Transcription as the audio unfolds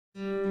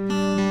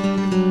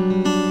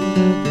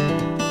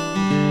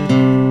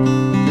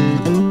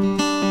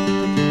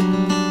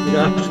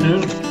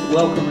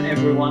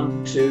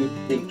everyone to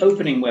the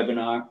opening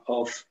webinar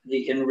of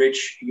the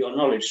Enrich Your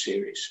Knowledge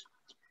series.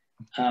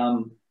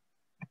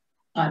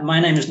 My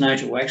name is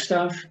Nigel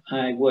Wagstaff.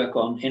 I work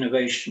on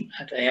innovation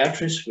at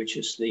EATRIS, which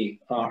is the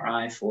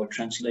RI for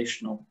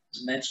Translational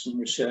Medicine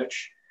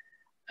Research.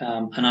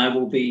 And I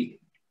will be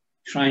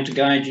trying to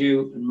guide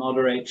you and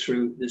moderate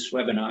through this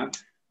webinar,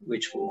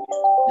 which will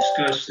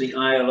discuss the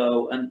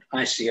ILO and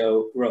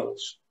ICO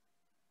roles.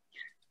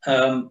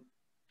 A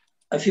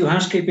few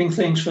housekeeping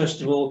things.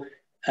 First of all,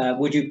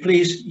 would you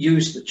please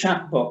use the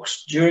chat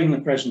box during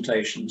the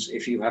presentations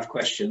if you have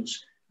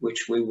questions,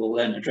 which we will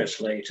then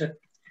address later.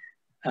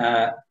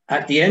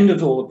 At the end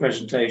of all the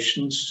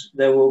presentations,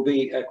 there will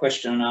be a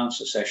question and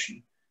answer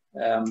session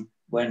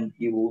when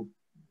you will,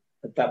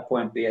 at that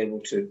point, be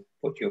able to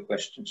put your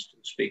questions to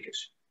the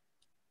speakers.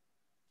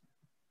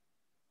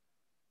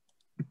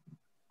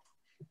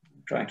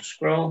 I'm trying to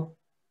scroll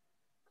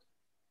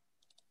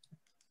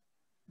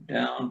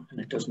down and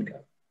it doesn't go.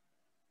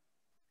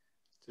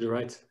 To the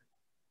right.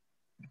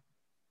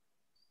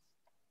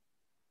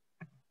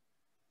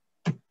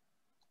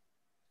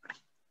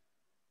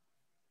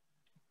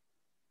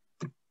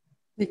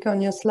 Click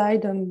on your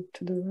slide and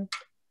to the right.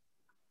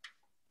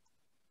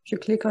 If you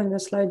click on your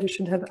slide, you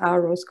should have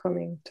arrows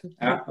coming to.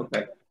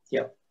 Okay,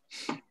 yeah.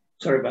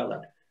 Sorry about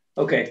that.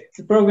 Okay,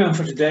 the program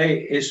for today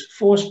is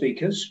 4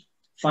 speakers,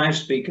 5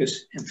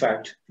 speakers, in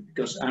fact,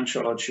 because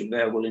Anne-Charlotte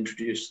Schubert will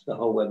introduce the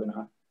whole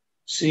webinar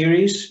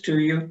series to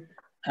you.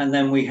 And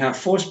then we have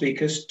 4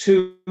 speakers,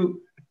 2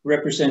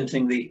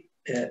 representing the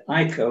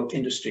ICO,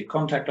 Industry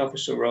Contact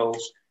Officer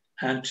roles,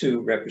 and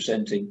 2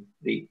 representing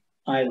the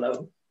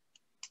ILO,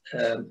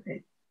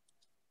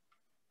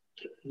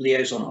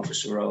 liaison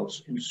officer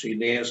roles, industry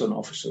liaison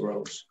officer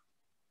roles.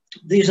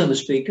 These are the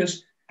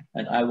speakers,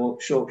 and I will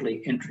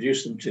shortly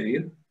introduce them to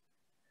you.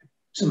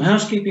 Some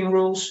housekeeping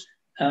rules.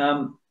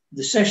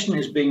 The session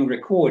is being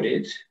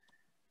recorded,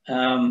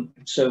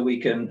 so we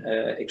can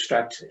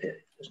extract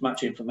as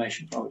much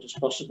information from it as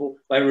possible.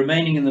 By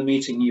remaining in the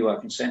meeting, you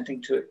are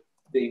consenting to it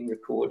being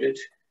recorded.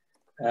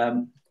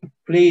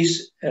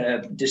 Please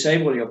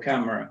disable your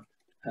camera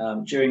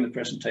during the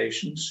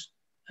presentations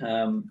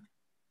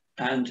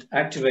and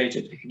activate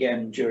it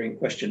again during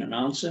question and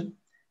answer,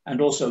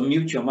 and also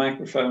mute your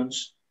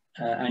microphones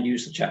and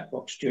use the chat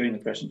box during the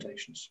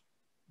presentations.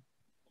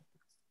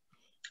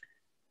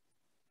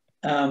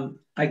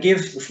 I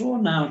give the floor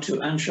now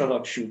to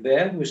Anne-Charlotte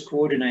Schubert, who is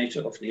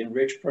coordinator of the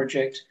ENRIITC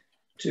project,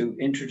 to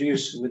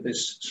introduce with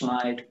this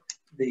slide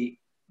the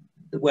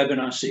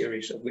webinar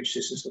series, of which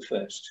this is the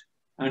first.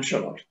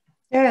 Anne-Charlotte.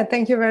 Yeah,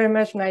 thank you very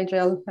much,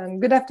 Nigel.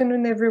 And good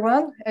afternoon,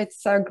 everyone.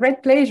 It's a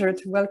great pleasure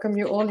to welcome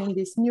you all in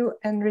this new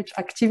ENRIITC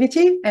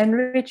activity,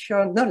 Enrich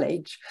Your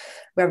Knowledge.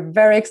 We're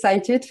very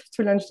excited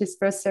to launch this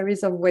first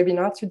series of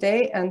webinars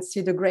today and see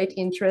the great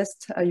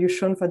interest you've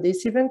shown for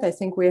this event. I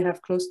think we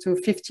have close to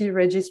 50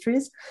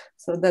 registries,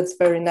 so that's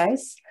very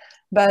nice.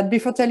 But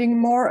before telling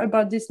more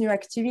about this new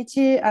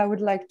activity, I would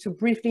like to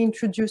briefly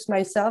introduce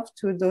myself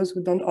to those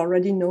who don't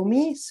already know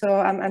me. So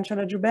I'm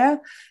Anne-Charlotte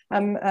Schubert.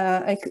 I'm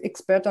an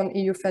expert on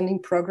EU funding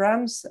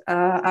programs.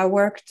 I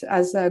worked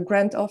as a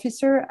grant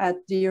officer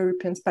at the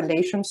European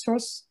Spallation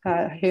Source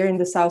here in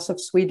the south of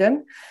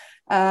Sweden.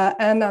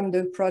 And I'm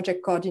the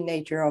project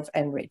coordinator of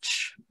ENRIITC.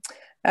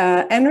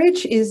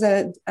 ENRIITC is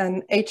an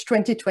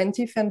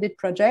H2020 funded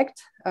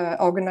project,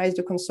 organized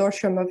a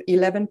consortium of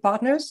 11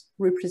 partners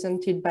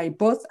represented by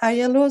both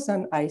ILOs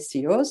and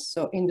ICOs,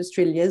 so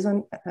industry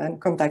liaison and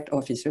contact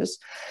officers.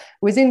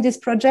 Within this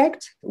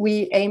project,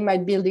 we aim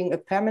at building a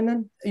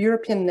permanent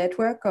European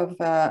network of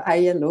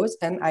ILOs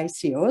and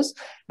ICOs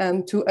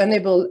and to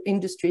enable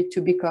industry to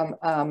become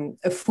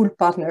a full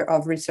partner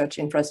of research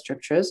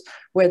infrastructures,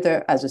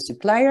 whether as a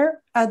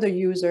supplier, as a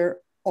user,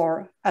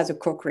 or as a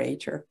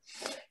co-creator.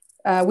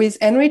 With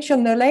Enrich Your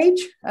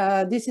Knowledge,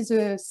 this is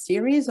a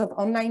series of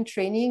online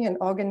training and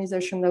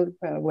organizational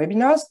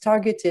webinars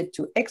targeted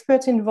to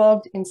experts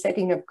involved in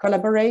setting up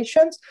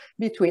collaborations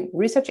between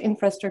research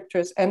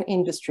infrastructures and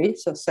industry,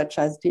 so such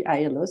as the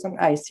ILOs and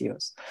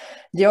ICOs.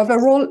 The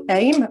overall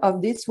aim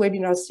of this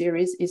webinar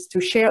series is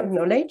to share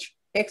knowledge,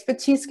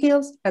 expertise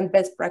skills, and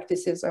best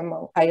practices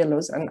among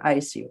ILOs and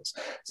ICOs.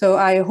 So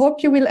I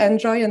hope you will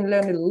enjoy and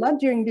learn a lot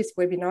during this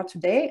webinar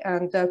today.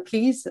 And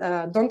please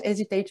don't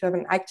hesitate to have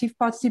an active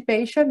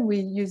participation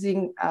with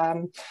using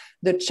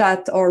the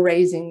chat or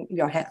raising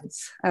your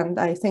hands. And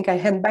I think I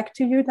hand back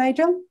to you,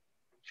 Nigel.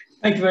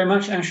 Thank you very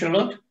much,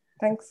 Anne-Charlotte.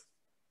 Thanks.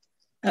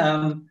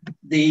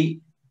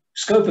 The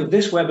scope of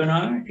this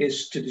webinar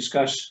is to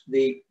discuss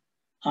the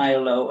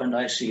ILO and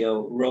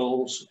ICO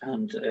roles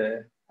and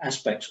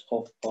aspects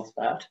of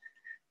that.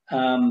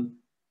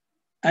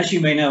 As you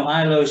may know,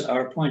 ILOs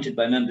are appointed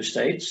by member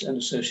states and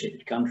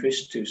associated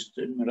countries to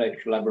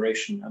stimulate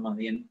collaboration among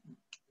the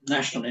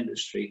national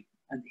industry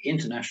and the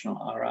international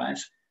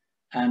RIs,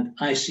 and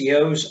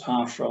ICOs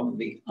are from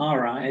the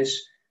RIs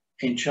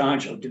in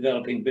charge of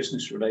developing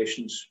business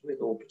relations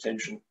with all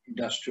potential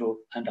industrial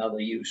and other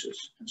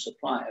users and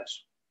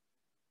suppliers.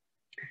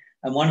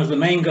 And one of the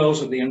main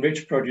goals of the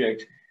ENRIITC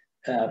project,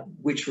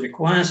 which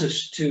requires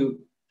us to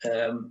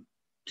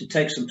to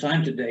take some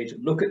time today to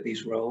look at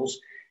these roles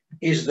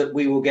is that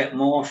we will get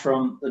more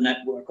from the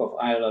network of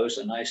ILOs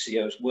and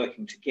ICOs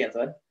working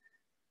together,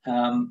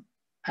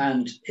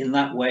 and in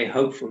that way,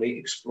 hopefully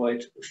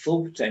exploit the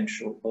full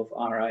potential of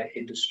RI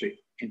industry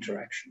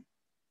interaction.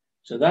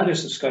 So that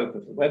is the scope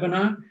of the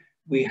webinar.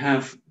 We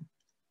have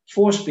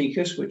 4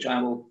 speakers, which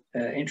I will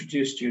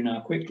introduce to you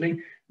now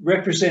quickly,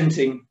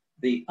 representing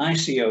the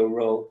ICO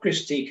role,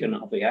 Chris Deacon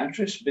of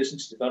EATRIS,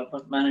 Business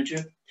Development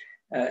Manager,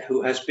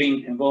 who has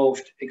been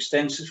involved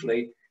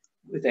extensively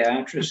with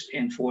EATRIS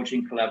in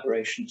forging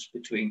collaborations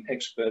between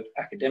expert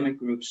academic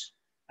groups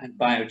and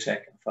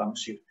biotech and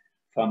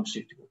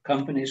pharmaceutical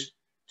companies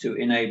to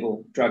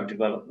enable drug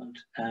development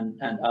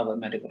and other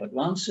medical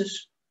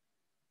advances.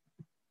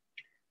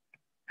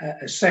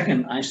 A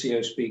second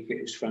ICO speaker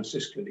is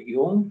Francisca de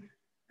Jong,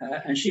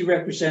 and she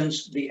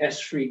represents the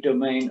S3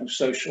 domain of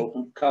social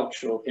and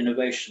cultural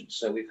innovations.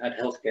 So we've had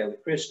healthcare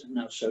with Chris and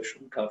now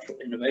social and cultural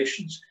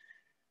innovations.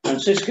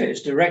 Francisca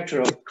is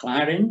director of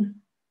Clarin,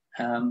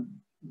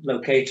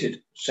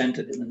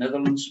 centered in the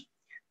Netherlands,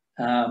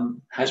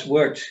 has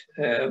worked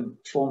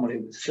formerly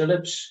with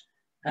Philips,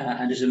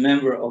 and is a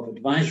member of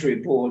advisory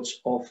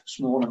boards of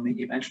small and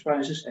medium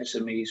enterprises,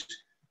 SMEs,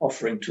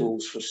 offering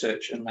tools for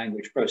search and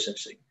language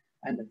processing,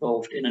 and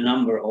involved in a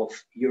number of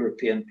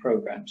European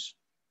programs.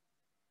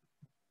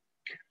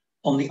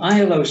 On the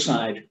ILO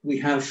side, we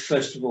have,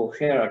 first of all,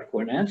 Gerard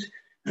Cornet,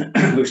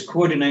 who is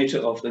coordinator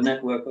of the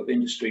Network of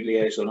Industry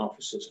Liaison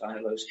Officers,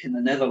 ILOs, in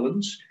the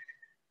Netherlands.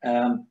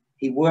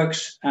 He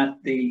works at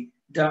the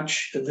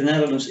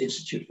Netherlands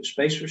Institute for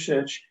Space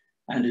Research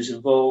and is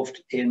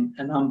involved in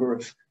a number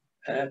of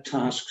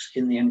tasks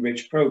in the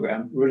ENRIITC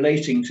program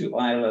relating to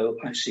ILO,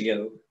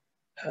 ICO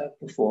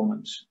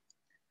performance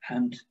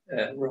and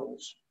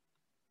roles.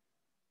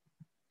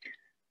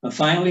 And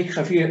finally,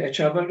 Javier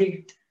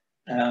Echavarri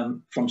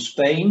from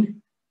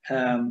Spain,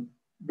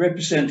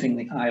 representing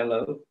the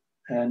ILO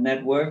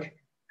network.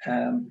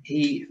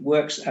 He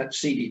works at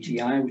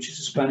CDTI, which is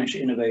a Spanish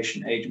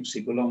innovation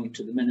agency belonging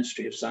to the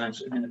Ministry of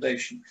Science and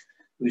Innovation,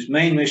 whose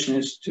main mission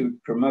is to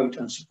promote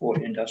and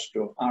support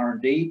industrial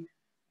R&D,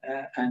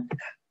 and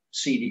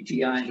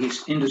CDTI,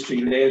 he's Industry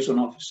Liaison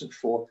Officer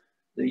for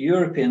the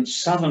European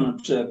Southern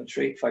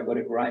Observatory, if I got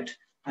it right,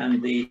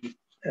 and the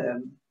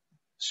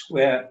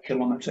Square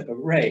Kilometre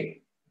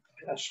Array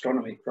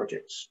astronomy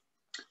projects.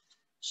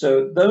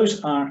 So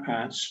those are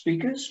our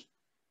speakers,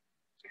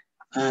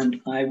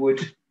 and I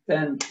would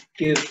then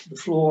give the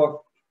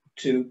floor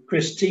to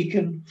Chris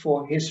Deacon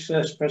for his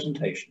first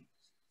presentation.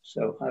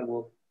 So I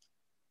will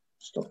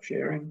stop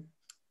sharing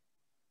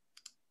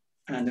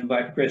and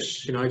invite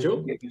Chris. Thank you,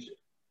 Nigel.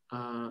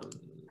 Let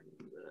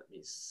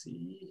me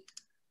see.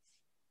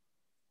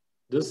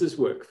 Does this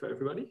work for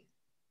everybody?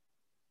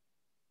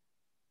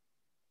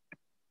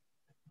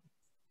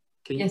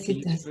 Yes,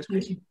 it does.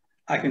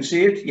 I can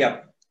see it.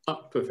 Yeah.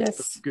 Oh, perfect.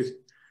 Yes. Good.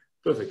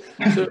 Perfect.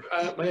 So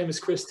my name is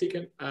Chris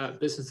Deacon,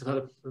 Business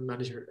Development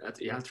Manager at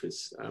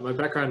EATRIS. My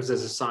background is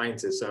as a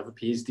scientist. I have a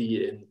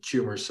PhD in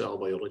tumor cell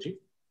biology.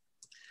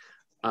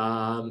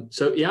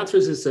 So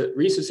EATRIS is a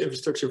research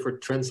infrastructure for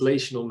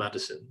translational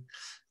medicine.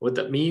 What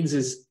that means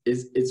is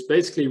it's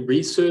basically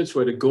research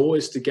where the goal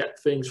is to get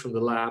things from the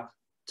lab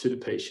to the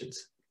patient.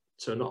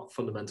 So not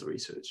fundamental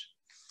research.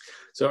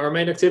 So our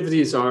main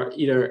activities are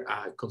either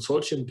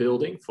consortium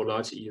building for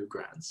large EU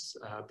grants,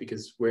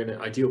 because we're in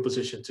an ideal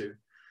position to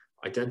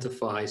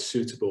identify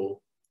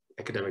suitable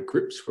academic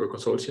groups for a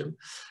consortium.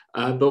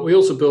 But we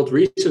also build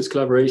research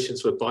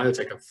collaborations with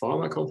biotech and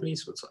pharma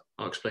companies, which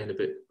I'll explain a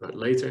bit about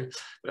later.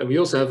 And we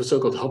also have a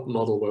so-called hub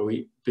model where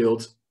we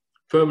build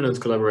permanent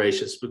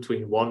collaborations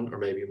between one or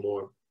maybe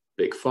more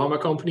big pharma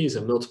companies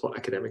and multiple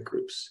academic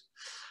groups.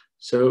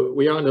 So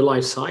we are in the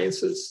life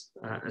sciences,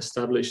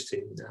 established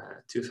in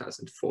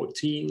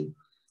 2014.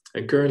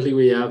 And currently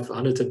we have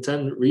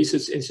 110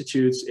 research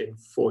institutes in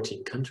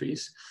 14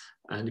 countries.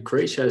 And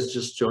Croatia has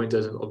just joined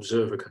as an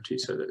observer country,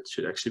 so that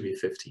should actually be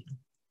 15.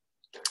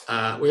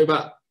 We're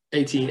about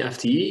 18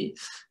 FTE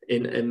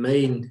in a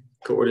main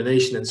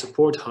coordination and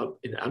support hub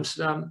in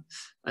Amsterdam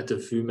at the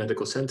VU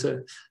Medical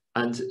Center.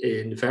 And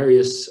in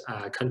various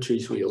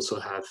countries, we also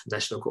have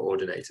national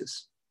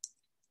coordinators.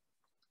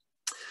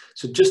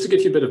 So just to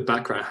give you a bit of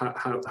background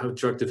how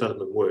drug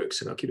development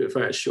works, and I'll keep it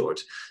very short.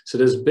 So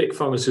there's big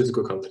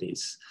pharmaceutical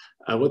companies.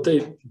 What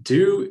they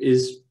do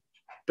is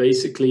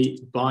basically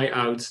buy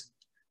out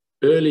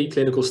early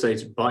clinical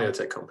stage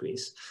biotech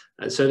companies.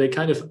 So they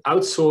kind of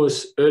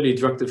outsource early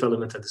drug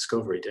development and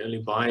discovery. They only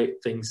buy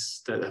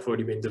things that have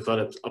already been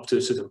developed up to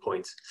a certain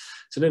point.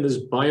 So then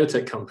there's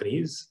biotech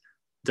companies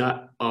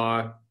that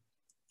are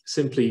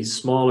simply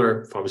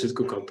smaller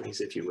pharmaceutical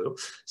companies, if you will.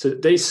 So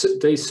they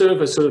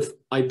serve as sort of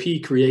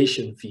IP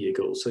creation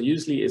vehicles. So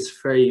usually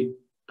it's very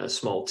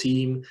small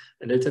team,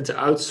 and they tend to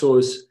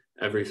outsource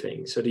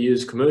everything. So they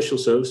use commercial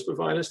service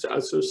providers to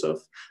outsource stuff.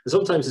 And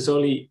sometimes it's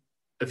only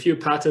a few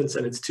patents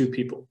and it's 2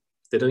 people.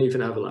 They don't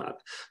even have a lab.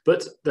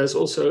 But there's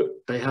also,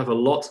 they have a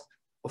lot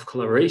of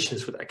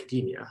collaborations with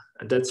academia,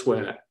 and that's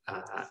where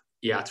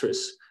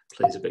EATRIS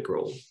plays a big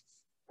role.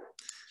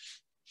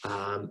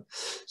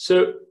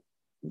 So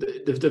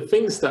the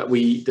things that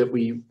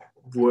we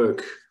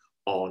work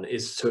on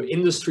is, so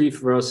industry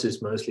for us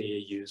is mostly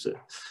a user.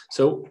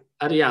 So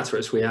at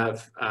EATRIS we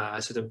have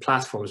certain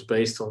platforms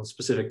based on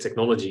specific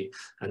technology,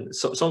 and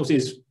so, some of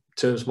these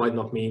terms might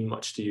not mean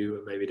much to you,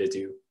 and maybe they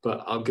do,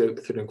 but I'll go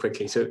through them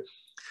quickly. So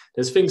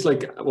there's things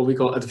like what we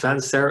call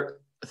advanced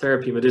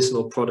therapy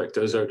medicinal product.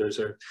 Those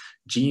are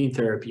gene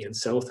therapy and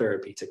cell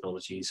therapy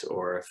technologies,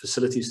 or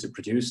facilities to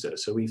produce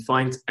those. So we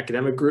find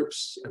academic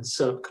groups and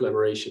set up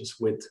collaborations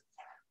with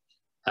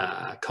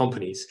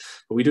companies.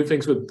 But we do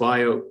things with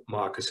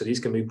biomarkers. So these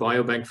can be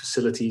biobank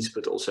facilities,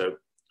 but also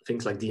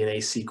things like DNA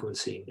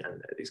sequencing,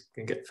 and these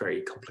can get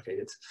very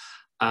complicated.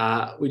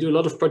 We do a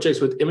lot of projects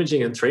with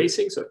imaging and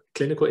tracing, so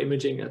clinical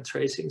imaging and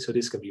tracing. So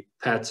this can be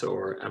PET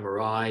or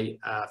MRI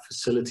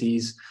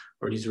facilities,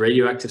 or these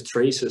radioactive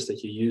tracers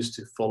that you use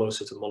to follow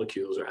certain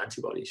molecules or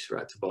antibodies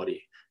throughout the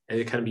body. And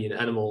it can be in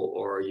animal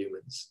or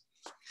humans.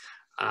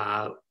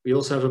 We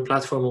also have a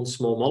platform on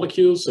small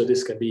molecules. So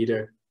this can be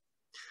either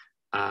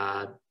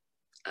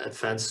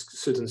advanced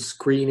certain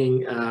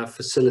screening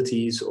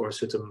facilities, or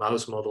certain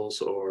mouse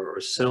models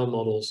or cell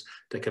models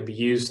that can be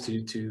used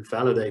to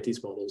validate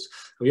these models.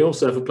 And we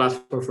also have a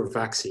platform for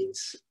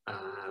vaccines,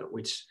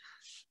 which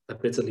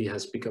admittedly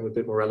has become a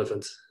bit more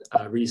relevant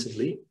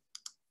recently.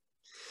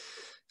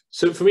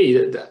 So for me,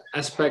 the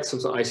aspects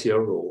of the ICO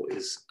role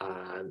is,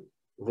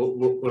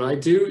 what I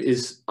do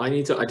is I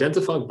need to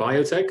identify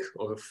biotech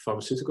or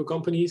pharmaceutical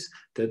companies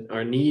that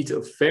are in need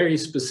of very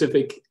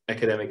specific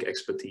academic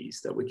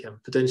expertise that we can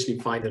potentially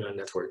find in our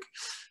network.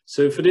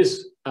 So for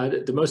this,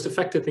 the most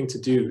effective thing to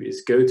do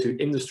is go to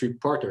industry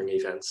partnering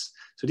events.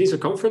 So these are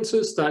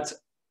conferences that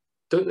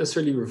don't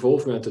necessarily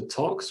revolve around the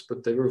talks,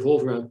 but they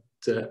revolve around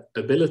the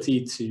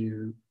ability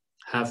to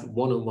have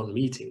one-on-one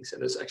meetings.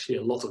 And there's actually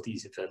a lot of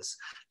these events.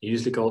 They're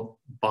usually called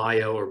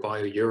Bio or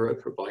Bio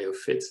Europe or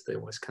BioFit. They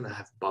always kind of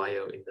have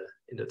bio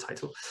in the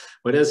title.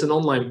 But there's an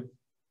online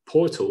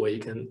portal where you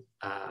can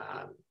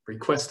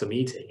request a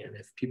meeting. And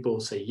if people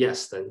say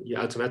yes, then you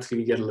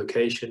automatically get a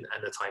location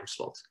and a time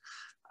slot.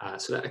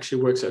 So that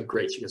actually works out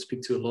great. You can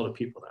speak to a lot of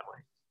people that way.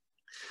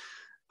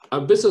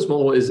 Our business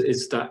model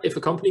is that if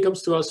a company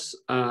comes to us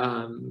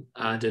and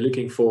they're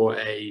looking for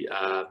a,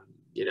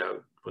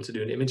 want to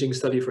do an imaging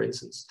study, for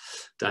instance,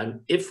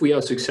 then if we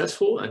are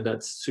successful, and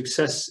that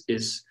success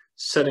is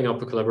setting up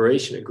a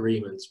collaboration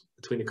agreement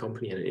between a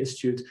company and an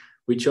institute,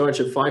 we charge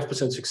a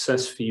 5%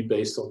 success fee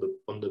based on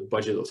the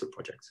budget of the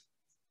project.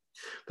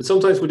 But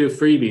sometimes we do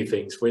freebie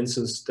things. For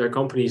instance, there are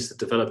companies that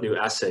develop new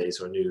assays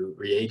or new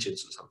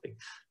reagents or something.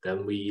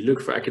 Then we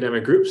look for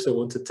academic groups that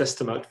want to test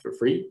them out for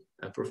free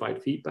and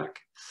provide feedback.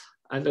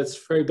 And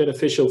that's very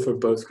beneficial for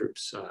both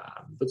groups.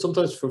 But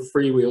sometimes for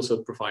free, we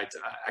also provide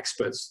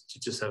experts to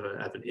just have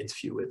an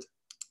interview with.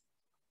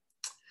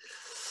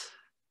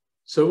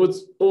 So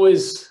what's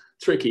always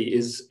tricky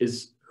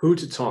is who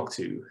to talk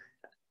to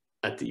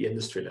at the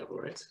industry level,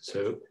 right?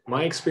 So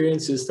my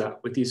experience is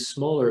that with these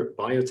smaller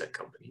biotech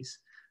companies,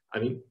 I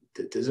mean,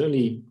 there's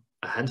only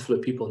a handful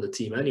of people on the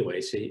team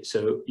anyway.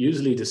 So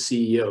usually the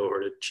CEO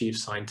or the chief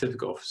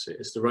scientific officer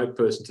is the right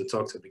person to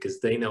talk to, because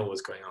they know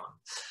what's going on.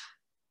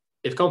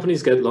 If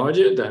companies get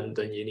larger, then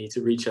you need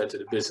to reach out to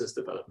the business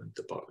development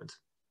department.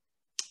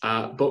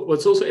 But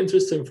what's also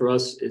interesting for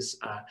us is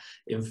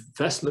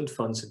investment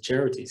funds and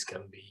charities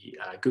can be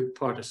good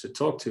partners to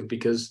talk to,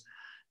 because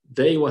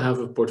they will have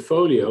a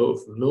portfolio of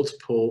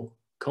multiple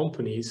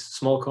companies,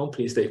 small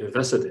companies they've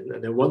invested in,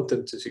 and they want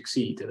them to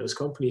succeed. And those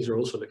companies are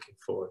also looking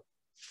for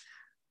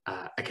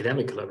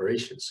academic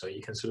collaboration. So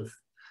you can sort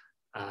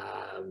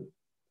of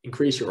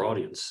increase your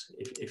audience,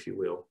 if you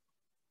will.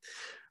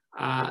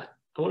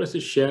 I wanted to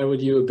share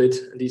with you a bit,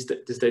 this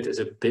data is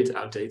a bit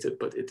outdated,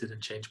 but it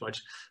didn't change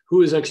much.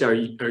 Who is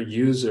actually our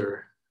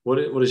user? What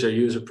is our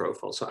user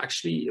profile? So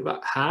actually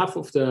about half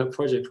of the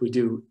project we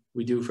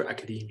do for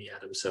academia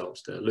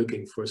themselves. They're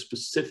looking for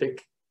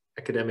specific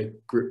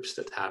academic groups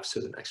that have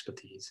certain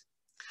expertise.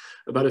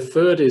 About a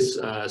third is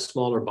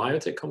smaller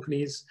biotech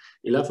companies,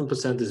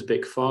 11% is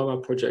big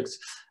pharma projects,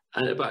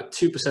 and about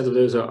 2% of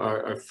those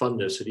are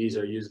funders. So these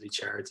are usually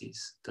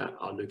charities that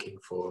are looking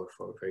for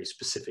very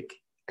specific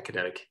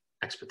academic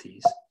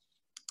expertise.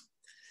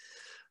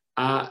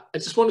 I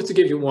just wanted to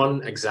give you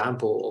one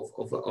example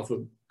of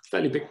a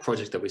fairly big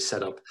project that we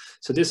set up.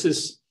 So this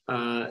is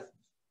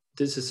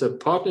a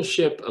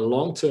partnership, a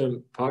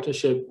long-term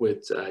partnership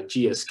with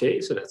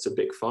GSK, so that's a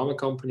big pharma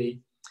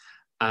company,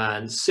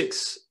 and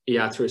 6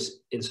 EATRIS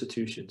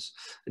institutions.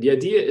 And the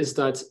idea is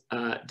that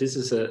this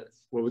is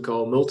what we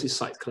call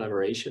multi-site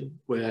collaboration,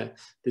 where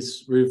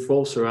this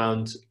revolves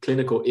around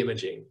clinical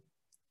imaging.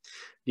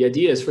 The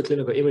idea is for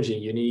clinical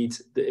imaging, you need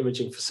the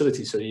imaging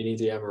facility, so you need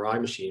the MRI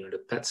machine or the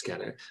PET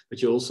scanner,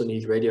 but you also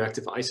need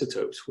radioactive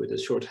isotopes with a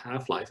short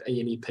half-life, and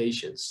you need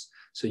patients.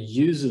 So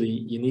usually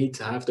you need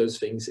to have those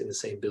things in the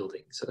same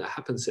building. So that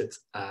happens at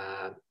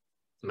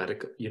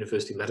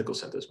university medical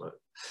centers.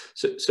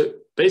 So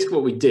basically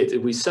what we did is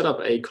we set up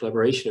a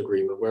collaboration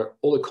agreement where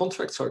all the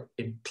contracts are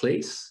in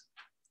place,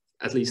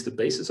 at least the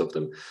basis of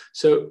them.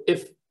 So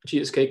if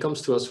GSK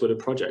comes to us with a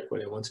project where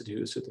they want to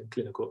do a certain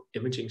clinical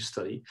imaging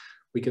study,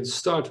 we can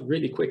start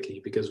really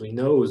quickly because we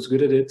know who's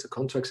good at it. The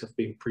contracts have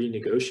been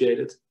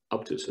pre-negotiated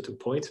up to a certain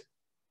point.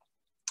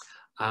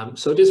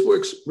 So this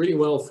works really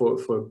well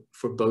for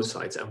both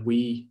sides, and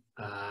we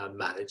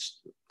managed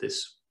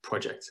this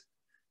project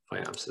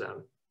via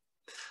Amsterdam.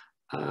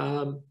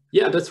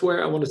 Yeah, that's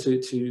where I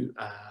wanted to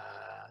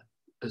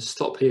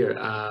stop here.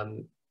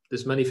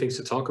 There's many things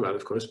to talk about,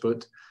 of course,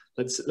 but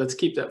let's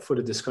keep that for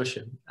the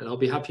discussion, and I'll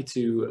be happy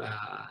to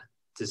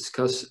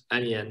discuss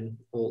any and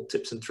all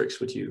tips and tricks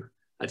with you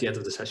at the end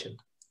of the session.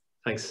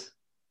 Thanks.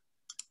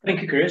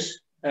 Thank you, Chris.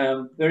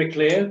 Very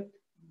clear,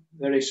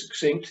 very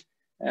succinct.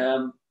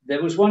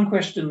 There was one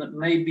question that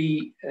may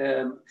be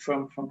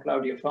from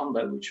Claudia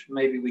Fonda, which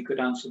maybe we could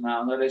answer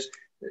now, and that is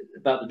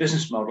about the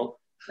business model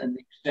and the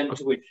extent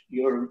to which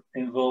you're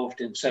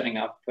involved in setting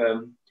up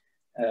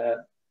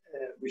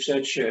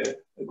research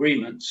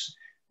agreements.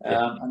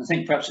 And I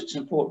think perhaps it's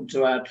important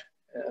to add,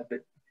 but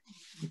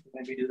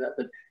maybe do that,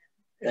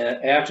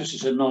 EATRIS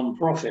is a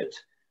non-profit,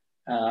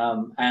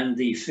 and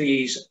the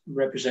fees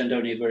represent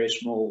only a very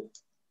small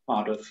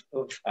part of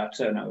our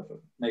turnover.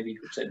 Maybe you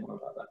could say more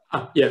about that.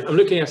 Yeah, I'm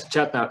looking at the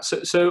chat now.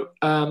 So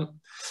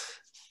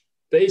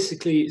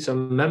basically,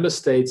 some member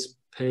states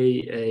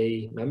pay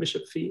a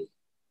membership fee.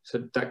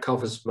 So that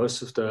covers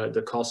most of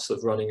the costs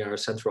of running our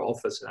central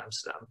office in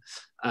Amsterdam.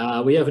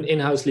 We have an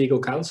in-house legal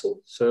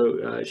counsel,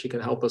 so she can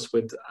help us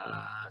with,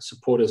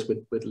 support us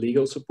with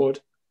legal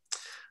support.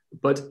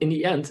 But in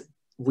the end,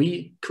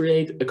 we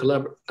create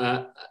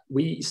a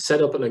we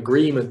set up an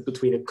agreement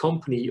between a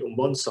company on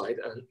one side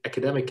and an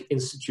academic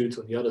institute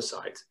on the other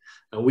side.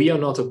 And we are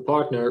not a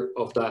partner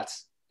of that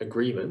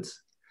agreement.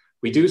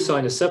 We do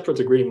sign a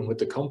separate agreement with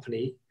the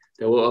company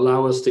that will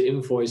allow us to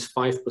invoice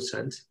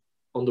 5%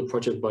 on the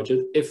project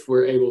budget if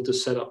we're able to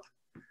set up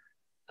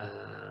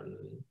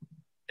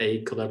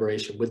a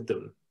collaboration with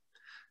them.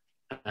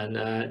 And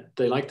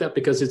they like that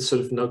because it's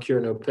sort of no cure,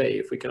 no pay.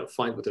 If we can't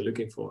find what they're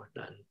looking for,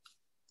 then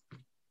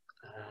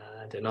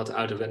they're not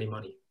out of any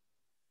money.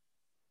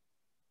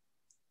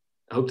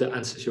 I hope that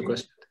answers your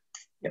question.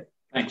 Yeah,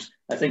 thanks.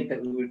 I think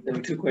that there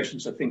were two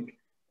questions. I think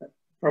that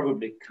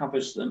probably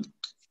covers them.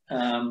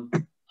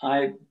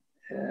 I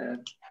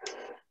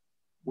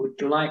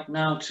would like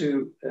now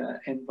to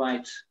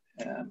invite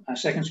our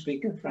second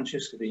speaker,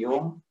 Francisca de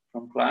Jong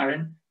from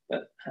Clarin,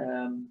 but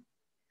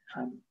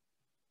I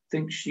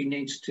think she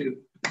needs to,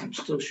 I'm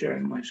still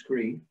sharing my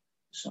screen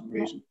for some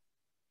reason.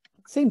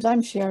 It seems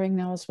I'm sharing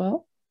now as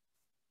well.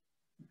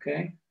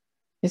 Okay.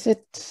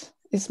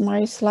 Is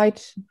my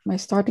slide, my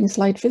starting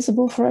slide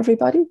visible for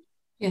everybody?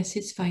 Yes,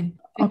 it's fine.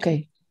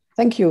 Okay,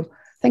 thank you.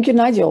 Thank you,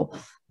 Nigel.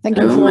 Thank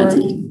you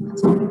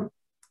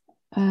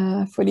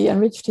for the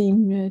ENRIITC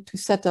team to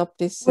set up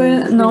this.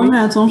 Non,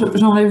 mais attends,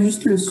 j'enlève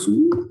juste le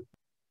son.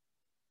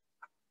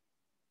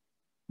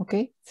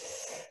 Okay.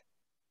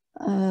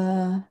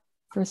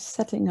 For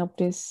setting up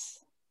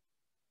this,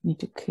 need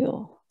to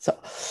kill. So,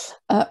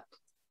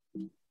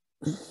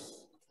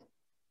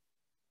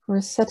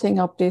 for setting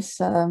up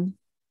this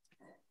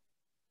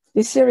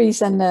this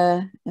series and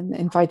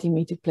inviting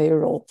me to play a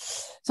role.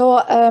 So,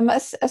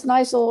 as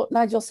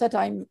Nigel said,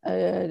 I'm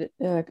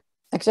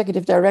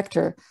executive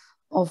director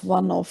of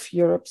one of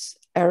Europe's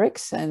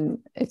ERICs, and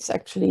it's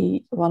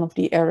actually one of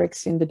the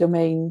ERICs in the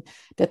domain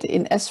that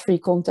in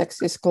S3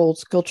 context is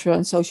called cultural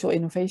and social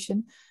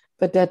innovation,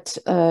 but that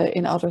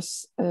in other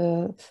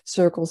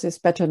circles is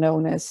better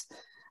known as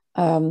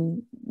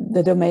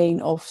the domain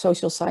of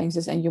social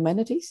sciences and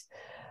humanities.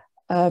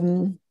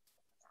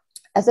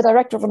 As the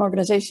director of an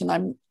organization,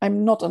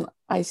 I'm not an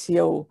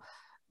ICO,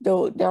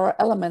 though there are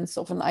elements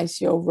of an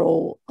ICO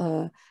role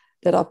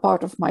that are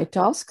part of my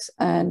tasks,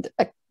 and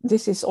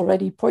this is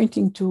already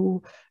pointing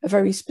to a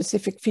very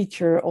specific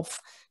feature of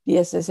the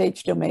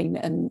SSH domain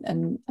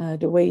and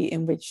the way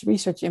in which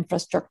research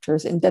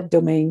infrastructures in that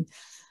domain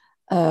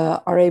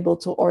are able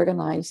to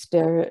organize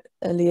their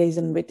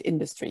liaison with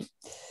industry.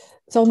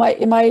 So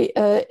in my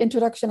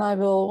introduction, I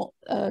will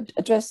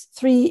address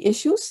three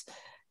issues.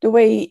 The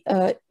way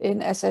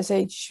in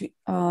SSH,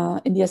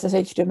 in the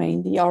SSH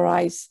domain, the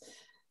RIs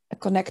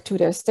connect to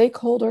their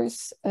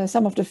stakeholders,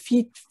 some of the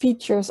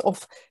features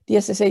of the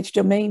SSH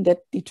domain that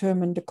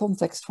determine the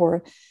context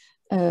for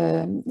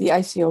the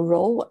ICO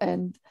role,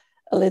 and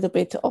a little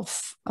bit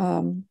of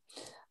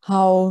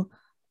how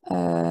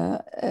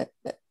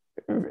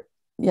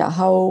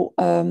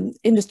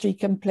industry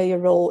can play a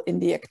role in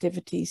the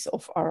activities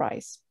of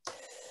RIs.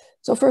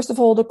 So first of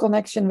all, the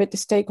connection with the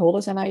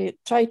stakeholders, and I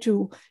try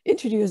to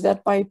introduce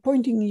that by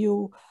pointing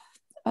you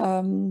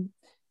to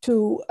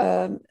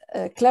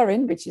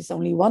Clarin, which is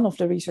only one of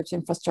the research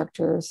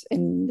infrastructures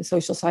in the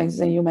social sciences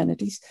and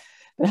humanities,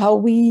 but how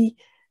we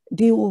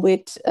deal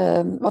with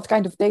what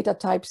kind of data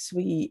types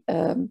we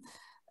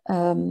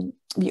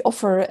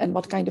offer and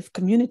what kind of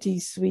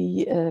communities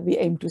we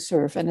aim to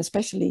serve. And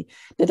especially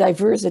the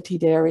diversity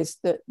there is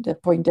the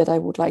point that I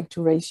would like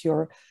to raise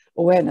your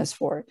awareness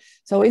for.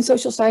 So in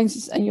social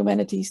sciences and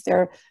humanities, there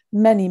are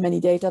many, many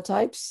data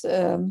types.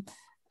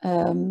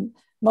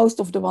 most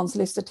of the ones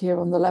listed here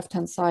on the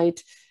left-hand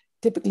side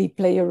typically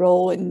play a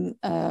role in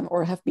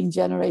or have been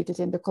generated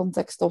in the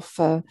context of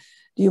the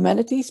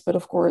humanities. But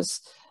of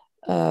course,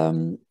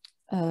 there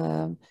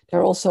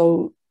are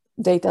also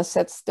data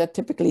sets that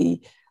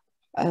typically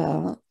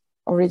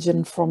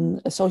origin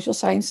from social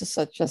sciences,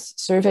 such as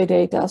survey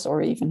data,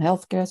 or even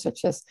healthcare,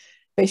 such as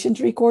patient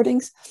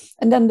recordings.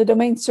 And then the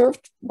domains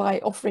served by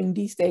offering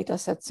these data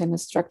sets in a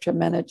structured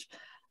manner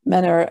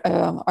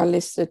are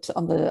listed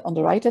on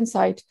the right-hand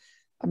side.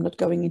 I'm not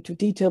going into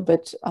detail,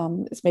 but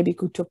it's maybe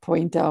good to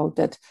point out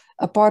that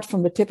apart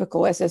from the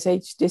typical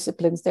SSH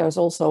disciplines, there's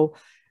also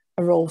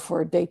a role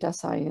for data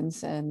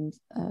science and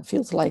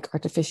fields like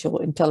artificial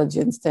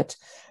intelligence that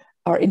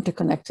are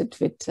interconnected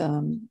with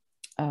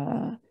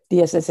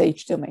the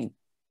SSH domain.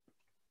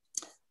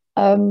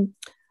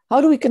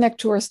 How do we connect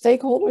to our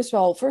stakeholders?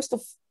 Well,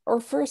 our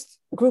first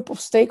group of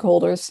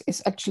stakeholders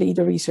is actually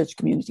the research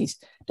communities.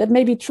 That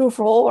may be true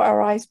for all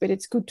RIs, but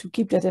it's good to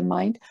keep that in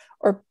mind.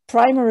 Our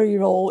primary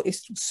role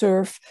is to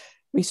serve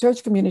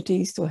research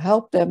communities, to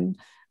help them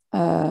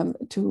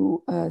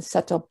to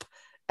set up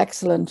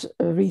excellent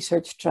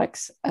research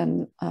tracks.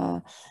 And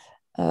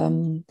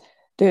the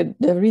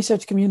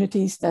research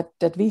communities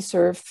that we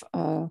serve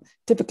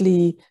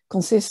typically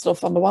consist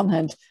of, on the one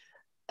hand,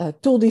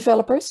 tool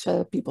developers,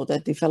 people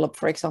that develop,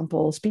 for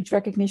example, speech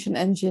recognition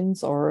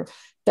engines or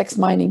text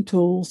mining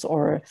tools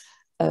or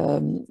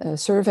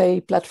survey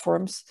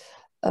platforms.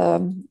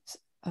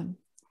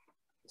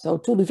 So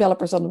tool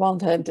developers on the one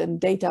hand and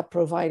data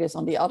providers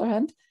on the other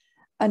hand.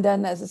 And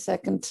then as a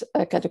second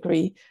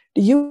category,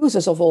 the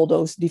users of all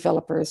those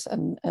developers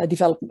and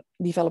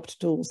developed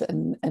tools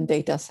and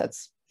data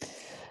sets.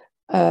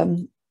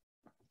 Then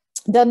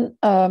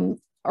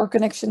our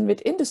connection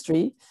with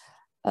industry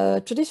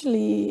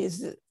traditionally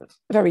is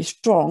very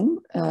strong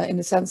in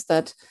the sense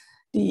that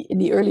in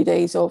the early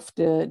days of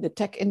the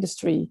tech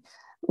industry,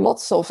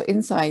 lots of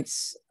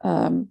insights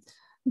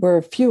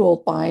were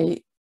fueled by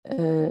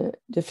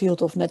the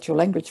field of natural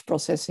language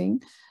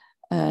processing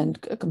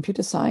and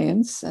computer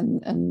science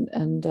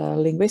and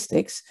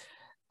linguistics.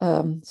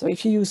 So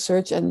if you use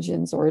search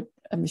engines or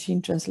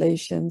machine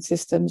translation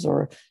systems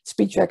or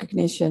speech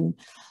recognition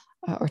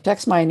or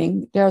text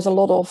mining, there's a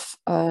lot of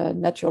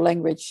natural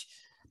language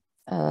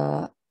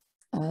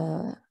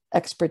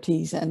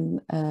expertise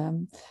and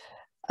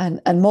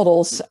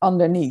models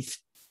underneath.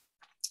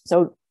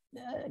 So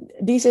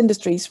these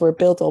industries were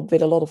built up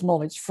with a lot of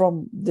knowledge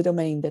from the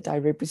domain that I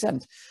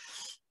represent.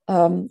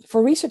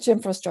 For research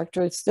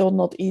infrastructure, it's still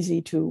not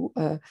easy to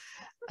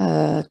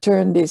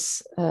turn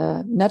this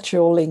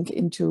natural link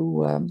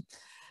into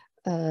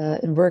a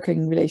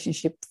working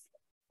relationship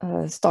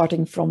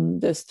starting from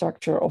the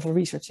structure of a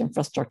research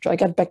infrastructure. I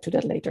get back to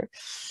that later.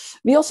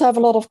 We also have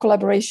a lot of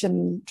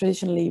collaboration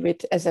traditionally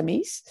with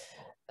SMEs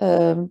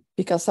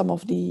because some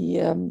of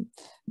the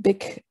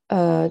big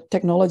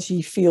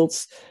technology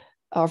fields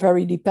are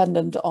very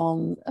dependent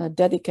on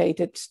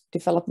dedicated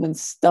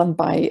developments done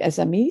by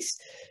SMEs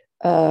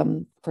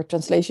for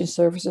translation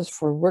services,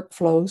 for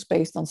workflows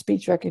based on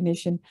speech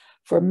recognition,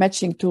 for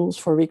matching tools,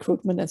 for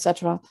recruitment,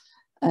 etc.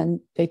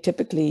 And they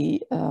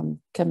typically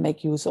can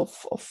make use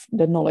of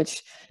the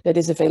knowledge that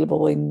is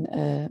available in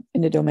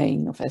the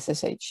domain of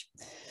SSH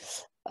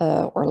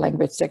or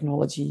language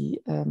technology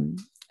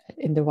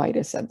in the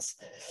wider sense.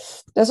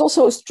 There's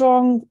also a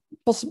strong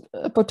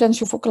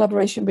potential for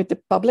collaboration with the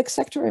public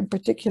sector, in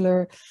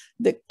particular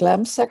the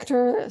GLAM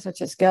sector,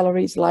 such as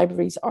galleries,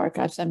 libraries,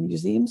 archives, and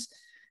museums.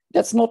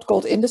 That's not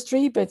called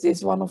industry, but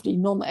is one of the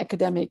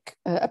non-academic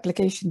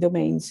application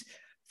domains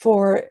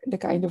for the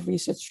kind of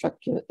research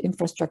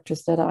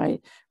infrastructures that I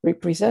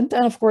represent.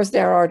 And of course,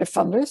 there are the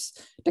funders,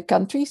 the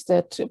countries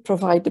that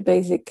provide the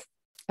basic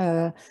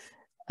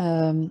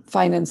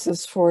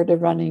finances for the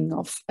running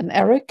of an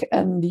ERIC,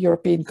 and the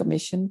European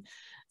Commission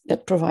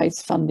that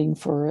provides funding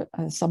for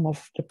some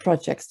of the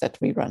projects that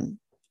we run.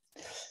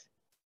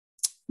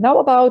 Now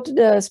about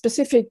the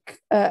specific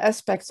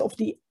aspects of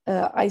the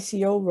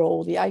ICO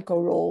role, the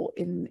ICO role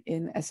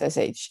in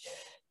SSH,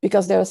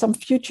 because there are some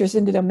features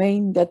in the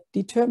domain that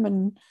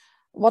determine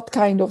what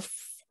kind of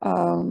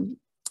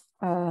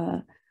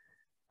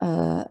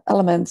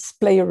elements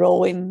play a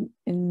role in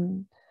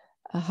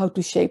how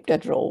to shape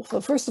that role.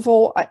 So first of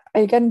all, I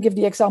again give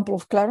the example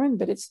of Clarin,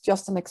 but it's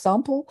just an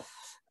example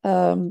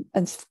and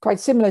it's quite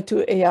similar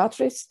to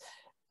EATRIS.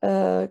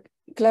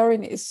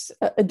 Clarin is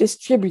a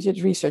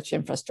distributed research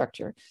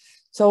infrastructure.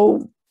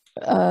 So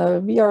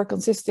we are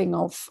consisting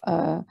of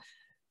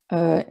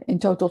in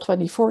total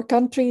 24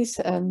 countries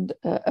and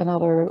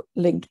another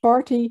linked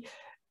party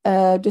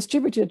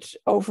distributed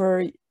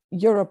over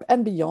Europe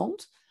and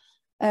beyond.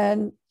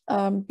 And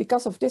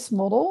because of this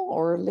model,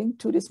 or linked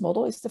to this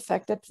model, is the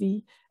fact that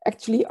we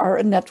actually are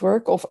a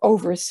network of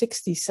over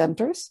 60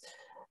 centers,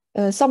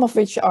 some of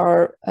which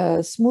are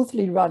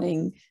smoothly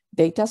running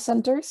data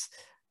centers.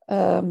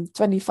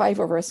 25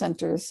 of our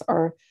centers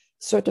are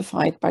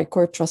certified by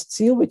Core Trust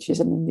Seal, which is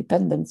an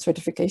independent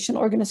certification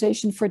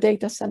organization for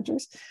data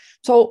centers.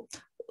 So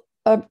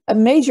a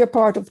major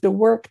part of the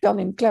work done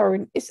in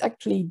Clarin is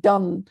actually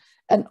done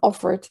and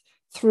offered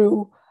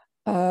through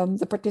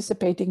the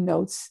participating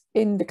nodes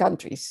in the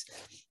countries.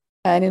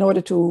 And in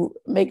order to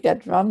make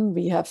that run,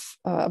 we have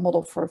a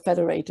model for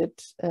federated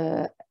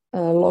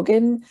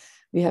login.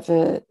 We have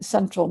a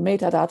central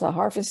metadata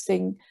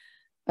harvesting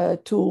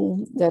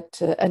tool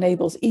that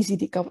enables easy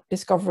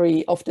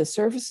discovery of the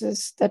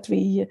services that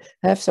we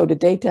have, so the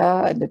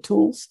data and the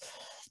tools.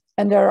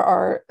 And there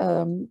are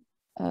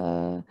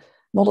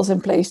models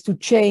in place to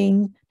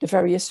chain the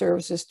various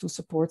services to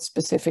support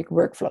specific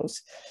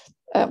workflows.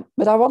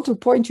 But I want to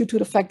point you to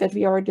the fact that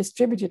we are a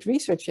distributed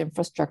research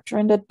infrastructure,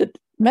 and that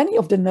many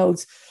of the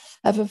nodes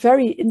have a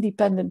very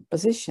independent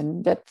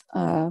position that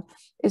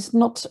is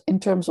not, in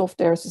terms of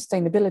their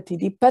sustainability,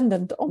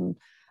 dependent on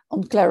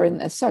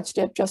Clarion as such.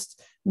 They're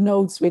just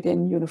nodes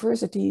within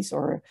universities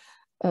or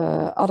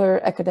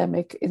other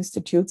academic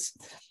institutes,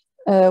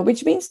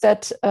 which means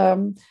that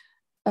the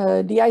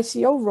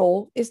ICO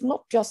role is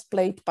not just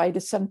played by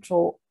the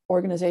central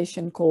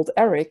organization called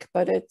ERIC,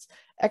 but it's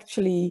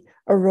actually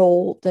a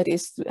role that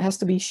has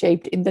to be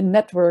shaped in the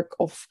network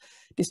of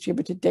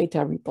distributed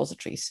data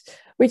repositories,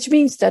 which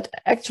means that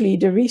actually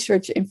the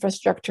research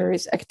infrastructure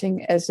is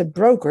acting as a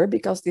broker,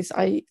 because this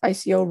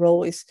ICO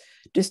role is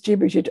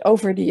distributed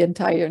over the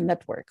entire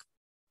network.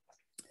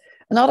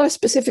 Another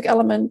specific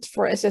element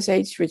for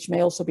SSH, which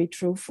may also be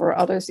true for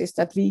others, is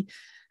that we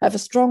have a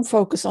strong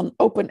focus on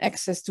open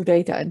access to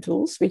data and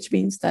tools, which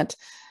means that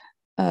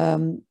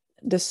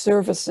the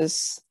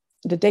services,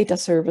 the data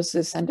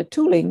services and the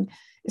tooling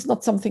is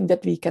not something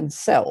that we can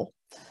sell,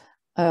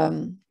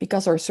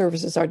 because our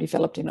services are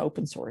developed in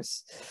open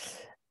source.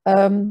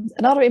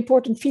 Another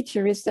important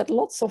feature is that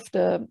lots of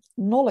the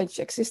knowledge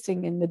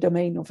existing in the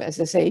domain of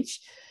SSH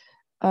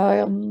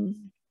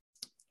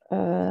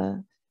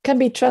can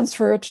be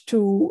transferred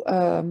to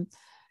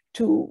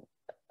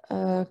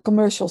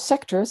commercial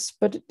sectors,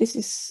 but this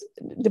is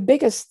the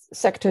biggest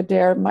sector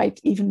there might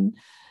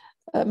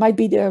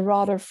be the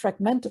rather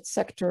fragmented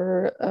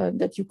sector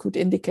that you could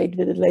indicate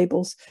with the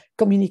labels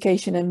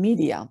communication and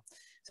media.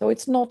 So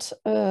it's not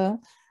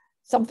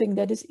something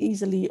that is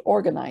easily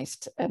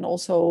organized, and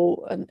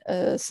also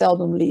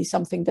seldomly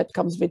something that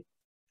comes with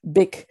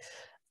big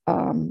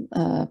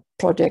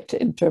project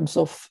in terms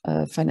of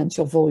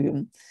financial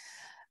volume.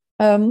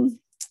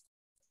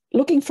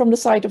 Looking from the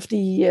side of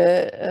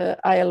the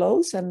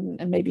ILOs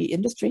and maybe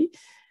industry,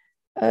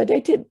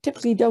 they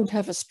typically don't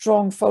have a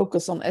strong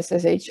focus on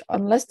SSH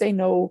unless they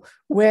know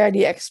where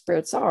the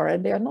experts are,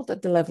 and they are not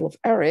at the level of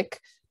ERIC.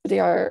 They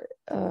are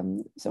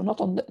so not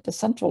on the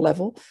central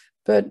level,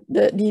 but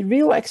the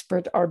real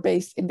experts are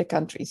based in the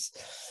countries.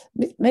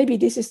 Maybe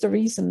this is the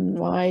reason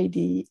why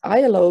the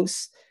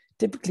ILOs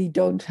typically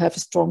don't have a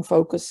strong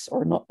focus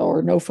or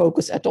no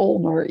focus at all,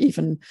 nor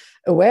even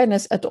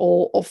awareness at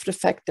all of the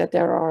fact that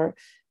there are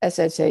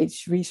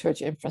SSH research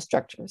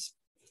infrastructures.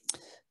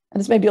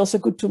 And it's maybe also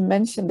good to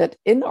mention that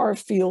in our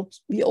field,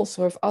 we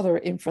also have other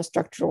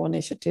infrastructural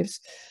initiatives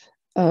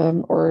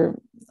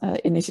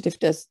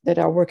initiatives that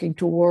are working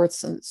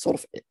towards a sort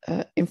of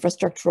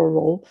infrastructural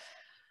role.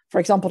 For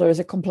example, there is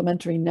a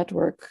complementary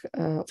network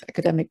of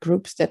academic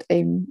groups that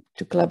aim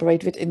to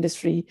collaborate with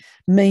industry,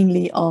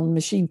 mainly on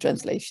machine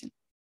translation.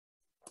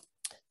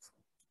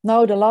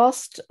 Now, the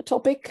last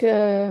topic,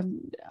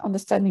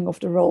 understanding of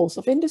the roles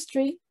of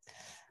industry.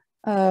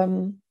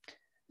 And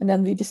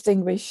then we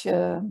distinguish,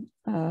 sorry,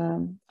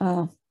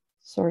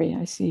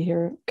 I see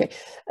here, okay,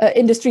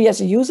 industry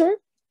as a user.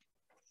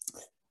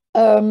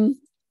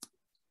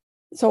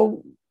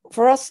 So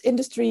for us,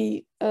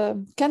 industry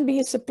can be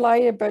a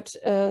supplier, but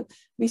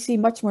we see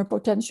much more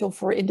potential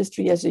for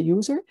industry as a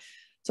user.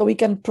 So we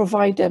can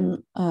provide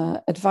them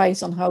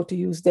advice on how to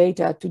use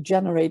data to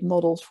generate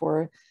models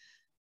for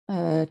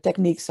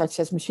techniques such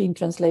as machine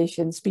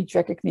translation, speech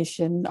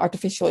recognition,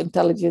 artificial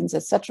intelligence,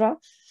 etc.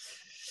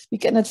 We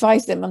can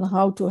advise them on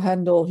how to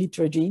handle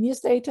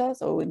heterogeneous data.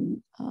 So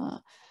in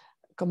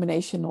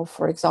combination of,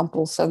 for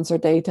example, sensor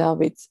data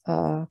with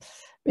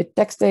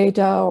text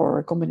data, or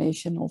a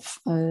combination of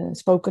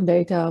spoken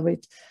data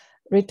with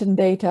written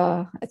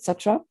data,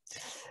 etc.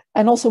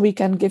 And also we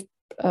can give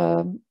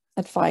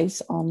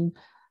advice on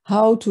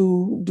how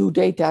to do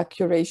data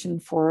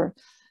curation for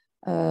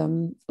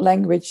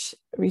language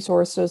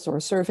resources or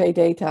survey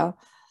data.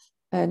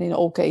 And in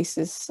all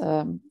cases,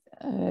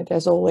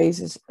 there's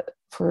always,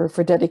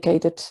 for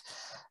dedicated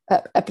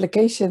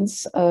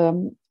applications, a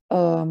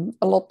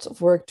lot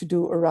of work to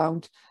do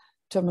around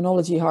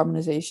terminology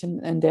harmonization,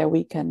 and there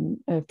we can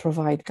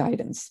provide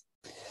guidance.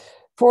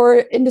 For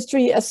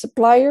industry as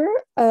supplier,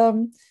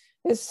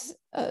 is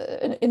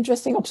an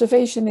interesting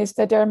observation is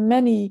that there are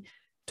many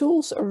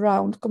tools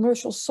around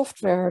commercial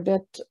software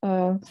that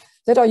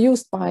are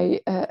used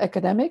by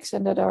academics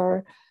and that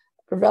are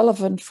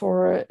relevant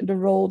for the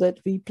role that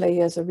we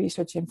play as a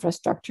research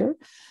infrastructure.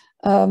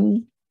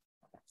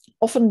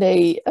 Often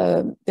they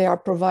are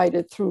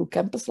provided through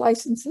campus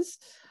licenses.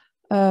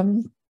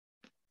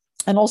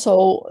 And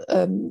also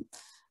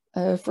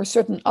for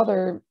certain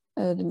other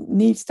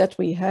needs that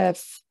we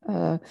have,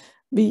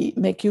 we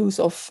make use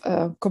of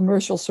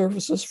commercial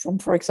services from,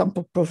 for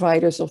example,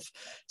 providers of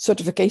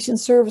certification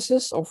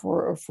services or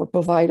for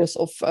providers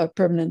of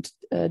permanent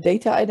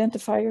data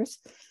identifiers.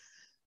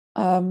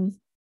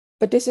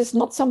 But this is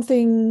not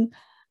something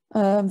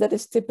that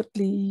is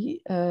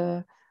typically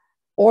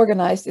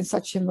organized in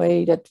such a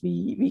way that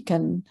we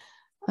can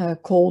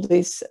call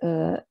this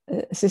a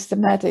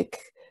systematic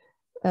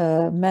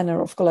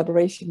manner of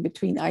collaboration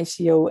between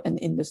ICO and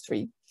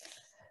industry.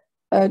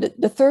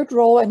 The third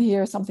role, and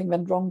here something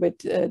went wrong with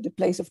the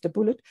place of the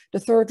bullet, the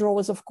third role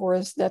is of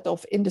course that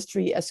of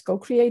industry as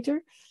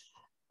co-creator.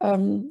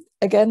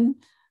 Again,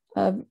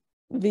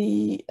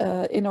 we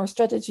in our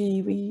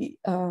strategy, we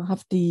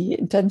have the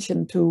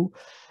intention to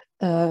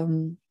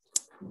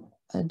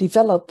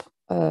develop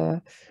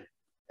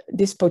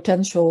this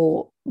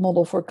potential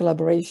model for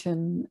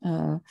collaboration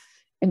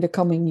in the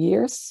coming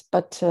years.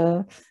 But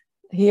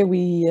here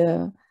we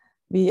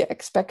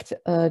expect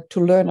to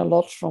learn a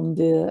lot from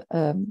the,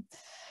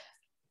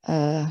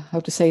 how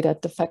to say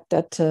that, the fact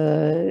that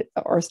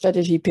our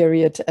strategy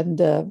period and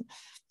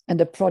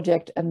the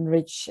project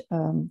ENRIITC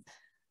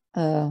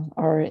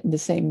are in the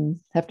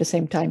same, have the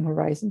same time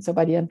horizon. So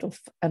by the end of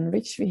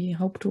ENRIITC, we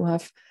hope to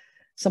have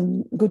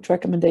some good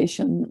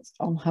recommendations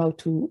on how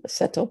to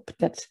set up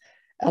that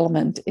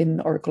element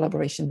in our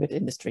collaboration with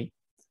industry.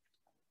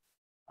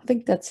 I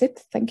think that's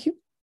it. Thank you.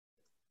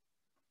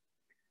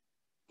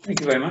 Thank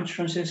you very much,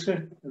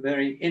 Francisca. A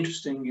very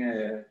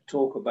interesting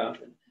talk about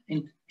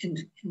an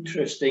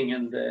interesting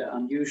and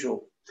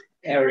unusual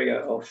area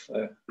of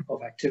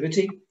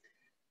activity.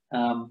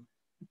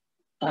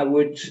 I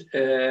would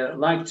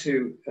like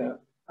to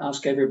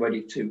ask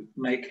everybody to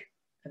make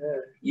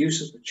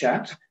use of the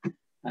chat,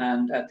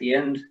 and at the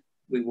end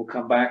we will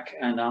come back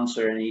and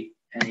answer any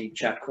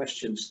chat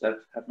questions that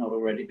have not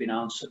already been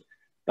answered.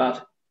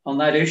 But on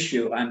that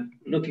issue, I'm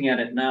looking at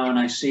it now and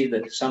I see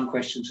that some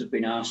questions have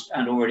been asked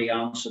and already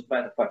answered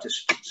by the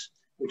participants,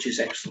 which is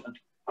excellent.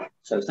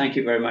 So thank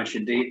you very much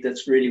indeed.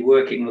 That's really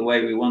working the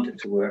way we want it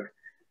to work.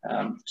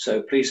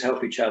 So please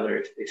help each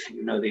other if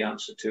you know the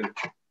answer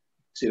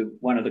to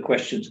one of the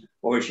questions,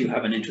 or if you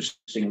have an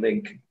interesting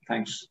link,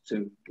 thanks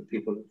to the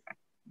people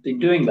who've been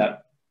doing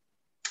that.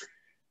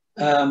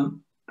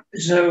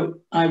 So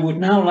I would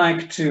now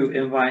like to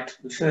invite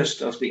the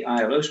first of the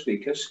ILO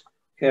speakers,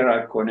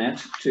 Gerard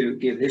Cornet, to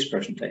give his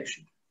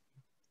presentation.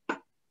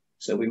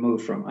 So we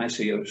move from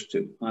ICOs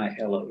to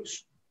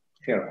ILOs.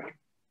 Gerard.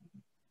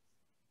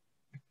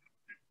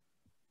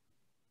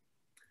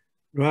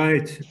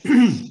 Right.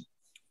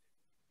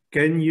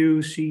 Can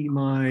you see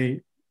my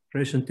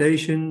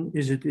presentation?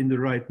 Is it in the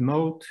right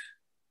mode?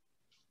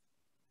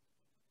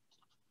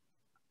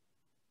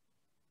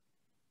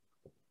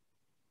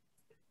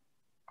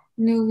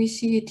 No, we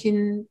see it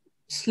in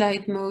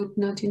slide mode,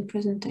 not in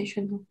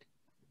presentation mode.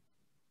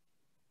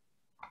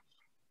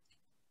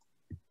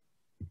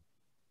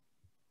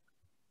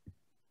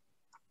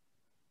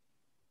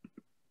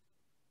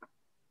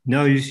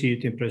 Now you see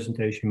it in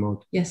presentation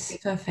mode. Yes,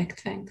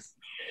 perfect, thanks.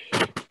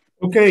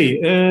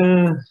 Okay,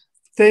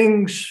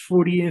 thanks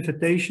for the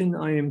invitation.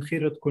 I am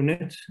Gerard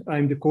Cornet.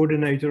 I'm the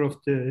coordinator of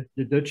the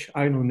Dutch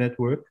ILO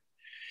network,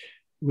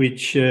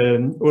 which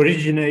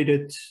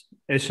originated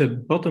as a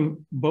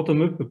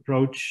bottom-up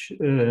approach,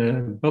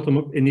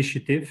 bottom-up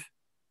initiative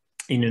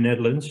in the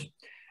Netherlands,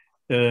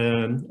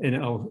 and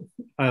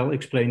I'll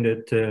explain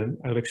that.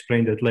 I'll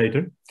explain that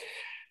later.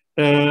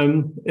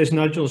 As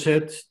Nigel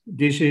said,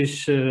 this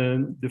is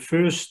the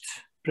first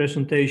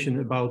presentation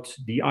about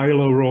the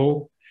ILO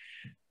role.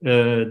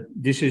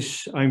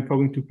 I'm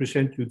going to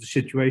present you the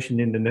situation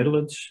in the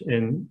Netherlands,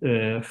 and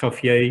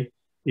Javier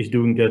is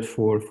doing that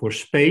for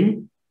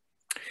Spain.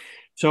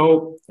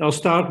 So I'll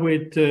start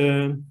with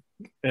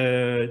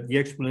the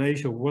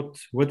explanation of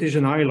what is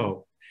an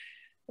ILO.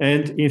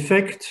 And in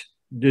fact,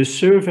 the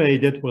survey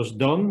that was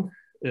done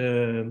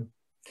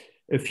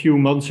a few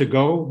months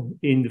ago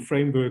in the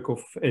framework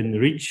of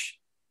ENRIITC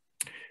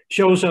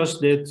shows us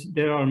that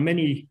there are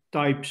many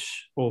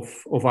types of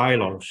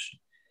ILOs.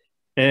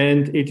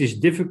 And it is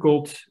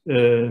difficult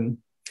to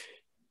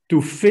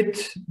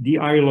fit the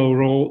ILO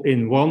role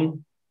in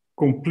one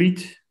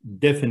complete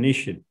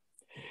definition.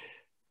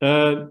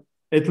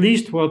 At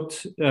least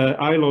what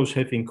ILOs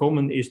have in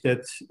common is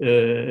that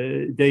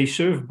they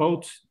serve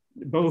both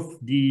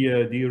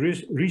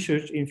the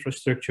research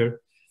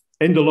infrastructure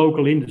and the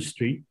local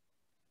industry,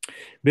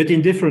 but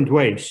in different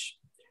ways.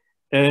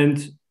 And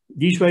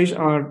these ways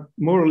are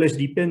more or less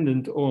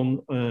dependent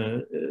on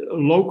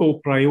local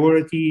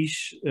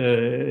priorities,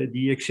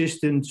 the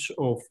existence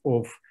of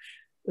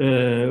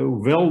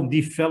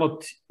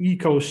well-developed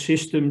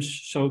ecosystems,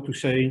 so to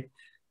say,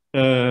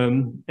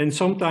 and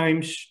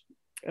sometimes,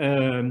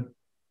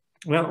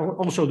 well,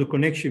 also the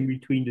connection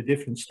between the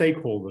different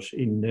stakeholders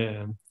in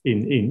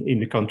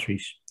the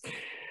countries.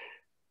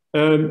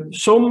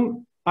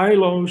 Some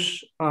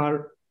ILOs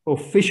are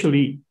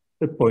officially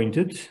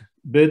appointed,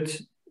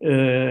 but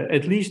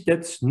at least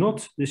that's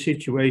not the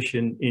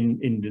situation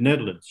in the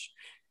Netherlands.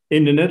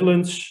 In the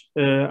Netherlands,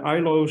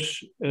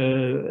 ILOs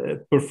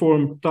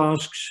perform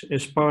tasks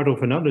as part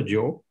of another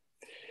job,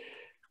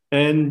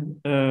 And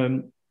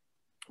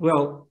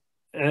well,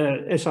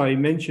 as I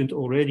mentioned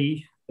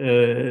already,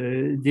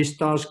 this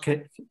task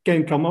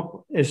can come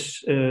up as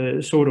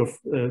sort of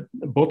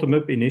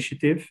bottom-up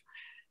initiative.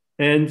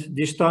 And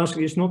this task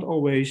is not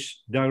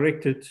always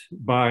directed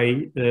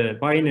by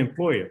an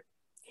employer.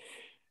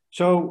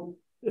 So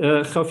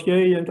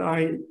Javier and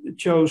I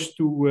chose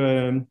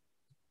to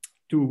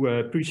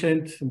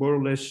present more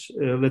or less,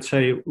 let's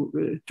say,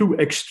 two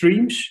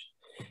extremes.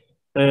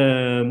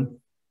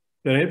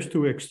 Perhaps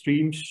two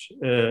extremes.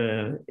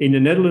 In the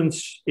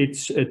Netherlands,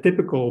 it's a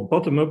typical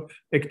bottom-up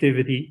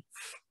activity,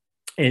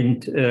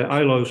 and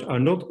ILOs are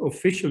not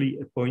officially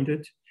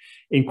appointed,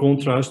 in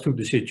contrast to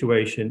the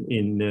situation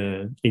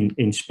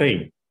in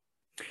Spain.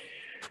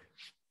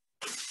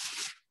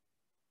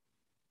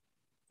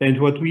 And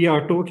what we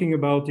are talking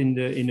about in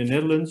the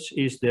Netherlands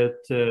is that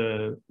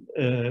the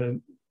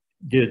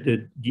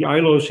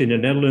ILOs in the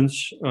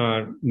Netherlands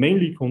are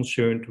mainly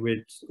concerned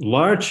with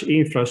large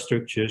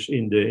infrastructures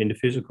in the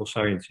physical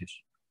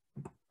sciences.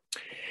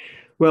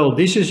 Well,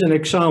 this is an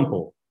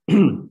example.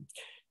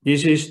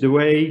 This is the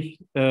way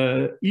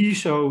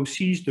ESO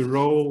sees the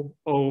role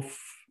of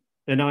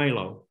an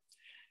ILO.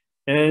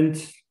 And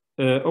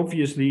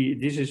obviously,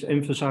 this is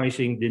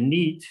emphasizing the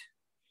need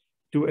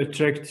to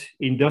attract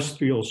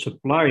industrial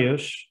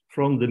suppliers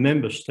from the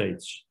member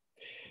states.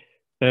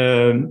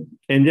 And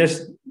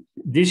this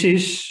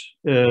is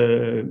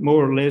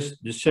more or less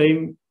the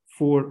same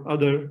for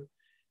other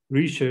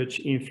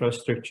research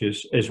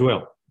infrastructures as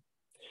well.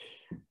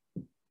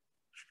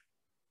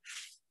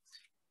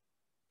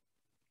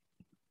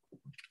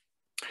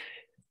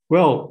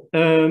 Well,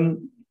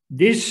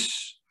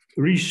 this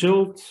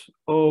result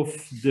of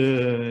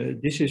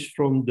this is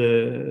from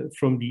the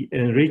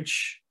ENRIITC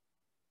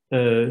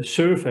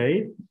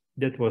survey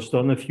that was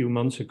done a few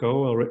months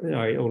ago,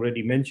 I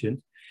already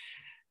mentioned.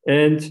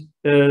 And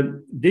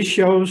this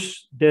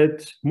shows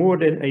that more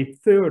than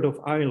 1/3 of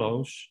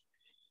ILOs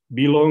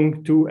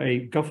belong to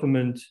a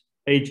government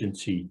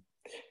agency.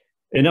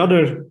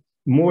 Another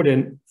more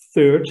than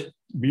 1/3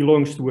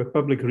 belongs to a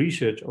public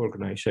research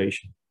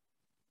organization.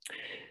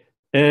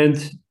 And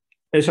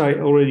as I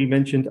already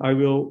mentioned, I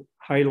will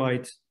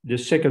highlight the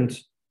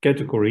second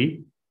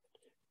category,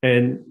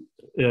 and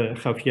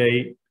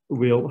Javier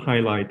will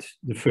highlight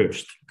the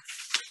first.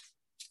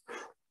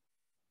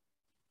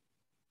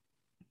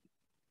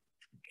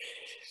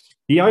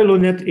 The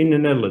ILOnet in the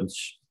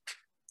Netherlands.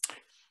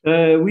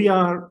 We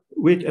are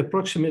with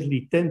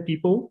approximately 10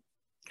 people,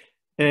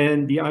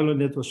 and the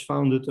ILOnet was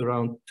founded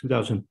around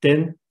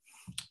 2010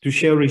 to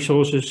share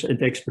resources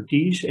and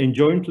expertise and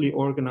jointly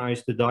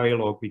organize the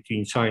dialogue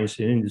between science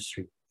and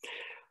industry.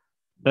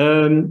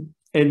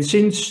 And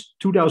since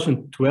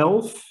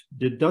 2012,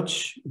 the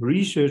Dutch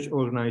research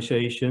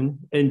organization,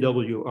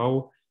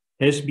 NWO,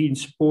 has been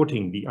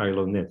supporting the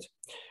ILOnet.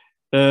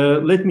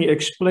 Let me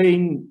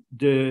explain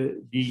the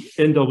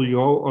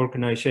NWO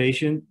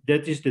organization.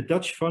 That is the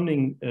Dutch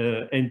funding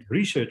and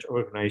research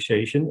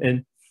organization,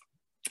 and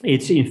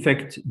it's in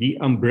fact the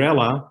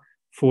umbrella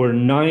for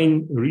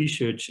 9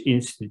 research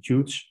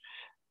institutes,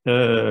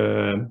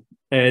 and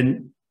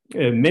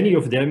many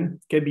of them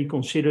can be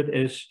considered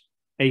as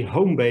a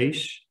home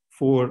base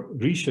for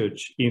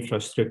research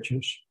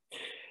infrastructures.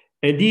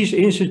 And these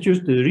institutes,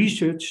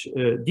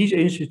 these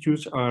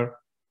institutes are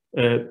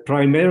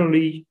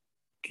primarily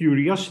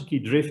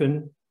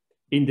curiosity-driven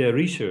in their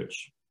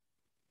research.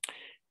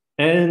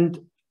 And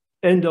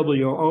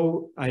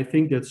NWO, I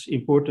think that's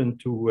important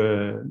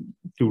to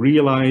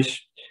realize,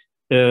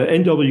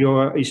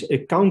 NWO is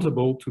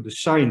accountable to the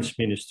Science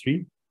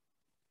Ministry,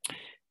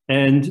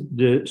 and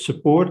the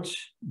support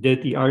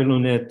that the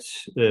ILOnet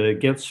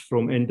gets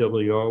from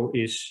NWO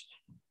is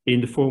in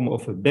the form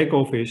of a back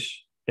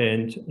office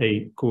and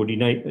a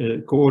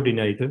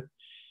coordinator,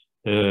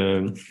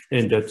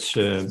 and that's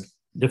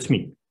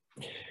me.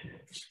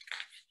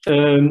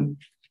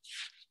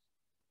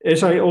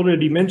 As I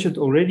already mentioned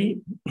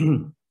already,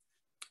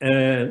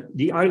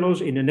 the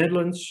ILOs in the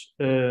Netherlands,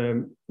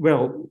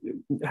 well,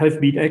 have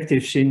been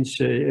active since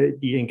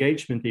the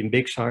engagement in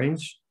big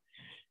science.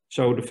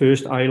 So the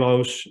first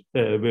ILOs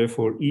were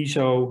for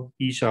ESO,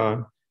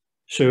 ESA,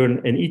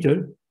 CERN, and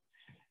ITER.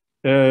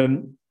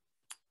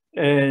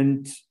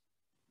 And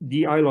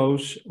the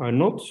ILOs are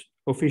not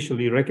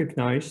officially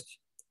recognized,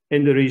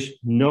 and there is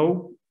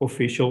no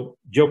official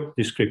job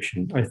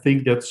description. I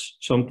think that's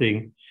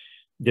something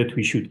that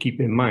we should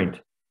keep in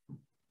mind.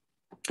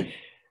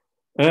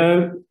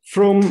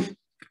 From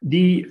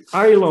the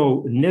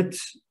ILOnet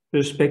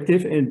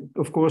perspective, and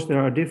of course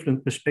there are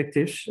different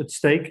perspectives at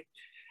stake,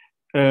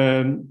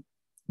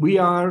 we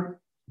are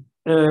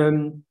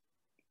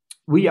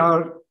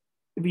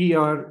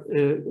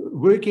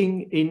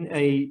working in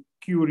a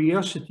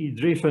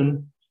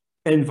curiosity-driven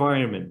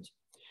environment,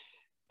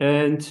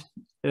 and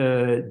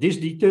this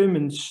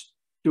determines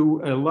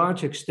to a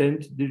large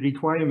extent the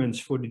requirements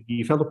for the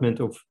development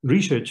of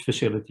research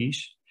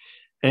facilities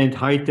and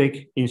high-tech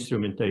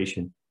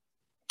instrumentation.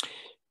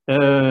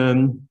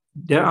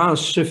 There are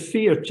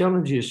severe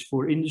challenges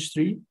for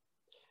industry,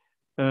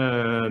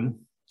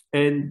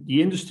 and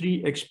the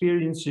industry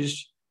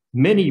experiences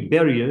many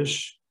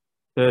barriers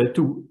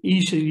to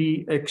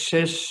easily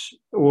access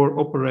or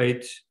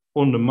operate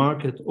on the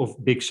market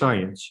of big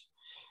science.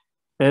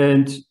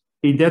 And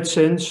in that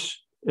sense,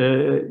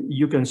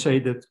 you can say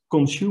that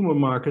consumer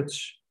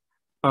markets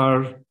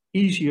are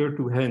easier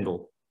to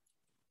handle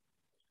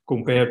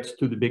compared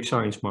to the big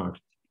science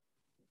market.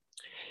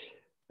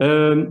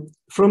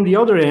 From the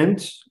other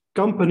end,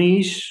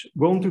 companies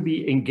want to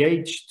be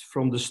engaged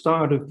from the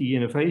start of the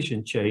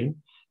innovation chain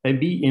and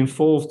be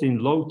involved in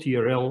low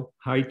TRL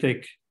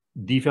high-tech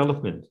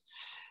development.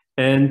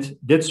 And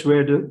that's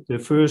where the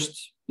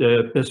first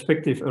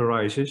perspective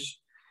arises.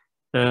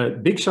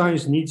 Big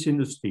science needs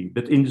industry,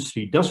 but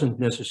industry doesn't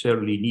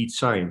necessarily need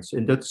science.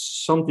 And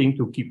that's something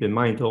to keep in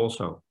mind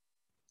also.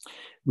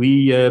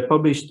 We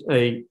published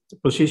a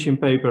position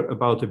paper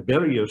about the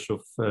barriers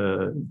of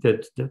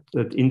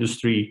that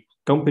industry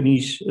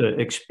companies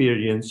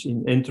experience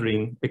in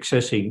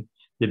accessing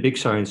the big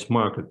science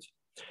market.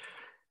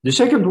 The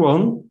second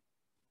one,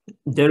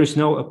 there is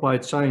no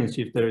applied science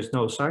if there is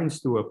no science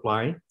to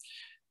apply.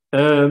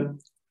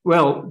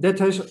 Well, that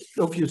has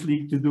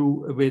obviously to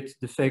do with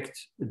the fact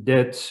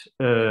that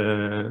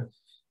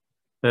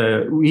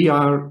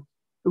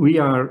we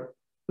are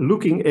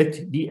looking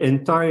at the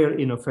entire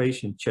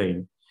innovation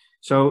chain.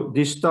 So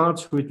this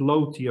starts with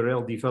low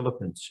TRL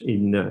developments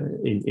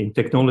in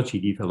technology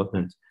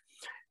development.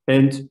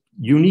 And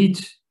you need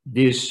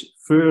this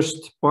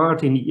first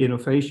part in the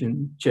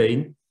innovation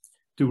chain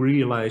to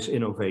realize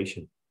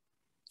innovation.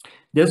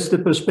 That's the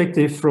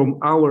perspective from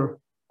our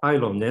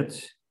ILO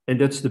net, and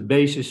that's the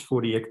basis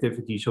for the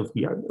activities of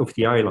the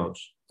ILOs.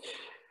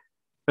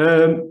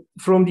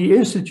 From the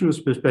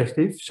institute's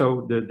perspective,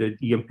 so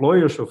the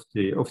employers of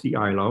the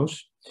ILOs,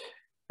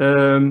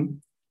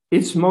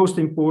 it's most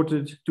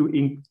important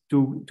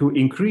to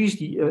increase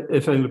the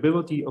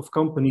availability of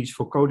companies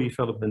for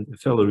co-development and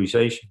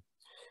valorization.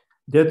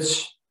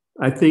 That's,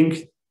 I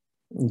think,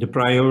 the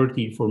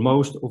priority for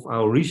most of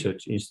our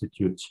research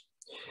institutes.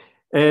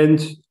 And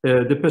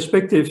the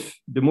perspective,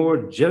 the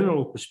more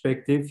general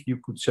perspective, you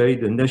could say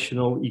the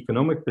national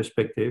economic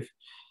perspective,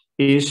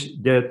 is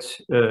that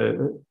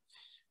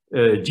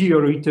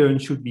geo-return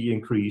should be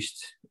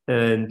increased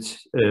and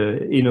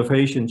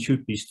innovation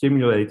should be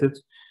stimulated.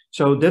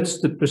 So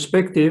that's the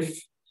perspective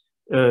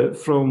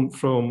from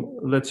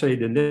let's say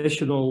the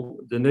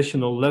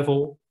national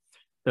level,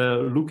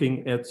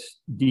 looking at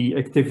the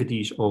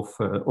activities of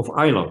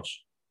ILOs.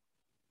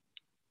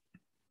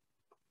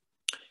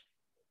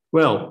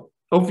 Well,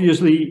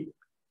 obviously,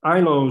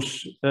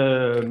 ILOs,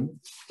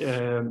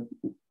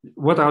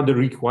 what are the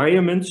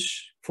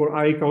requirements for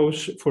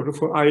ICOs, for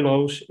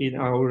ILOs in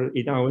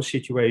our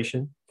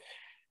situation?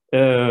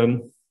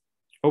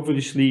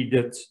 Obviously,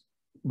 that,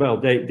 well,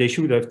 they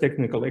should have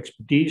technical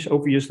expertise,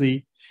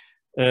 obviously.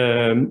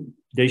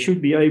 They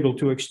should be able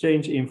to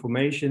exchange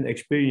information,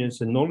 experience,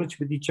 and knowledge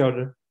with each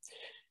other.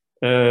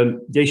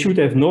 They should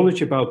have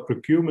knowledge about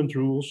procurement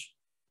rules,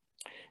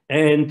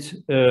 and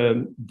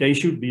they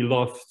should be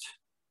loved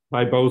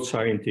by both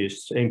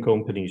scientists and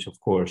companies, of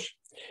course.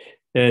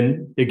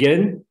 And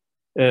again,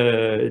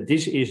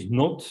 this is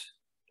not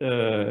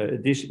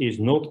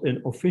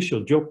an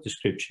official job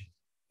description.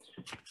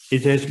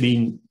 It has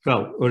been,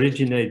 well,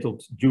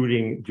 originated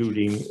during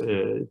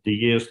the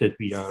years that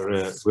we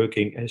are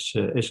working as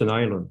an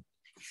island.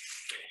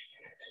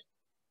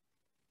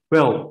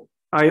 Well,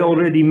 I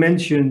already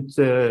mentioned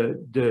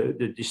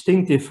the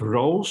distinctive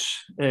roles,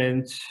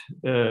 and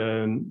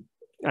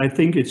I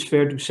think it's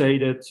fair to say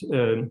that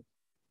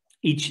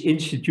each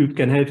institute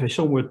can have a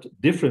somewhat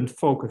different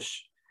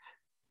focus.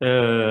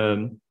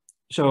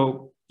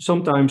 So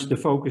sometimes the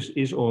focus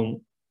is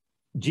on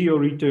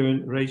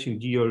geo-return,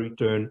 raising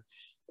geo-return,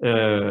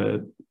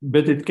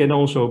 but it can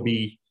also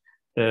be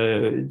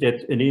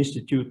that an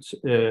institute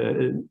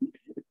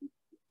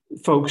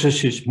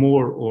focuses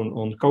more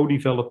on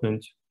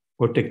co-development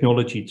or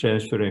technology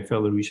transfer and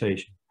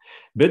valorization.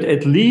 But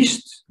at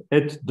least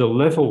at the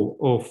level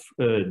of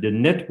the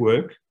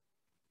network,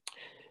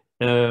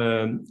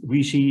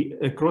 we see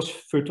a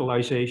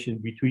cross-fertilization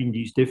between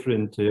these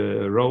different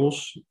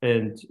roles,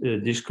 and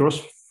this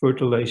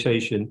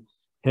cross-fertilization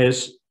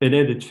has an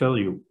added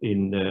value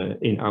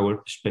in our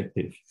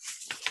perspective.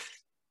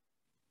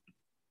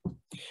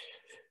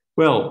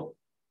 Well,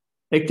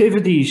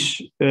 activities,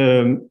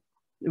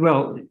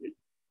 well,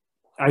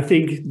 I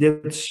think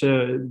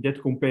that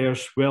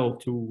compares well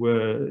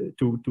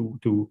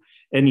to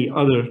any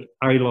other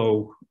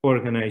ILO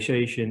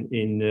organization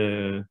in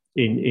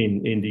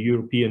the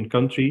European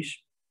countries.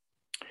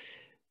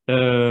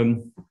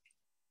 We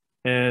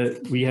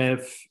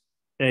have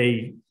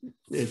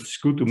it's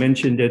good to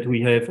mention that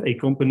we have a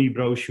company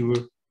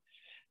brochure.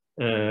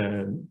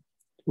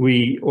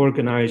 We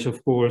organize,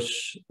 of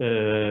course,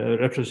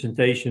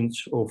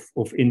 representations of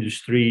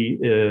industry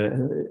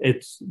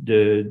at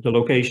the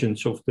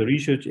locations of the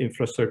research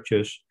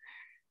infrastructures.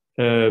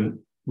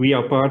 We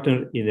are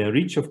partner in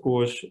ENRIITC, of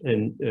course,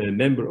 and a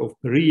member of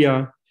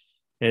PRIA,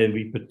 and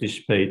we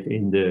participate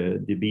in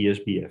the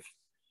BSBF.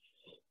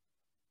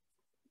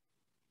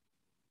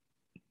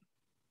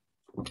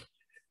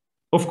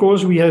 Of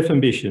course, we have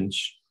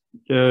ambitions.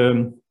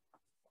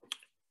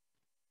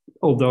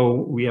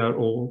 Although we are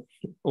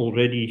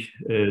already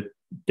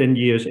 10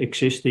 years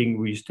existing,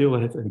 we still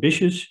have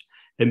ambitions.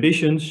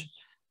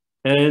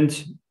 And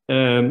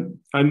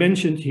I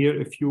mentioned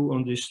here a few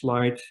on this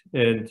slide,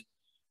 and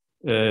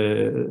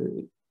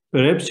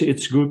perhaps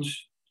it's good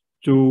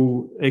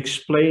to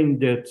explain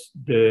that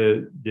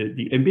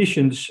the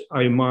ambitions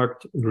I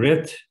marked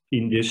red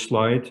in this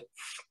slide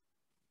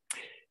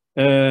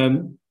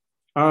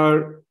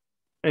are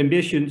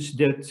ambitions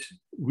that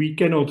we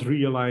cannot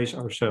realize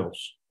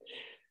ourselves.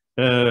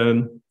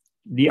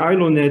 The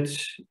ILO-net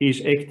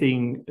is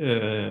acting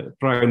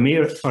primarily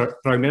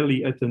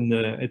at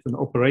an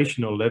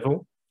operational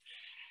level,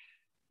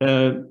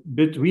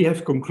 but we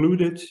have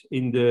concluded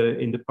in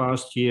the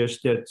past years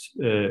that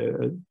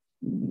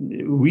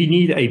we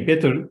need a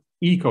better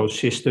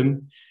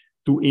ecosystem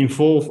to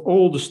involve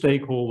all the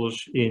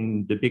stakeholders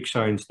in the big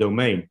science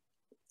domain,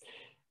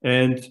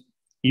 and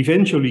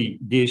eventually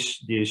this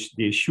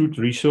should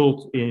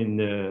result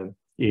in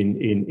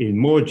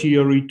more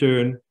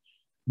geo-return,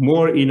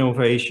 more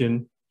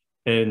innovation,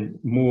 and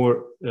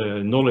more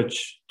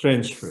knowledge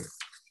transfer.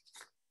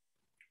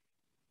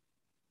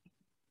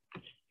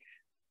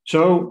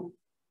 So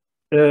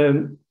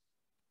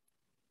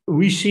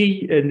we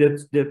see, and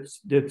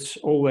that's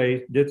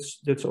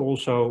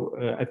also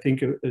I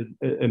think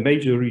a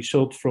major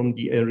result from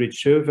the ENRIITC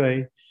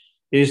survey,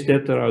 is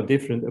that there are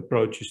different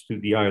approaches to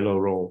the ILO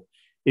role.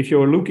 If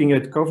you're looking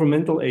at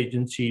governmental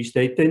agencies,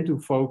 they tend to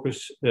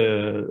focus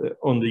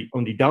on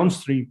the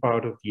downstream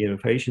part of the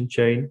innovation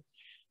chain.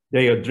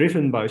 They are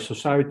driven by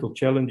societal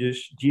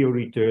challenges,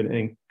 geo-return,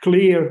 and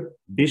clear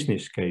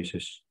business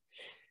cases.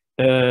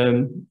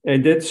 And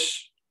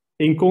that's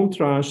in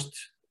contrast,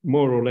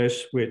 more or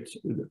less, with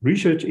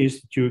research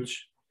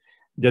institutes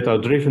that are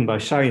driven by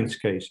science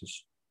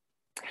cases.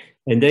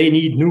 And they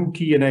need new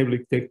key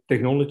enabling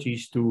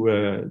technologies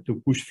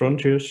to push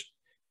frontiers.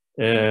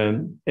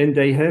 And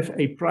they have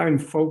a prime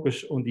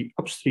focus on the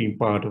upstream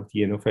part of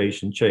the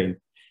innovation chain.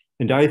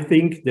 And I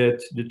think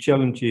that the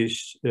challenge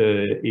is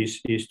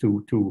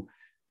to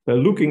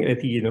looking at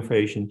the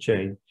innovation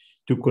chain,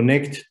 to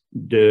connect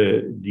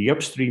the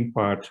upstream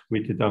part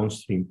with the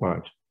downstream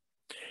part.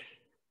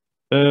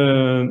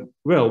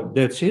 Well,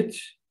 that's it.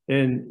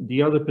 And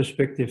the other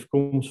perspective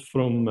comes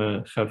from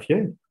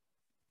Javier.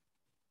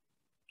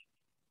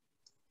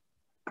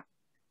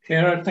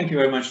 Gerard, thank you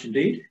very much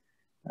indeed.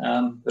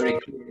 Very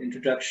clear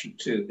introduction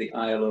to the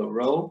ILO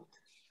role.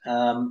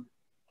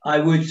 I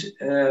would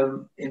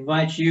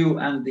invite you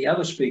and the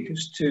other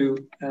speakers to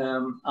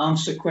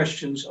answer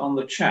questions on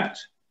the chat.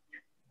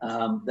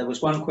 There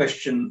was one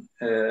question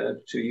to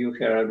you,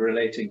 Gerard,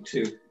 relating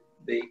to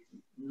the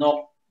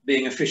not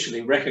being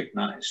officially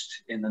recognized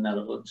in the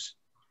Netherlands.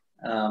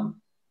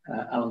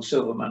 Alan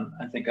Silverman,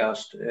 I think,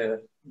 asked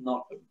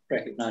not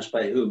recognized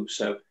by who.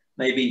 So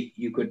maybe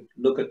you could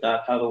look at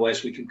that.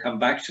 Otherwise, we can come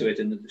back to it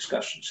in the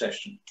discussion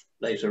session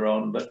later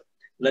on. But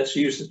let's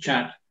use the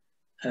chat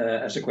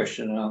as a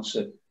question and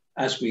answer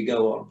as we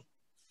go on.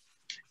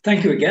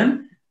 Thank you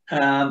again.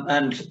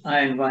 And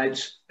I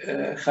invite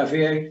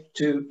Javier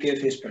to give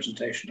his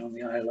presentation on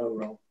the ILO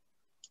role.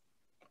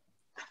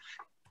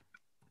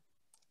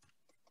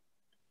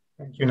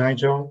 Thank you,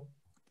 Nigel.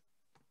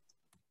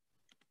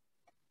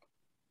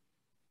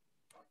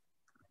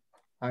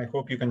 I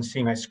hope you can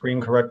see my screen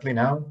correctly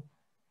now.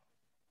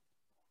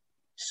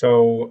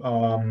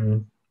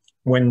 So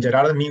when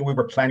Gerard and me, we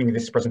were planning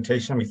this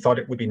presentation, we thought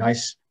it would be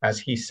nice, as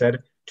he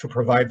said, to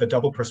provide the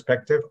double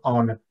perspective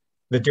on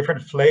the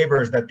different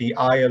flavors that the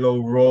ILO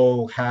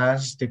role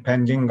has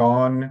depending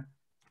on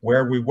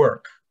where we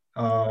work.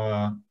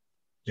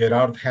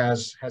 Gerard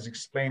has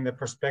explained the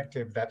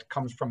perspective that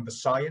comes from the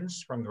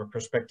science, from the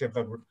perspective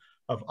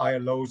of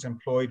ILOs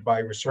employed by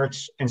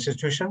research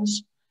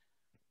institutions,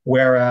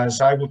 whereas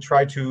I will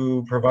try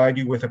to provide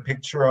you with a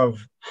picture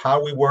of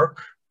how we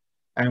work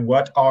and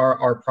what are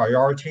our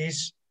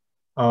priorities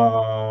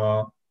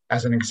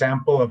as an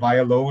example of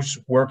ILOs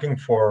working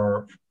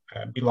for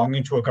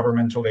belonging to a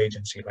governmental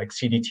agency like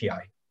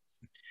CDTI.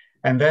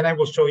 And then I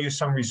will show you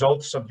some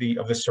results of the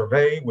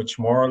survey, which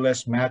more or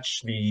less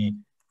match the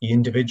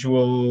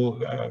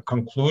individual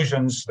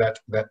conclusions that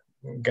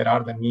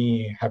Gerard and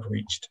me have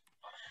reached.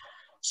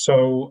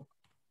 So,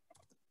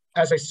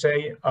 as I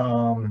say,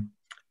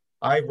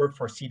 I work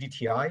for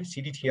CDTI.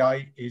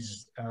 CDTI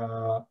is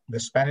the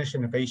Spanish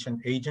Innovation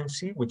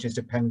Agency, which is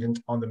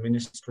dependent on the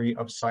Ministry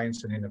of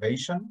Science and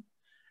Innovation.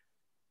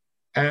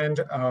 And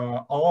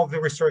all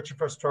the research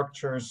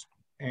infrastructures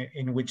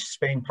in which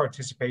Spain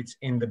participates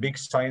in the big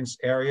science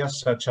areas,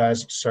 such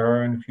as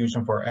CERN,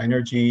 Fusion for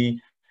Energy,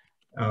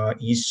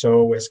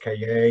 ESO,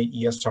 SKA,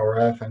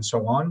 ESRF, and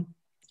so on,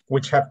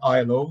 which have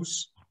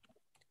ILOs.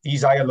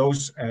 These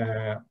ILOs,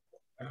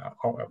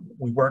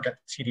 we work at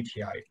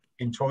CDTI.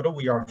 In total,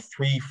 we are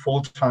 3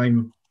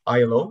 full-time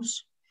ILOs.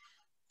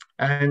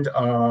 And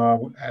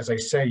as I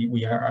say,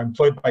 we are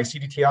employed by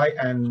CDTI,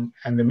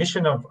 and the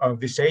mission of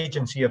this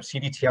agency of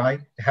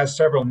CDTI has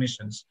several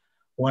missions.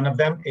 One of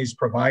them is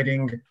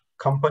providing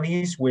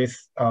companies with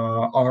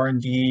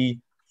R&D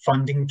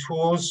funding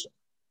tools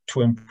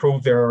to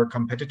improve their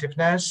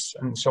competitiveness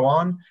and so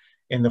on,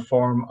 in the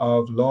form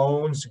of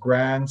loans,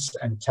 grants,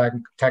 and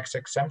tax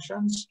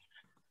exemptions.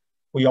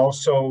 We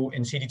also,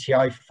 in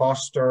CDTI,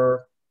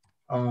 foster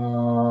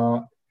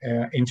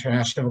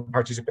international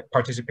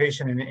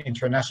participation in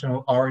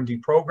international R&D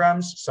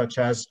programs, such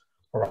as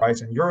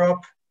Horizon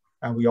Europe.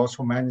 And we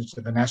also manage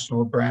the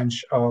national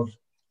branch of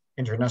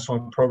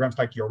international programs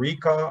like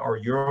Eureka or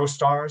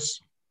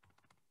Eurostars.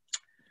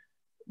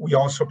 We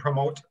also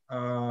promote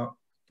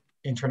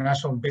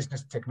international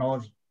business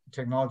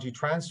technology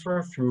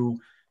transfer through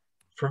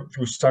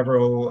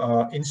several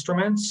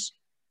instruments,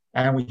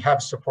 and we have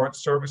support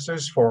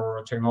services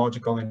for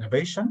technological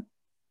innovation.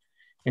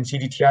 In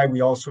CDTI,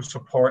 we also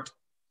support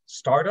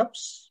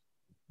startups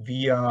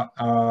via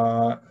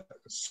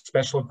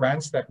special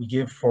grants that we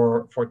give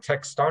for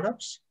tech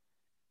startups.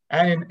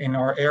 And in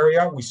our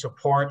area, we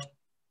support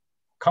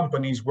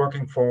companies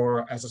working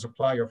as a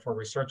supplier for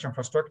research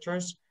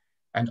infrastructures.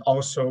 And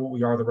also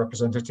we are the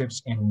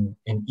representatives in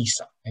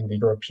ESA, in the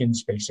European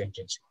Space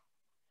Agency.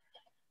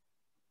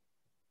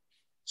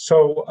 So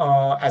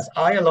as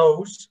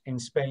ILOs in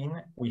Spain,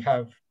 we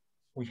have,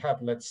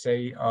 let's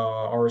say,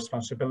 our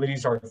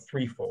responsibilities are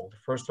threefold.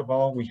 First of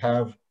all, we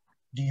have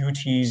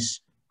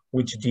duties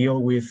which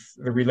deal with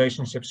the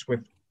relationships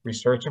with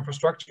research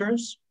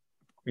infrastructures.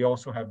 We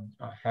also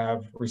have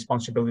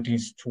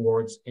responsibilities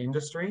towards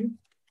industry.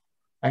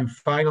 And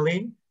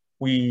finally,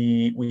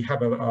 we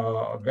have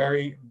a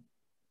very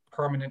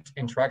permanent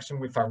interaction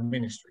with our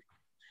ministry.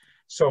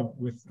 So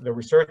with the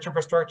research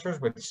infrastructures,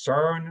 with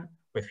CERN,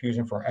 with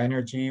Fusion for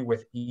Energy,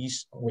 with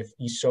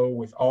ISO,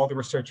 with all the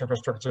research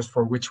infrastructures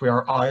for which we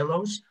are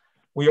ILOs,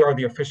 we are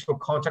the official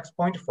contact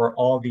point for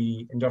all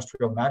the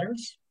industrial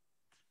matters.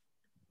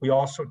 We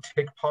also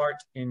take part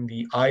in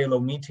the ILO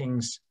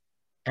meetings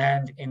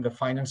and in the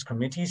finance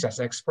committees as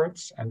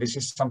experts. And this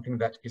is something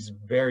that is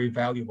very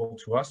valuable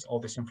to us, all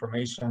this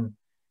information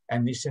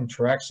and this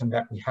interaction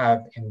that we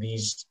have in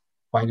these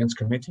finance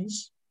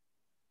committees.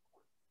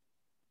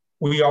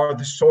 We are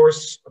the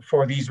source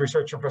for these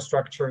research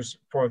infrastructures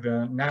for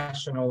the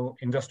national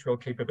industrial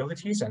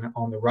capabilities. And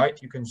on the right,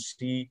 you can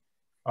see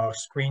a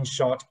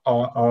screenshot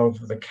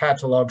of the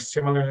catalog,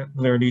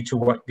 similarly to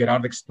what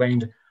Gerard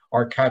explained,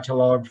 our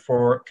catalog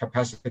for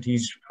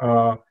capacities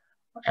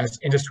as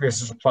industry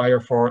as a supplier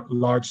for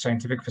large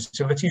scientific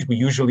facilities. We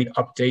usually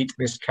update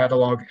this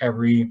catalog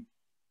every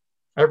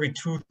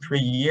 2-3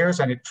 years,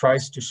 and it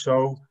tries to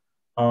show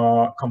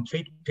a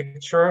complete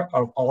picture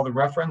of all the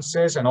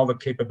references and all the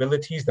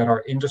capabilities that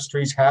our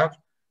industries have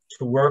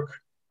to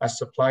work as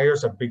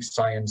suppliers of big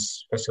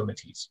science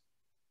facilities.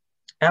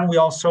 And we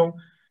also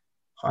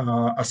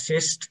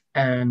assist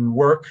and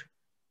work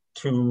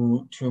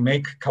to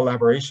make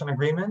collaboration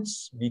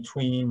agreements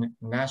between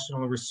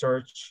national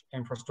research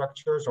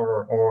infrastructures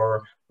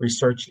or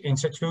research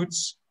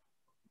institutes,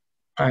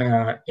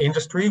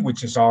 industry,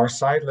 which is our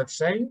side, let's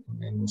say,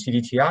 in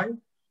CDTI,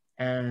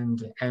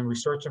 and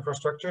research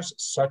infrastructures,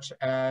 such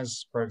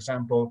as, for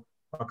example,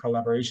 a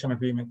collaboration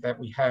agreement that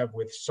we have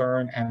with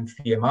CERN and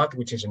FIEMAT,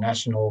 which is a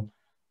national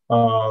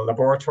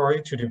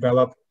laboratory to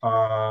develop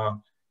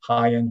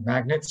high-end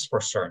magnets for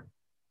CERN.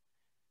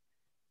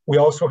 We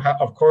also have,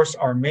 of course,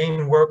 our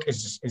main work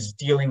is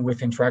dealing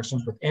with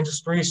interactions with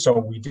industry. So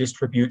we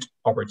distribute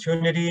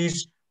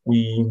opportunities,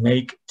 we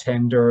make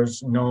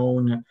tenders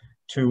known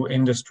to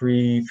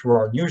industry through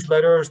our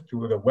newsletters,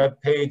 through the web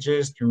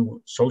pages,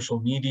 through social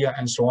media,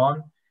 and so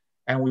on.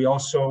 And we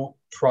also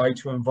try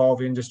to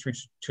involve industry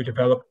to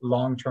develop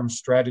long-term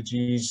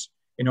strategies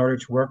in order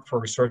to work for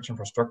research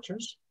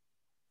infrastructures.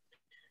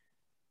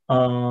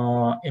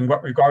 In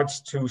what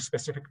regards to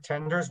specific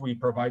tenders, we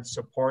provide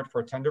support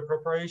for tender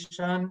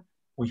preparation.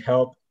 We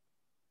help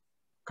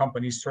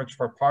companies search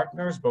for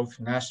partners, both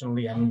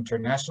nationally and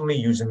internationally,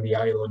 using the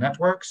ILO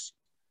networks.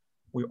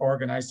 We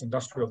organize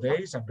industrial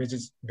days and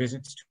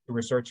visits to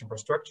research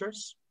infrastructures.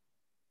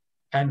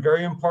 And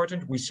very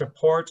important, we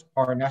support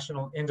our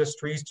national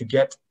industries to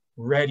get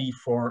ready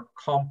for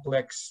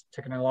complex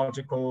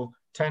technological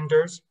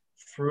tenders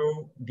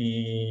through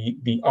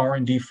the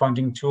R&D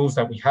funding tools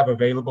that we have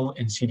available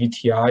in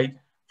CDTI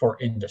for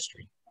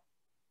industry.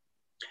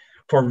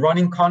 For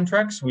running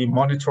contracts, we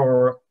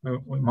monitor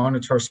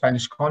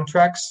Spanish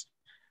contracts.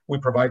 We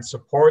provide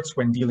supports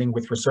when dealing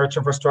with research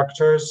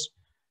infrastructures.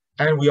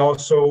 And we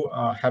also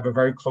have a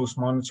very close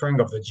monitoring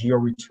of the geo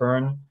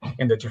return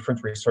in the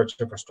different research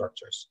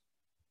infrastructures.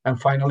 And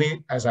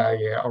finally, as I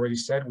already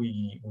said,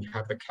 we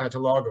have the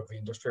catalog of the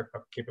industrial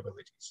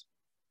capabilities.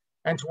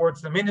 And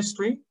towards the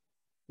ministry,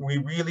 we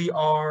really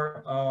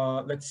are,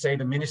 let's say,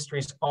 the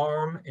ministry's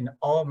arm in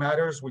all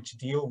matters which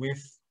deal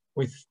with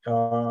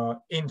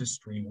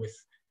industry,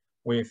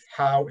 with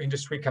how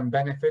industry can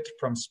benefit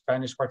from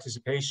Spanish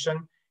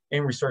participation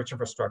in research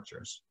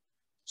infrastructures.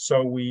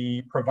 So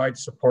we provide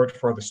support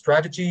for the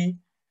strategy.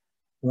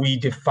 We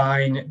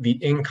define the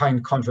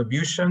in-kind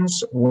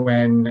contributions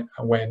when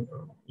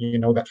you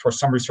know that for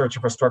some research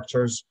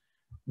infrastructures,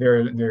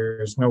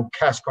 there's no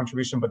cash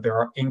contribution, but there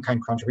are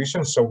in-kind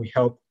contributions. So we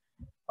help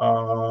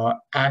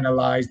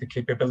analyze the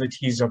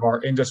capabilities of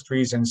our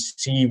industries and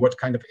see what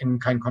kind of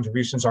in-kind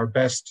contributions are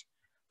best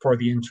for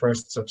the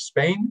interests of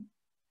Spain.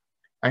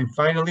 And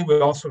finally, we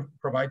also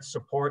provide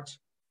support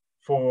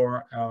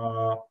for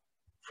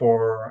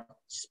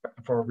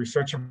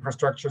research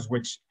infrastructures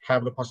which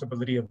have the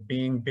possibility of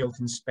being built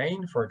in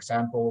Spain. For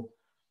example,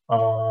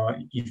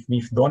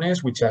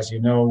 IFNIF, which, as you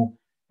know,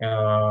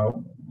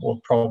 will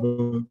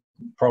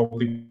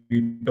probably be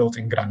built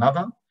in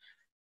Granada.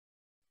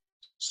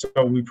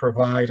 So we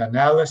provide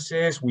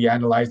analysis, we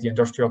analyze the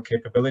industrial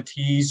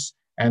capabilities,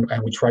 and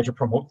we try to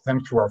promote them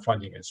through our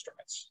funding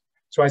instruments.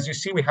 So as you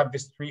see, we have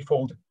this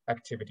threefold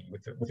activity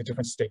with the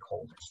different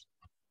stakeholders.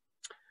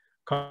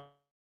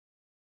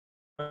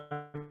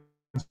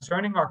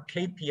 Concerning our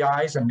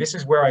KPIs, and this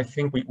is where I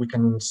think we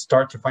can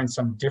start to find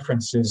some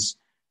differences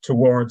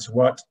towards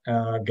what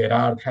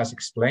Gerard has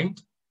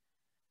explained.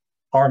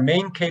 Our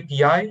main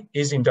KPI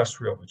is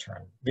industrial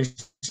return.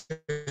 This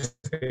is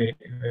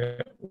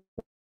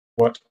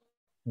what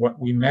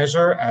we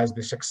measure as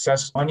the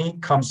success money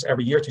comes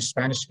every year to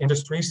Spanish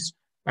industries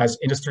as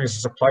a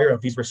supplier of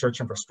these research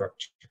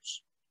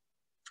infrastructures.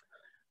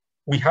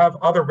 We have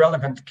other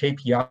relevant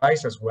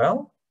KPIs as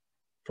well.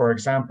 For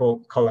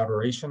example,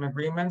 collaboration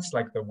agreements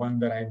like the one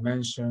that I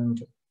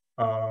mentioned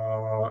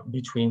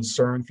between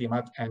CERN,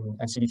 TIMAT, and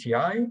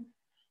CBTI.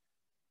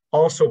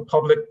 Also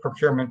public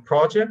procurement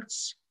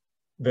projects,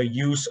 the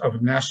use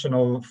of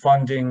national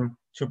funding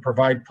to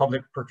provide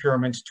public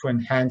procurement to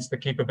enhance the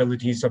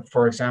capabilities of,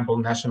 for example,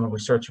 national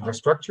research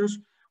infrastructures.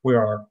 We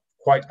are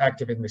quite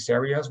active in this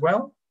area as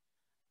well.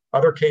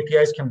 Other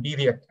KPIs can be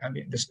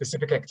the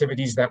specific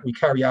activities that we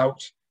carry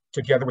out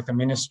together with the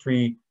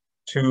ministry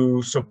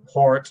to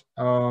support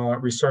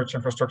research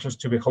infrastructures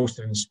to be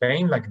hosted in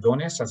Spain, like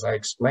DONES, as I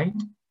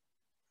explained.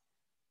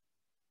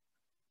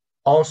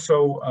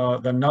 Also,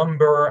 the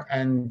number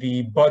and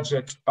the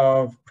budget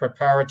of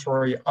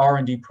preparatory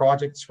R&D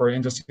projects for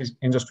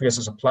industry as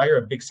a supplier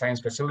of big science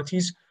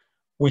facilities.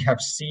 We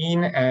have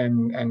seen,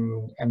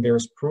 and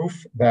there's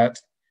proof that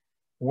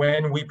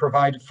when we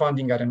provide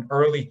funding at an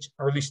early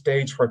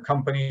stage for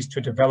companies to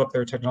develop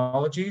their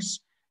technologies,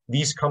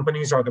 these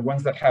companies are the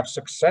ones that have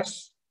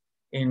success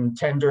in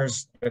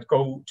tenders that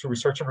go to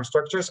research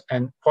infrastructures.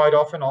 And quite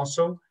often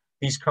also,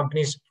 these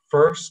companies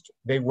first,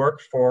 they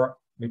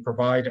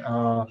provide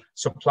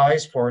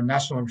supplies for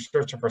national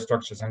research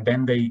infrastructures, and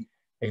then they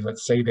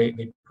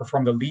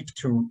perform the leap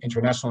to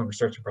international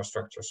research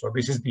infrastructure. So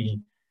this is the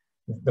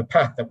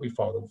path that we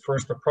follow.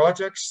 First the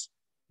projects,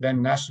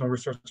 then national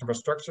research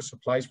infrastructure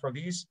supplies for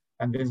these,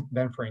 and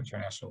then for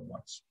international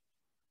ones.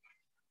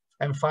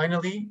 And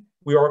finally,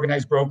 we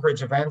organize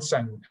brokerage events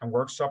and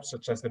workshops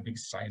such as the Big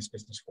Science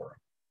Business Forum.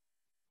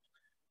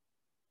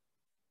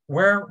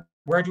 Where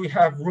do we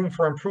have room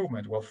for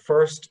improvement? Well,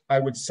 first, I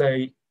would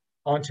say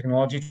on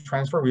technology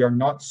transfer, we are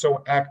not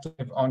so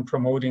active on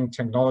promoting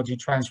technology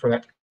transfer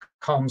that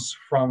comes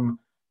from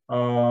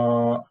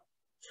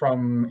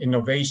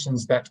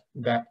innovations that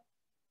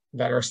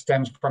are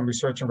stemmed from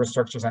research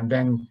infrastructures and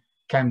then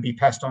can be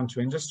passed on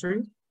to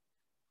industry.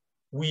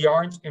 We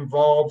aren't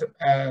involved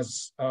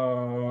as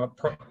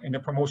in the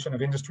promotion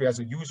of industry as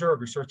a user of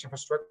research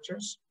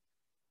infrastructures.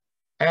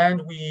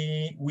 And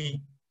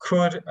we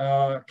could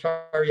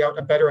carry out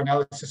a better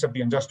analysis of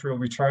the industrial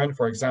return,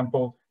 for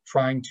example,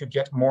 trying to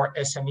get more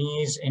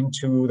SMEs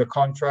into the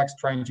contracts,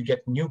 trying to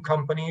get new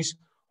companies,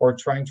 or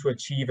trying to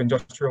achieve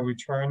industrial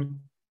return,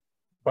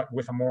 but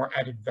with a more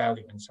added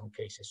value in some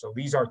cases. So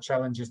these are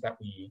challenges that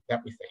we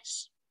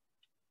face.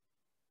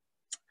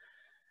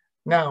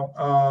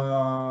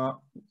 Now,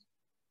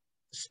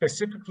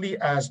 specifically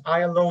as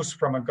ILOs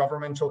from a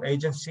governmental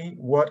agency,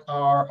 what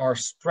are our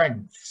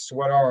strengths?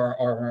 What are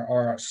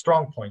our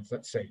strong points,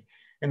 let's say?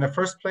 In the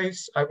first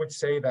place, I would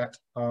say that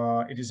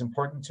it is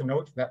important to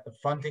note that the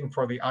funding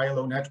for the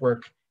ILO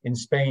network in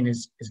Spain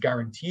is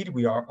guaranteed.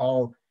 We are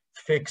all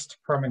fixed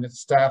permanent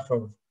staff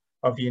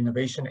of the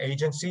innovation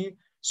agency,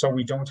 so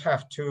we don't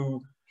have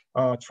to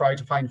try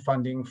to find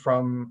funding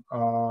from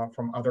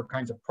other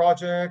kinds of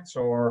projects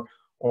or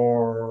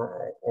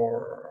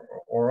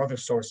other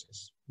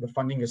sources. The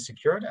funding is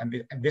secured,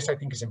 and this I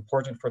think is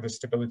important for the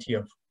stability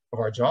of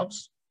our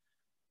jobs.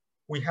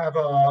 We have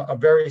a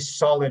very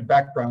solid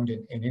background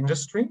in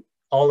industry.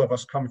 All of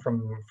us come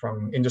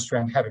from industry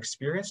and have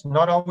experience,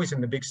 not always in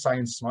the big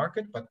science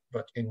market, but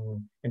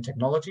in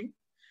technology.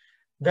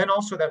 Then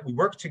also that we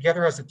work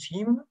together as a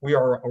team. We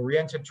are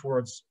oriented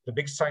towards the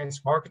big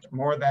science market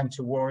more than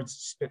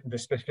towards the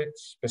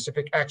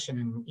specific action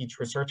in each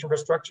research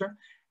infrastructure.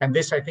 And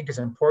this I think is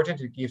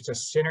important. It gives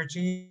us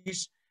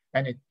synergies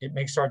and it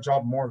makes our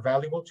job more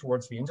valuable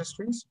towards the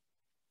industries.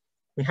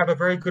 We have a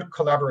very good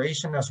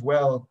collaboration as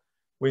well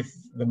with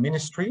the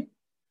ministry.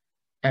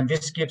 And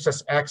this gives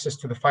us access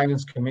to the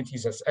finance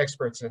committees as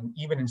experts and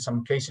even in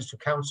some cases to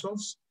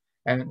councils.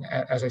 And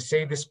as I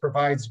say, this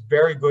provides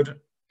very good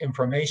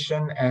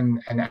information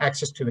and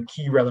access to the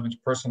key relevant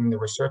person in the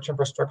research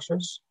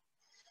infrastructures.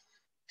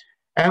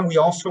 And we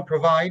also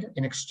provide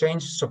in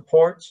exchange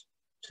support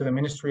to the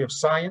Ministry of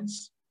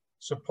Science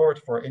support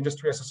for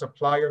industry as a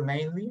supplier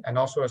mainly, and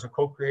also as a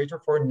co-creator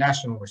for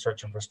national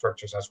research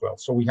infrastructures as well.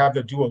 So we have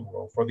the dual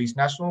role for these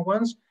national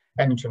ones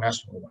and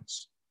international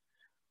ones.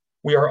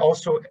 We are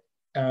also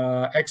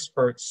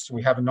experts.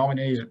 We have a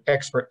nominated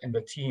expert in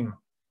the team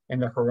in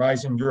the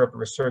Horizon Europe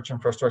Research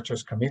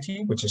Infrastructures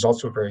Committee, which is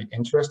also very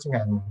interesting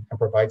and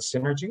provides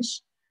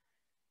synergies.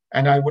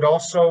 And I would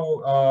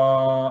also,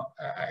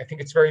 I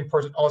think it's very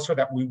important also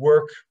that we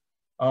work,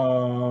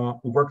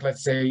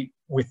 let's say,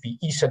 with the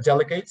ESA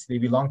delegates. They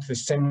belong to the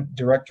same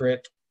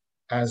directorate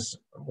as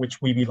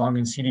which we belong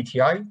in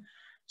CDTI.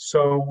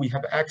 So we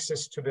have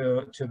access to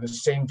the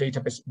same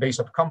database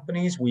of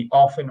companies. We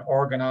often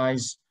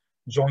organize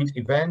joint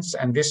events,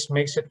 and this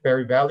makes it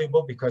very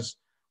valuable because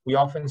we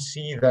often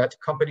see that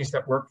companies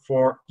that work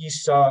for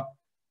ESA,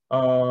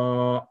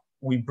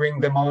 we bring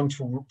them on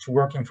to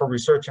working for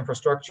research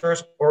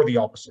infrastructures, or the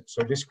opposite.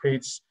 So this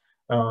creates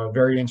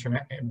very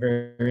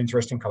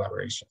interesting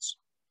collaborations.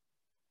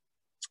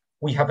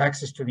 We have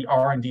access to the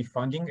R&D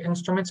funding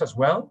instruments as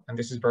well, and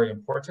this is very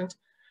important.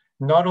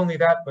 Not only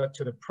that, but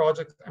to the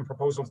project and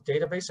proposals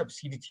database of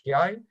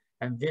CDTI,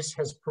 and this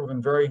has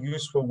proven very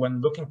useful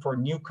when looking for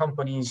new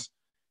companies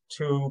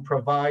to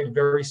provide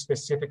very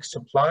specific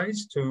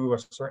supplies to a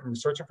certain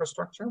research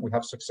infrastructure. We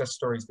have success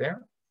stories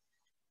there.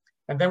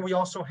 And then we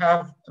also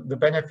have the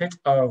benefit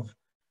of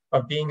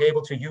being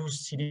able to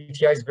use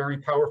CDTI's very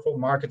powerful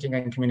marketing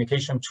and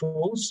communication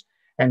tools.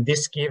 And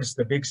this gives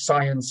the big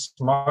science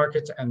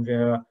market and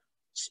the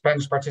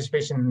Spanish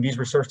participation in these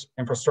research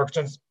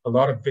infrastructures a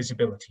lot of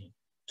visibility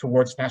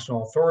towards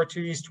national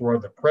authorities,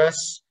 toward the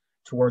press,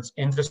 towards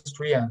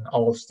industry, and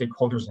all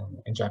stakeholders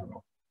in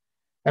general.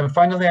 And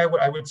finally,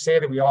 I would say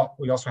that we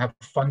also have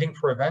funding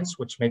for events,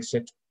 which makes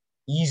it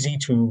easy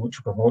to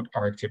promote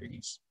our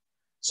activities.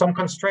 Some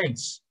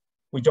constraints: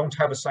 we don't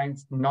have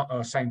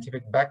a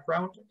scientific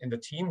background in the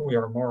team. We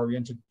are more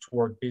oriented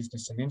toward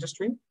business and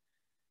industry.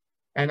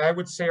 And I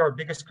would say our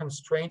biggest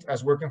constraint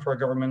as working for a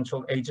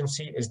governmental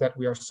agency is that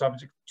we are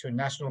subject to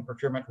national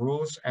procurement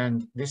rules.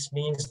 And this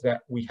means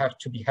that we have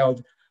to be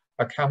held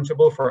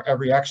accountable for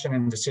every action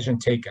and decision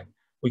taken.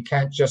 We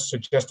can't just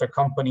suggest a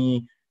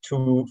company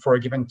for a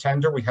given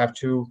tender. We have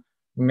to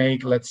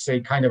make, let's say,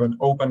 kind of an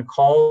open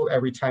call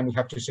every time we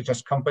have to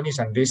suggest companies,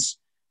 and this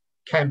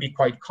can be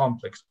quite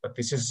complex. But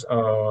this is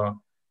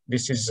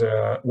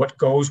what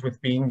goes with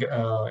being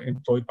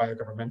employed by a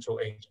governmental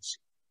agency.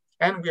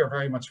 And we are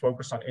very much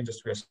focused on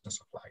industry as a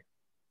supplier.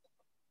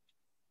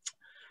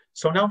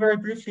 So now, very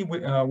briefly,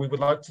 we would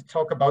like to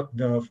talk about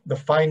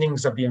the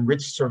findings of the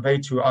ENRIITC survey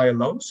to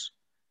ILOs.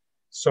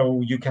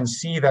 So you can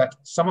see that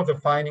some of the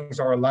findings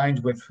are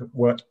aligned with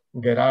what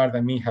Gerard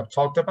and me have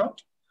talked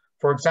about.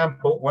 For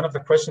example, one of the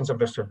questions of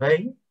the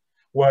survey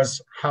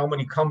was how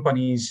many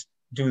companies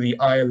do the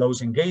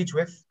ILOs engage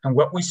with? And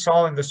what we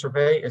saw in the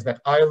survey is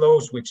that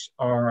ILOs, which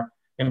are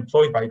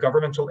employed by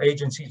governmental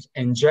agencies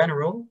in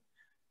general,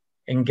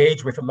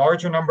 engage with a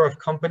larger number of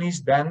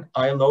companies than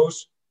ILOs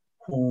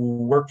who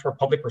work for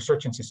public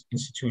research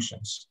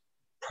institutions.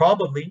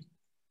 Probably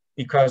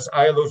because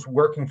ILOs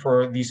working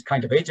for these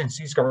kind of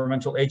agencies,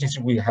 governmental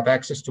agencies, we have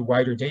access to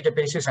wider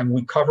databases and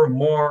we cover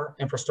more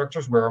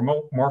infrastructures, we're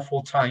more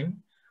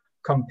full-time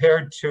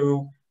compared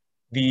to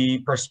the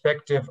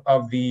perspective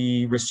of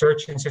the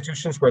research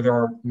institutions where there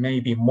are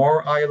maybe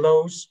more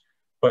ILOs,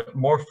 but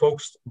more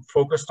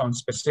focused on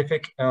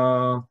specific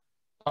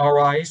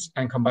RIs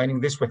and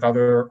combining this with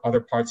other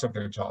parts of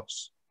their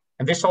jobs.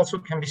 And this also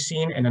can be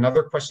seen in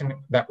another question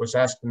that was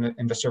asked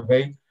in the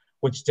survey,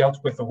 which dealt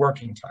with the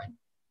working time.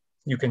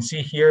 You can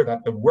see here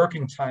that the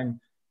working time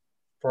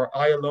for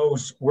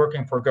ILOs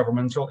working for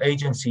governmental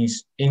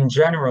agencies in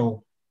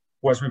general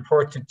was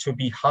reported to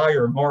be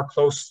higher, more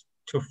close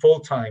to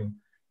full-time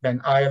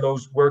than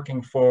ILOs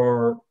working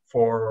for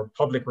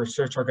public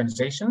research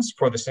organizations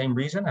for the same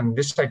reason. And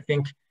this, I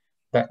think,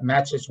 that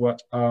matches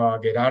what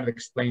Gerard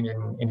explained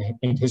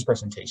in his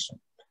presentation.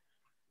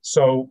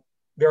 So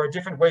there are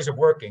different ways of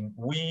working.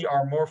 We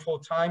are more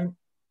full-time,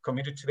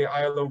 committed to the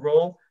ILO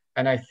role,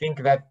 and I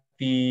think that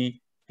the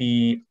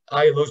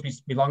ILOs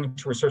belonging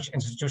to research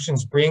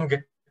institutions bring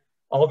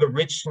all the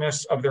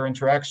richness of their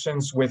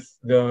interactions with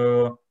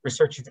the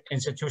research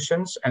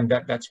institutions, and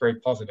that's very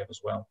positive as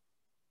well.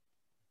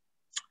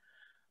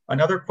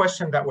 Another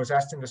question that was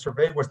asked in the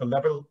survey was the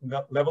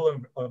level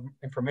of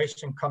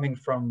information coming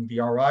from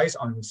the RIs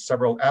on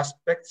several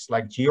aspects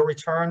like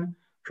geo-return,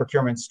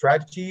 procurement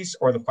strategies,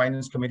 or the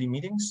finance committee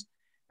meetings.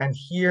 And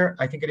here,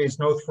 I think it is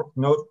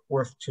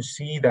noteworthy to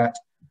see that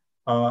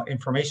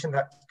information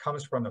that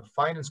comes from the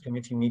finance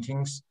committee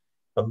meetings,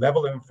 the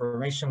level of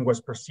information was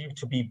perceived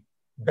to be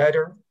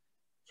better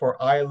for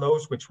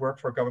ILOs which work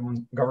for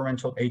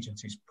governmental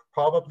agencies,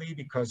 probably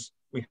because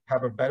we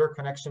have a better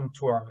connection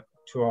to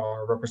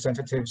our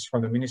representatives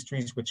from the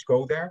ministries which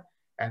go there,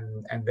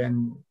 and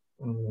then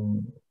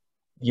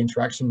the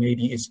interaction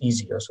maybe is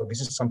easier. So this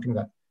is something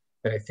that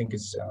I think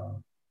is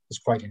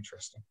quite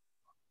interesting.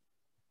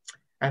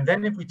 And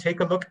then if we take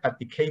a look at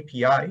the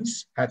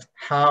KPIs, at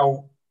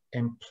how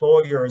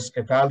employers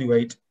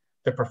evaluate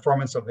the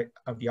performance of the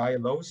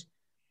ILOs,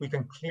 we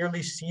can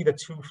clearly see the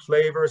two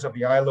flavors of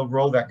the ILO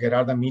role that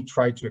Gerarda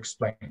tried to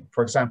explain.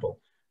 For example,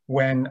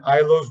 when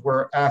ILOs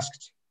were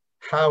asked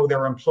how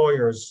their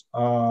employers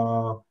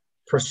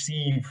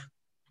perceive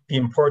the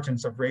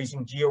importance of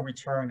raising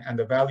geo-return and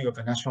the value of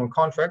the national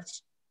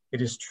contracts,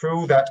 it is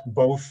true that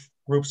both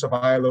groups of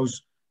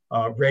ILOs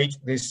rate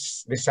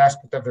this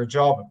aspect of their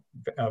job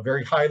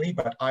very highly,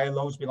 but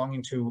ILOs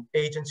belonging to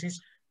agencies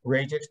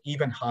rate it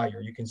even higher.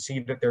 You can see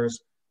that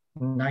there's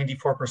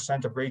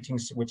 94% of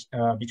ratings which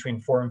between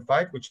 4 and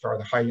 5, which are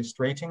the highest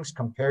ratings,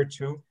 compared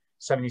to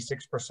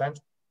 76%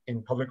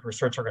 in public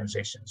research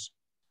organizations.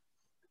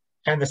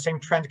 And the same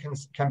trend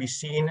can be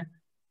seen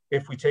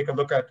if we take a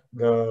look at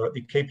the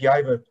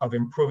KPI of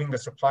improving the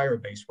supplier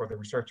base for the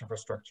research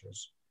infrastructures.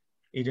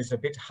 It is a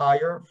bit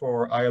higher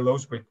for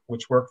ILOs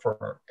which work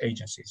for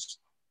agencies.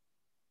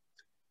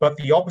 But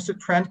the opposite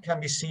trend can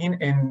be seen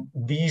in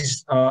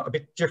these a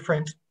bit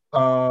different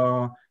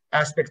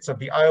aspects of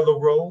the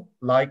ILO role,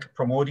 like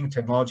promoting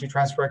technology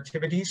transfer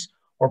activities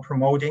or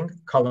promoting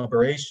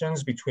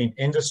collaborations between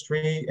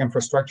industry,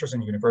 infrastructures,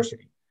 and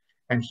university.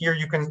 And here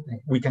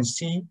we can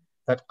see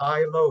that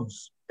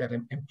ILOs, that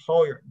the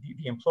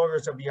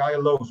employers of the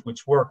ILOs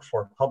which work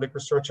for public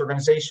research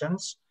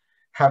organizations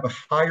have a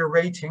higher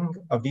rating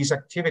of these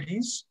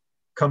activities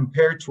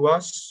compared to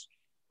us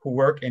who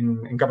work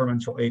in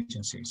governmental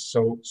agencies.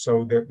 So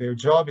their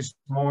job is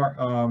more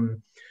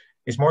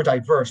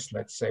diverse,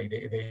 let's say.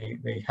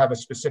 They have a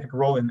specific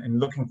role in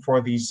looking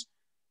for these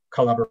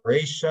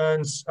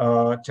collaborations,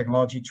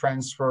 technology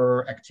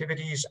transfer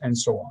activities, and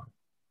so on.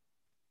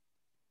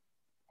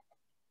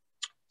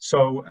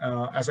 So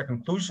as a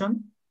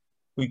conclusion,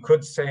 we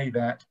could say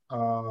that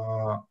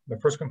the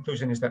first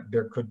conclusion is that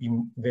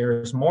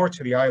there's more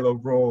to the ILO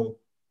role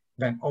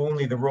than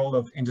only the role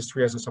of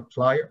industry as a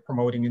supplier,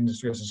 promoting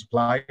industry as a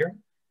supplier.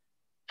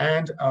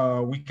 And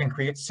we can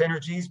create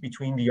synergies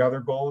between the other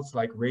goals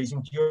like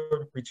raising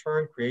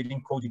geo-return,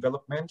 creating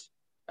co-development,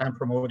 and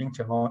promoting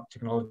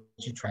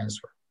technology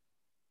transfer.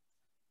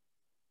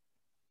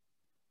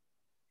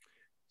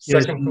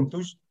 Yes. Second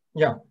conclusion,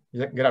 yeah,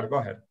 Gerardo, go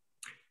ahead.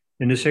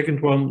 And the second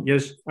one,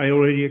 yes, I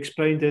already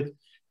explained it.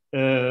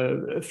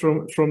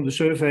 From the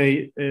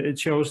survey, it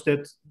shows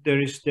that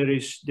there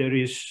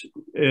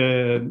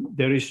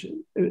is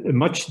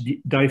much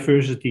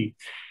diversity,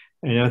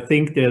 and I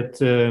think that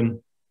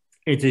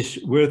it is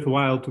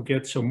worthwhile to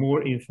get some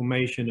more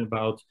information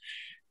about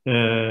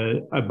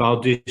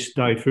this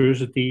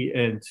diversity,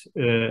 and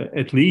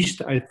at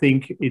least I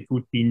think it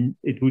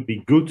would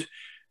be good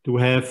to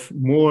have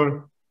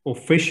more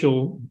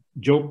official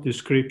job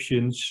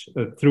descriptions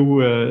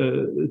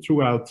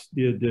throughout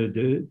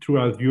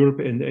Europe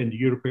and the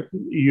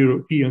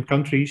European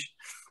countries,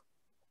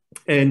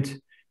 and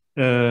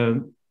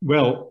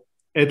well,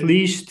 at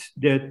least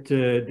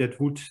that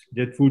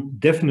would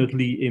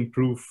definitely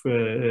improve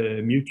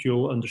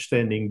mutual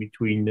understanding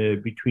between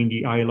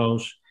the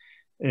ILOs,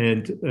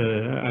 and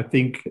I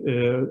think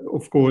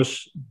of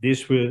course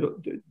this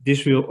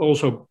will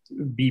also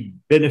be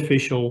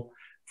beneficial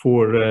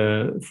for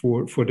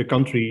the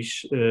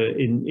countries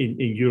in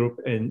Europe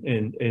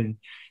and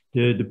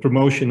the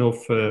promotion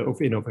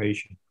of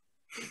innovation.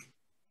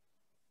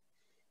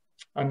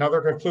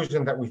 Another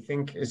conclusion that we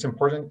think is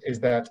important is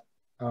that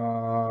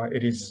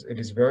it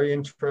is very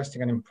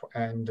interesting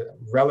and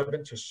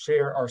relevant to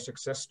share our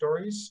success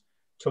stories,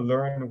 to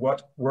learn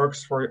what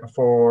works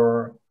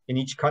for in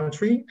each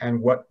country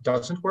and what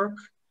doesn't work.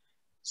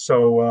 So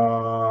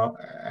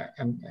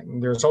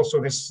and there's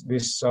also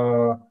this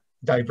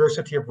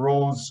diversity of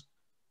roles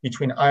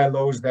between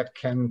ILOs that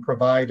can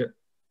provide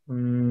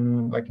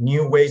like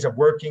new ways of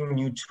working,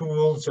 new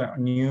tools,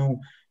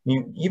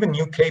 even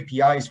new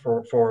KPIs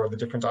for the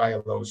different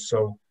ILOs.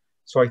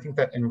 So I think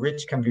that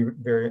ENRIITC can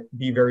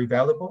be very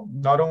valuable,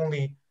 not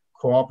only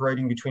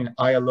cooperating between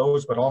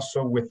ILOs, but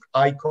also with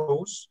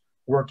ICOs,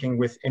 working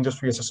with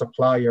industry as a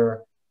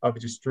supplier of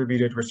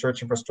distributed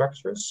research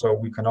infrastructures. So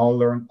we can all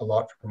learn a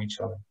lot from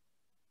each other.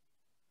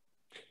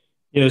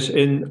 Yes,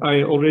 and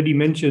I already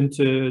mentioned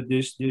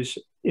this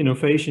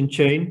innovation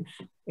chain,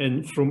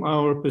 and from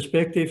our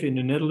perspective in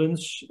the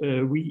Netherlands,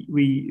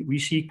 we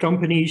see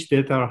companies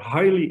that are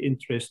highly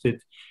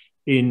interested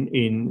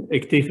in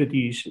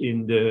activities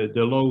in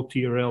the low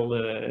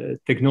TRL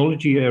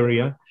technology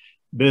area,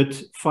 but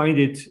find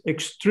it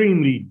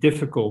extremely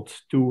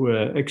difficult to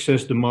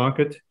access the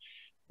market.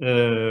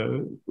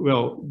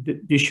 Well,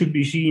 this should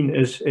be seen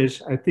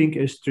as I think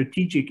a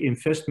strategic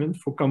investment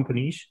for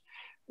companies.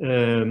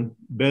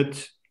 But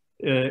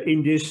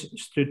in this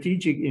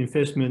strategic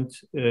investment,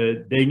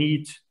 they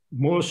need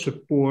more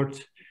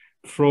support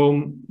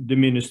from the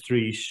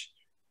ministries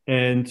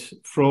and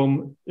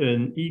from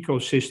an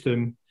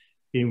ecosystem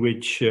in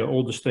which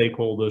all the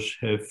stakeholders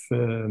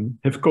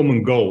have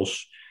common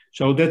goals.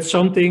 So that's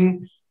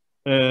something,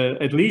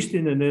 at least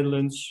in the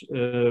Netherlands,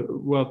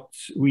 what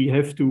we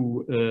have to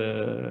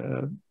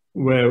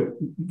where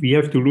we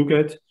have to look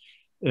at,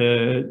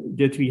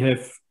 that we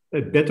have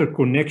a better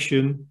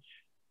connection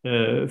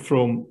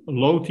from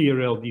low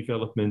TRL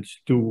development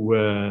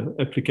to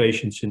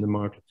applications in the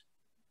market.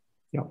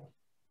 Yeah.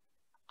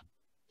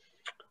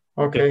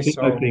 Okay,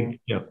 so I think,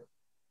 yeah.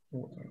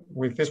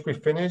 With this, we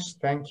finish.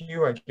 Thank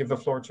you. I give the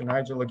floor to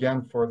Nigel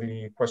again for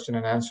the question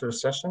and answer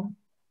session.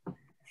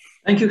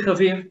 Thank you,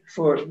 Javier,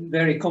 for a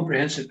very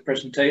comprehensive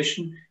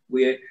presentation.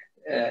 We're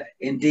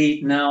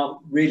indeed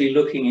now really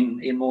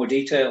looking in more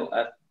detail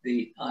at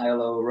the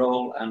ILO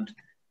role and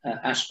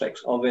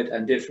aspects of it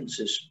and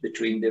differences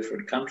between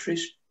different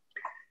countries.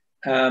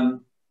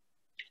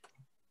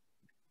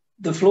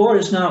 The floor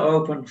is now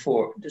open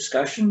for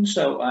discussion,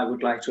 so I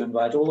would like to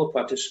invite all the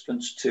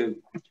participants to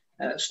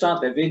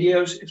start their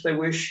videos if they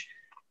wish,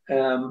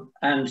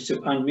 and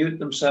to unmute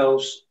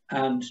themselves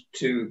and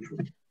to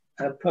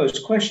pose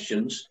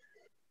questions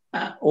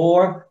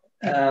or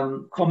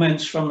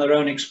comments from their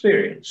own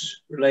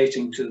experience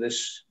relating to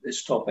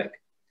this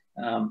topic,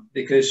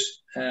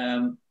 because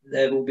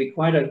there will be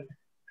quite a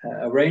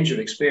range of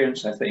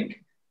experience, I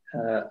think,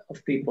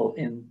 of people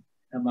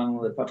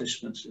among the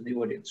participants in the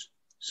audience.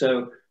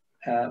 So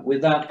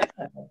with that,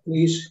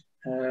 please,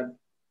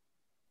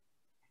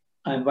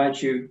 I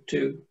invite you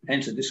to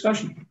enter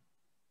discussion.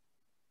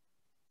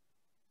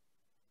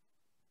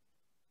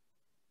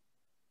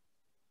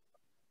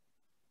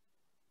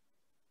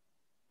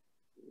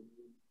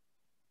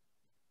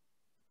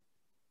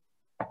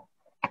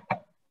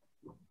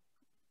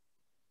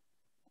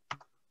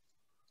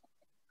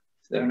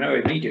 There are no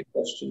immediate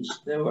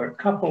questions. There were a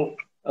couple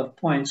of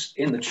points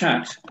in the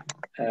chat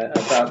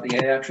about the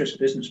EATRIS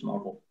business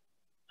model.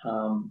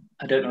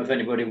 I don't know if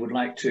anybody would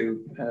like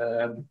to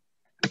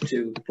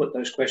put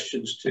those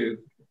questions to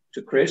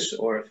Chris,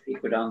 or if he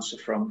could answer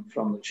from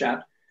the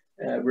chat,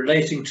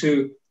 relating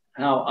to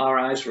how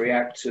RIs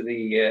react to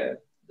the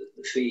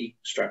fee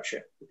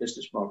structure, the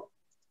business model.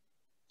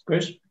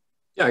 Chris?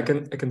 Yeah, I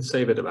can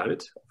say a bit about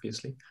it,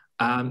 obviously.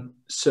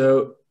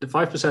 So the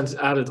 5% is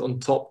added on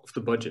top of the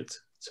budget.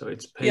 So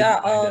it's paid.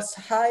 Yeah,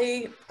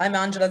 hi, I'm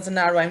Angela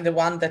Zanaro. I'm the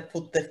one that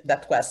put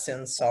that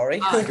question, sorry.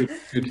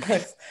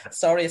 Good.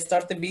 Sorry, I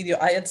started the video.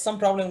 I had some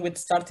problem with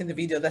starting the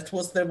video. That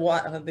was the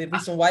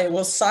reason why I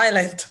was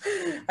silent.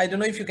 I don't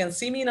know if you can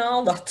see me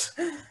now, but...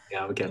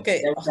 Yeah, we can.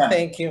 Okay,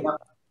 thank you.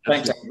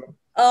 Thanks.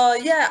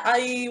 Yeah,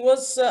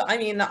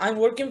 I'm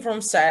working for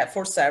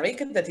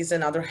CERIC, that is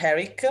another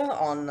HERIC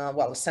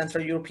on,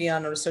 Central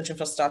European Research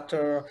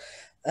Infrastructure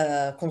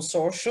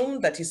consortium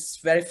that is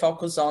very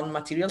focused on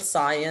material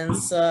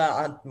science,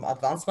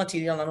 advanced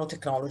material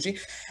nanotechnology.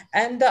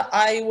 And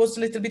I was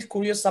a little bit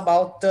curious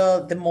about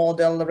the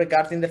model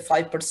regarding the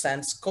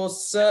 5%,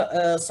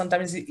 because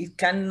sometimes it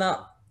can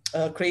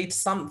create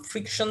some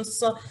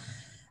frictions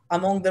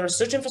among the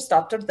research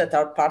infrastructure that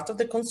are part of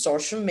the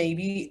consortium,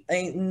 maybe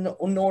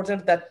in order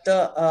that,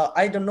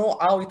 I don't know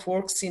how it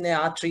works in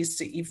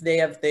EATRIS, if they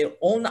have their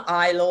own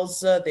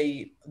ILOs,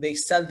 they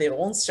sell their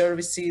own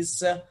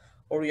services,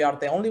 or you are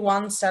the only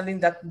one selling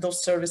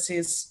those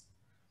services?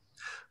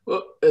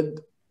 Well,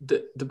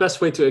 the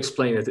best way to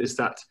explain it is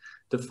that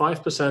the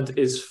 5%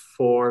 is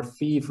for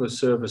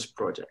fee-for-service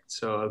projects.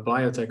 So a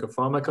biotech or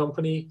pharma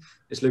company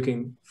is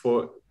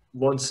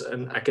wants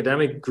an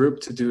academic group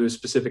to do a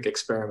specific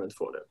experiment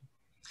for them.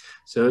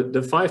 So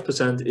the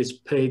 5% is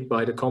paid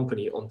by the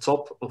company on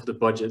top of the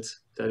budget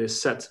that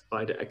is set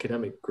by the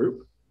academic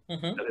group.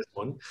 Mm-hmm. That is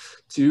one.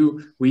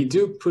 Two, we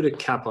do put a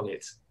cap on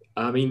it.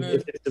 I mean,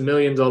 if it's $1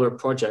 million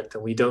project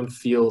and we don't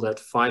feel that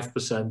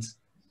 5%,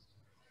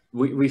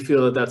 we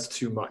feel that that's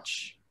too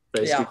much,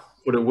 basically,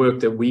 for the work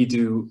that we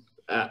do,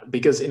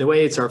 because in a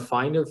way it's our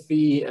finder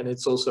fee and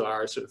it's also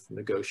our sort of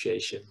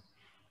negotiation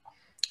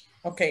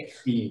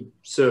fee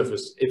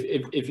service,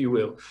 if you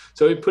will.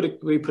 So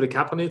we put a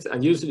cap on it,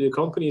 and usually the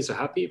companies are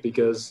happy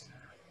because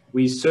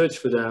we search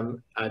for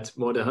them at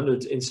more than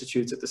 100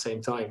 institutes at the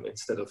same time,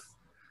 instead of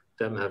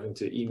them having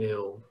to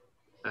email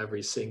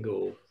every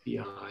single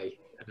PI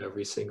and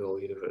every single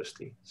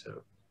university.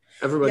 So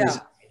everybody's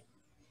happy.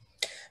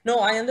 No,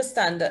 I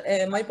understand.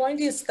 My point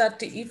is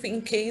that if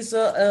in case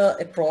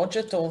a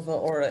project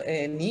or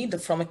a need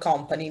from a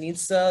company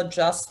needs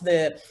just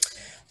the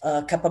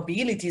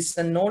capabilities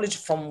and knowledge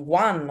from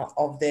one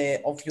of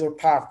your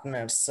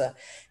partners,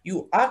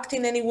 you act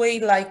in any way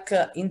like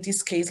in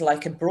this case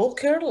like a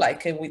broker,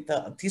 like with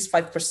these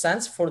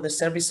 5% for the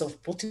service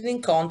of putting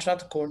in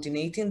contract,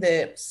 coordinating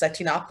the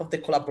setting up of the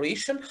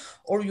collaboration,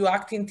 or you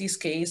act in this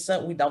case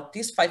without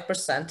this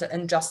 5%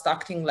 and just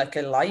acting like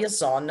a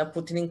liaison,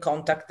 putting in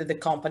contact the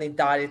company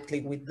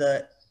directly with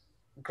the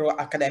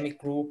academic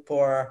group,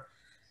 or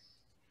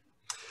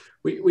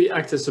we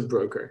act as a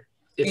broker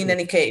in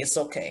any case.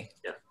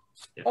 Yeah.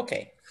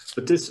 Okay.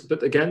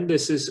 But again,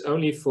 this is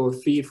only for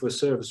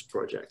fee-for-service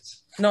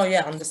projects. No,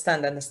 yeah,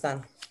 understand.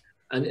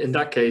 And in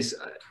that case,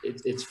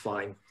 it's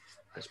fine.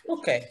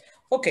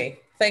 Okay.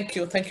 Thank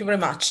you very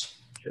much.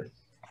 Sure.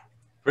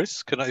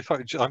 Chris,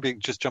 I'm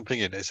just jumping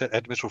in. It's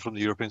Ed Mitchell from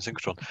the European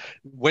Synchrotron.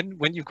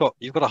 When you've got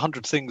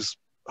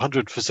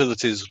 100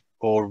 facilities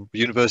or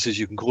universities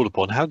you can call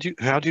upon, how do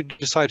you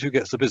decide who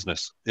gets the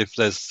business if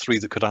there's 3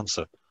 that could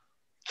answer?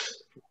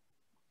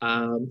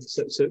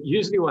 So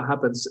usually what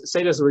happens,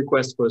 say there's a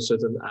request for a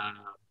certain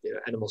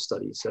animal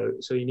study. So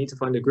you need to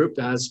find a group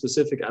that has a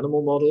specific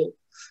animal model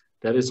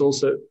that is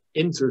also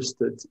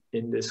interested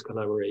in this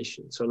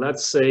collaboration. So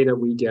let's say that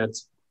we get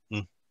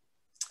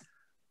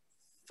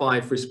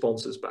 5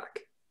 responses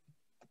back.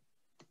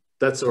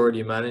 That's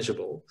already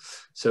manageable.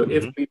 So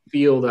if we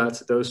feel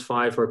that those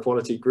 5 are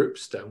quality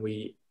groups, then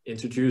we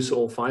introduce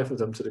all 5 of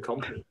them to the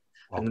company.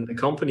 And then the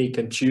company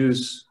can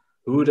choose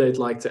who they'd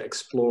like to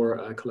explore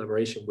a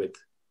collaboration with.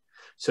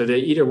 So they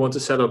either want to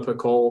set up a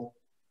call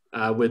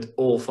with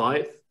all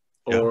 5,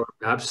 or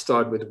perhaps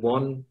start with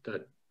 1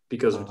 that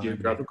because of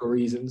geographical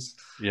reasons.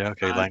 Yeah,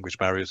 okay, language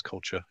barriers,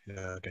 culture.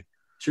 Yeah, okay.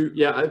 True.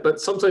 Yeah,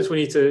 but sometimes we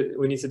need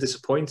to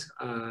disappoint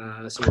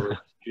some of our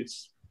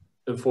institutes,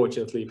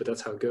 unfortunately, but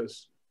that's how it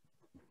goes.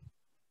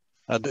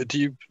 And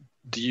do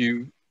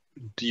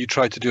you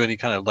try to do any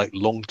kind of like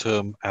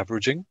long-term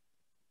averaging,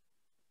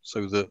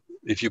 so that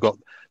if you've got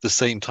the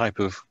same type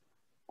of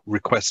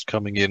request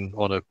coming in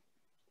on a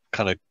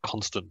kind of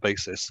constant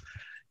basis,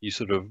 you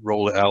sort of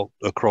roll it out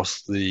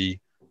across the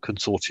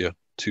consortia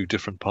to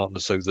different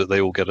partners so that they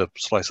all get a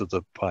slice of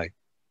the pie?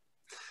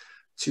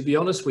 To be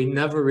honest, we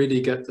never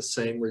really get the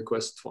same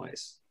request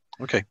twice.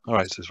 Okay, all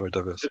right, so it's very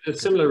diverse.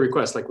 It's similar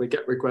requests, like we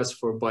get requests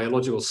for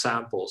biological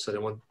samples, so they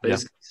want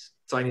basically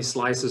tiny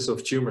slices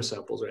of tumor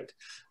samples, right?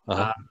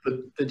 But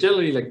they're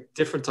generally like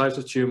different types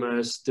of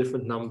tumors,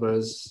 different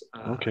numbers.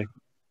 Okay.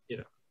 You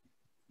know.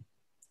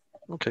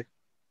 Okay.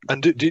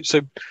 And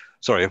so,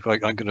 sorry, if I'm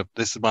going to,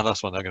 this is my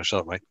last one, I'm going to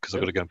shut up, right? Because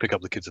I've got to go and pick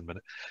up the kids in a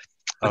minute.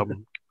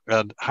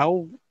 And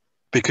how,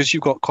 because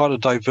you've got quite a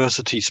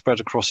diversity spread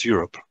across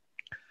Europe,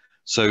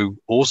 so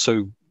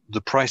also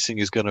the pricing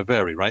is going to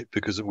vary, right?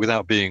 Because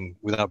without being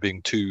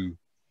too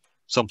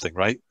something,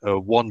 right?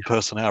 1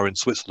 person hour in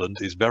Switzerland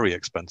is very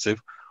expensive.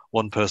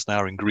 1 person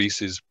hour in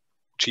Greece is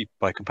cheap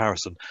by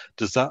comparison.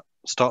 Does that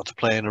start to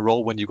play in a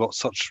role when you've got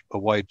such a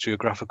wide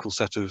geographical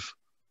set of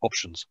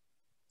options?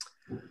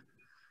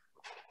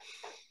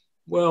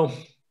 Well,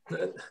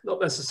 not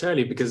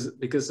necessarily, because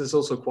there's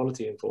also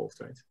quality involved,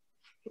 right?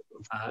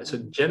 So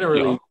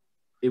generally,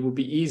 it would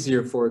be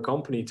easier for a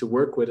company to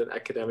work with an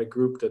academic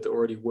group that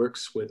already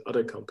works with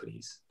other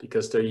companies,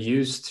 because they're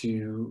used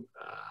to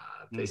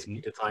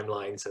basically the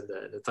timelines and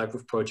the type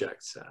of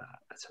projects,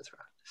 etc.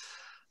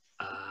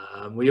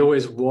 We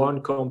always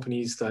warn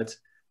companies that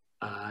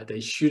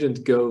they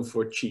shouldn't go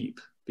for cheap,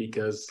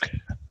 because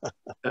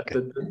that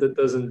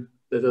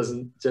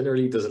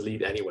generally doesn't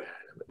lead anywhere.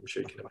 I'm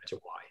sure you can imagine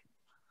why.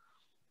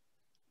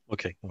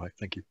 Okay, all right,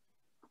 thank you.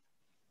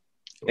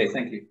 Okay,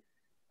 thank you.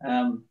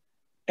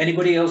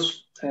 Anybody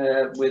else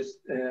with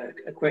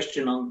a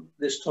question on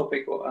this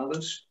topic or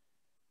others?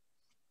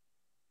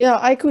 Yeah,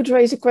 I could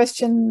raise a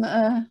question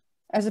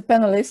as a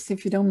panelist,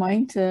 if you don't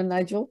mind,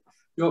 Nigel.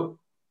 Sure.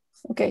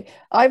 Okay,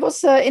 I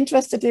was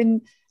interested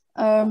in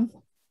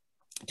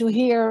to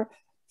hear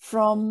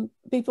from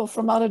people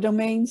from other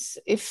domains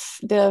if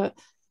the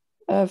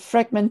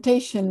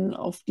fragmentation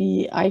of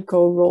the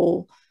ICO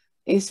role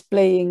is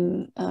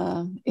playing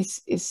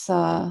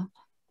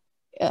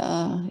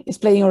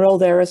playing a role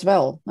there as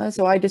well.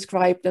 So I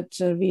described that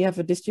we have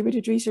a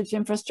distributed research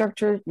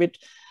infrastructure with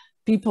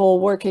people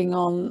working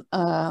on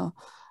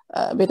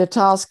with a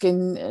task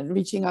in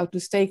reaching out to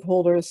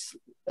stakeholders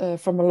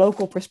from a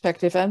local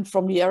perspective and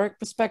from the ERIC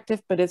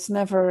perspective, but it's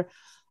never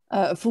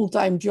a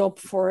full-time job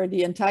for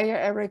the entire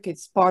ERIC.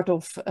 It's part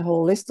of a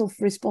whole list of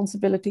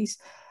responsibilities,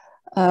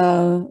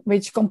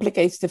 which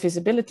complicates the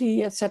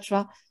visibility,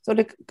 etc. So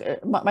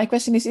my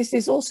question is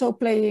this also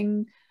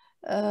playing,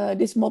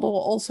 this model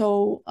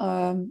also,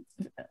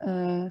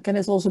 can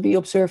this also be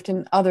observed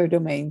in other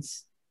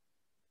domains?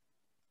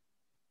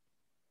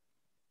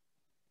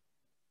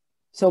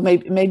 So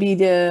maybe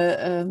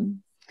the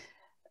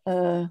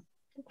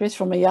Chris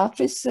from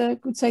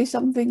EATRIS could say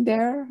something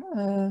there,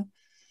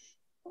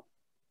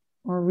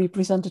 or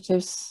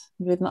representatives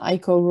with an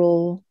ICO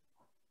role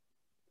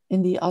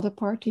in the other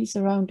parties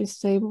around this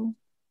table.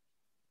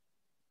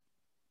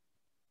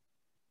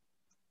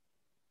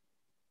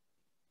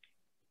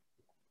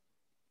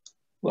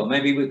 Well,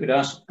 maybe we could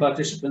ask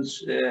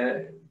participants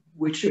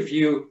which of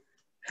you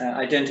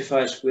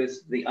identifies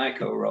with the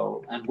ICO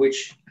role and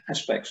which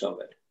aspects of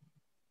it.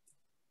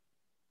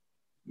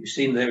 You've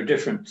seen there are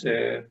different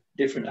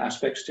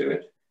aspects to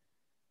it,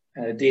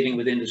 dealing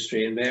with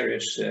industry in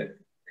various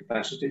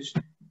capacities.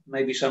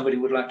 Maybe somebody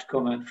would like to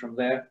comment from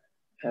their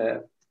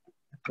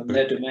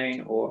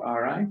domain or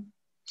RI.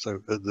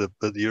 So at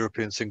the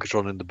European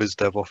Synchrotron in the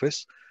BizDev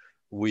office,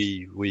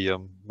 we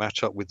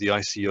match up with the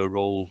ICO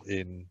role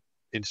in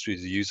industry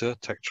as a user,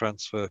 tech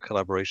transfer,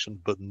 collaboration,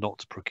 but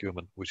not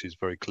procurement, which is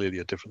very clearly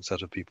a different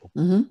set of people.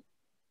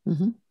 Mm-hmm.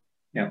 Mm-hmm.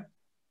 Yeah.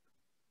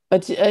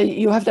 But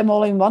you have them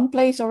all in one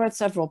place or at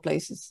several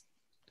places?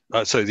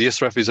 So the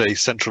ISREF is a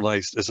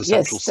centralized, as a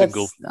central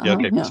single. Yeah,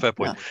 okay, that's a fair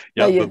point.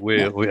 Yeah, but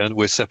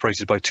we're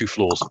separated by 2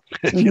 floors,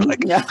 if you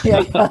like. Yeah.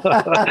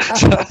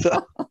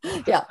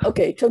 Yeah.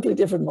 Okay, totally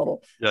different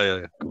model.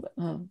 Yeah.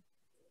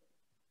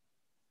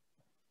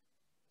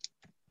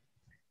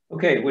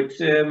 Okay,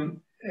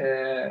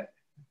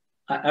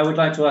 I would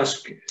like to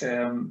ask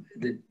an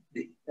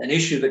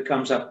issue that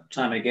comes up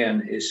time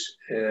again is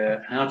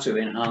how to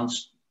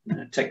enhance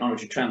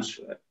technology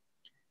transfer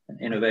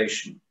and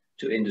innovation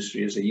to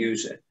industry as a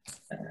user.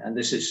 And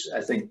this is,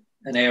 I think,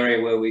 an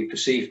area where we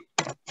perceive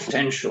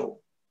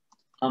potential,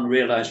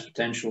 unrealized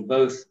potential,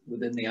 both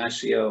within the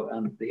ICO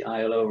and the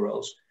ILO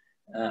roles.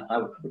 I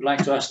would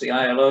like to ask the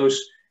ILOs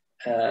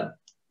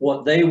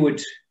what they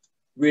would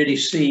really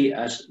see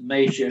as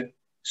major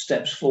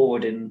steps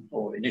forward in,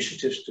 or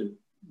initiatives to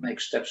make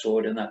steps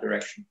forward in that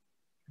direction.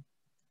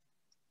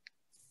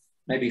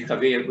 Maybe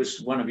Javier, it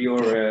was one of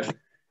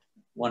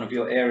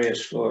your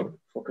areas for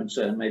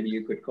concern. Maybe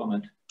you could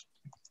comment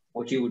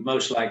what you would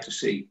most like to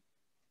see.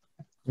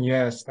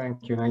 Yes,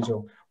 thank you,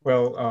 Nigel.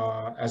 Well,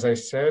 as I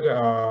said,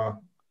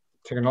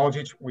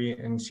 technology, we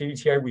in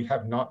CDTI, we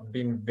have not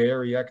been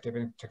very active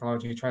in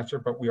technology transfer,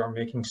 but we are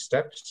making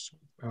steps.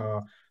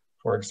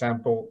 For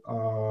example,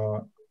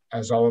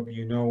 as all of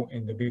you know,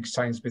 in the Big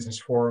Science Business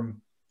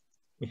Forum,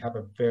 we have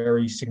a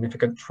very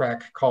significant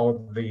track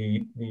called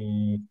the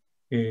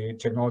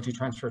Technology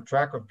Transfer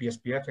Track of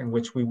BSBF, in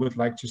which we would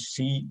like to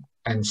see,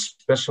 and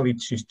especially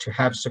to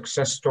have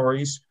success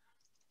stories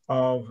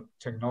of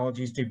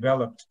technologies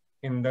developed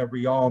in the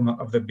realm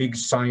of the big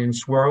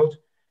science world,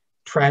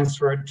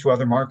 transferred to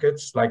other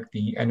markets like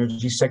the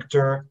energy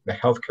sector, the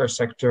healthcare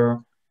sector,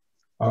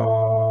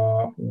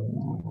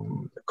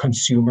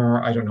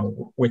 consumer, I don't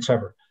know,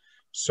 whichever.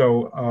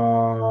 So,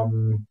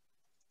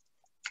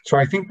 so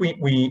I think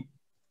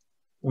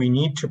we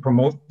need to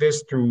promote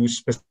this through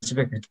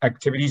specific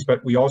activities,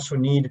 but we also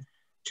need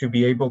to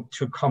be able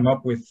to come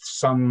up with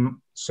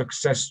some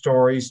success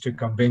stories to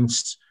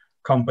convince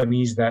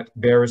companies that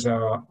there's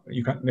a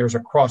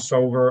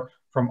crossover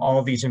from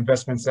all these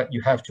investments that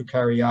you have to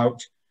carry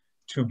out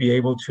to be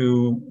able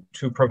to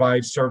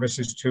provide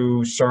services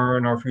to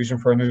CERN or Fusion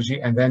for Energy,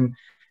 and then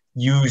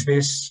use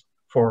this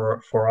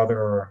for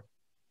other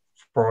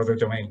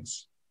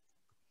domains.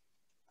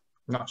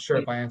 Not sure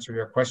if I answered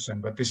your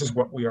question, but this is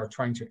what we are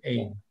trying to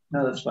aim.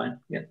 No, that's fine.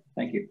 Yeah,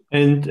 thank you.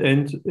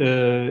 And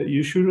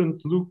you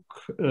shouldn't look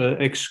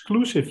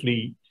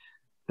exclusively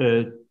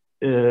at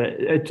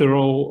the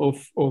role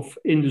of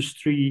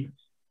industry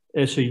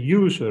as a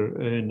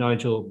user,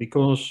 Nigel,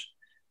 because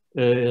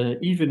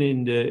even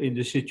in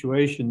the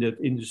situation that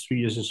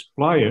industry is a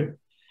supplier,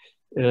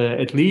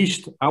 at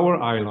least our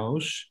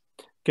ILOs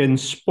can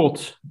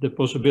spot the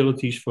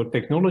possibilities for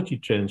technology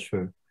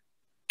transfer.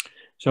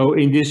 So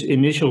in this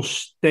initial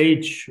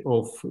stage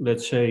of,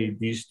 let's say,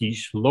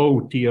 these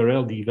low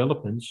TRL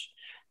developments,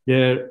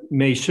 there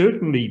may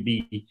certainly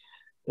be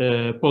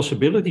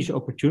possibilities,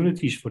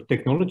 opportunities for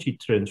technology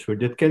transfer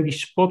that can be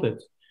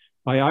spotted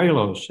by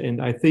ILOs.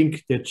 And I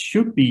think that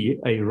should be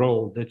a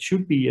role, that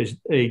should be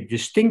a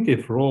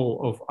distinctive role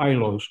of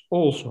ILOs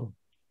also.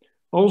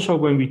 Also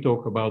when we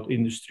talk about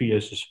industry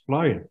as a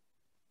supplier.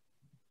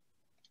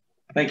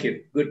 Thank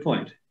you. Good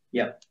point.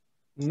 Yeah.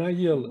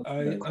 Nigel,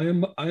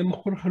 I'm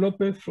Jorge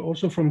Lopez,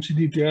 also from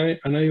CDTI,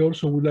 and I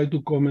also would like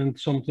to comment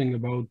something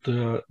about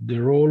the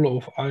role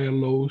of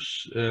ILOs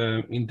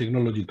in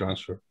technology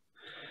transfer.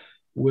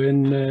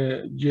 When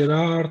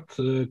Gerard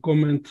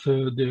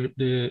commented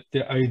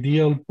the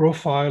ideal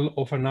profile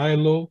of an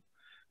ILO,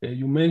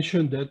 you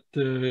mentioned that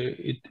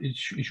it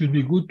should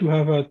be good to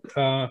have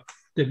a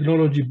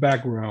technology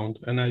background,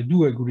 and I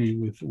do agree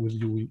with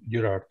you,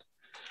 Gerard.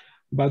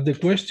 But the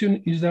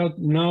question is that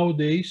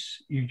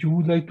nowadays, if you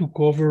would like to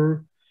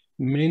cover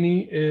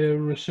many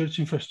research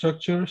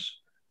infrastructures,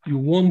 you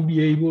won't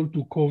be able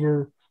to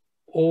cover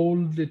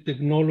all the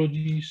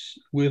technologies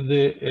with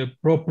the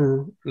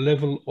proper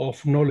level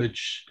of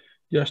knowledge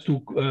just to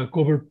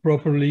cover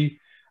properly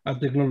a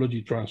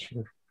technology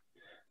transfer.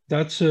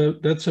 That's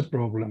a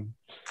problem,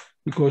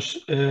 because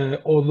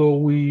although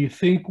we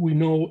think we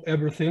know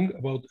everything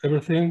about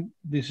everything,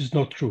 this is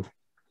not true.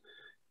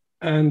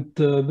 And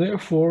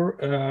therefore,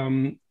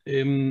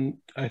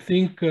 I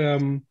think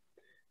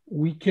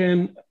we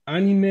can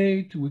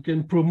animate, we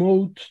can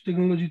promote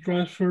technology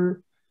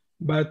transfer,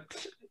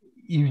 but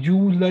if you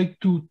would like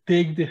to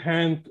take the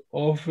hand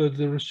of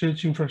the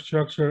research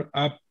infrastructure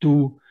up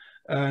to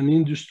an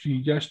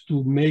industry just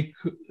to make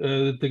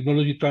the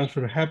technology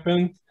transfer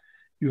happen,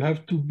 you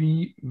have to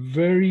be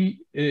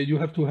you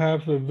have to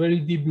have a very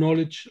deep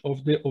knowledge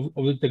of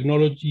the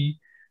technology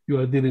you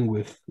are dealing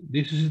with.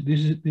 This is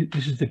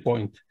the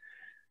point.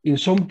 In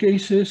some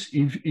cases,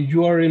 if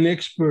you are an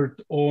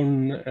expert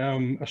on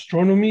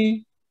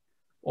astronomy,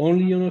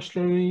 only on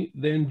astronomy,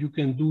 then you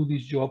can do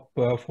this job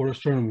for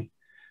astronomy,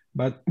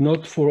 but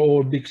not for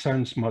all big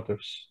science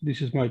matters. This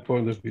is my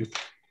point of view.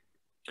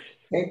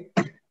 Okay,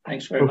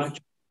 thanks very much.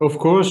 Of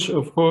course,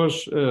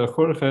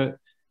 Jorge,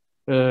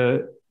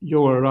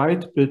 you are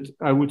right, but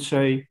I would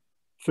say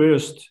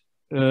first,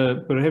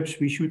 perhaps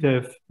we should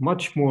have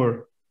much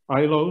more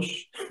ILOs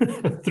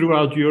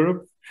throughout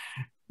Europe.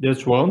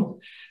 That's one.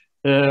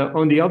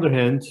 On the other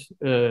hand,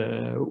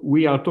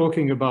 we are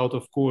talking about,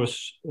 of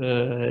course,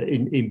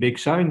 in big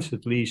science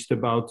at least,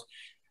 about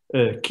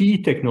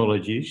key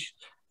technologies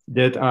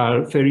that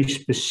are very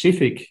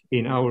specific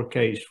in our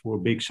case for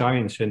big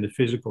science and the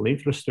physical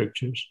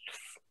infrastructures.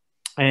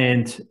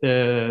 And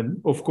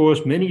of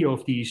course, many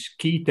of these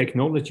key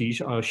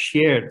technologies are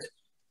shared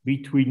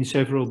between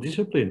several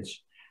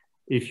disciplines.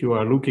 If you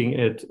are looking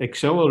at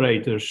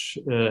accelerators,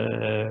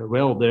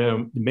 well, there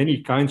are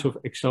many kinds of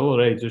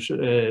accelerators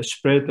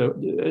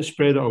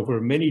spread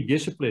over many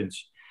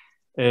disciplines.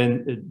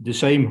 And the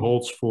same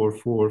holds for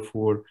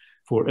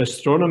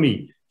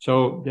astronomy.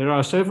 So there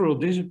are several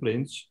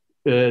disciplines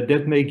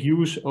that make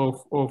use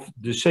of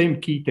the same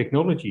key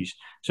technologies.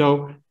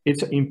 So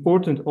it's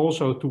important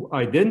also to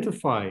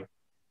identify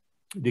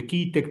the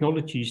key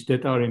technologies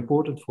that are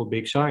important for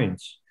big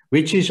science,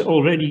 which is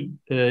already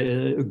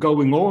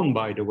going on,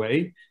 by the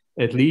way,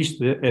 at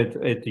least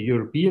at the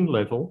European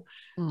level.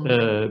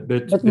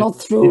 But not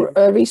through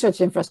research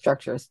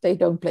infrastructures. They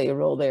don't play a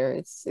role there.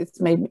 It's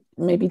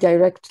maybe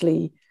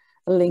directly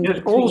linked.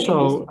 Yes,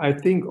 also, I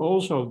think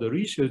also the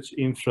research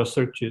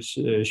infrastructures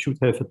should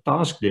have a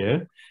task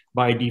there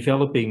by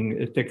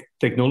developing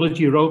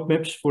technology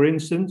roadmaps, for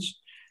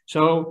instance.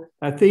 So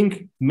I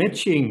think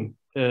matching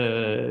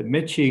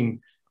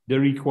the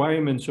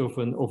requirements of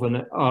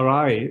an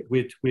RI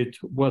with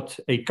what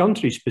a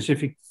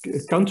specific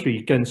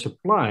country can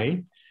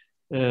supply,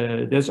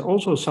 there's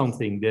also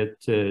something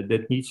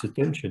that needs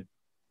attention.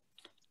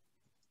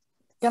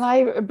 Can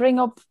I bring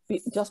up,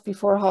 just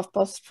before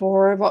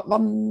 4:30,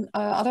 one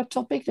other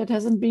topic that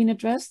hasn't been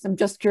addressed? I'm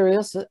just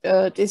curious.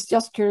 It's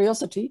just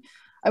curiosity.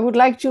 I would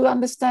like to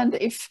understand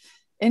if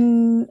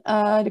in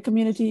the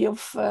community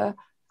of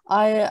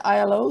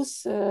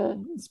ILOs,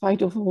 in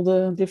spite of all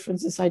the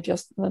differences, I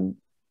just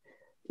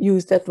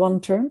use that one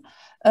term,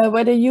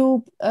 whether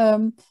you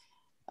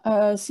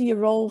see a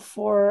role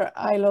for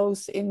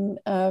ILOs in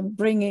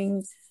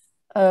bringing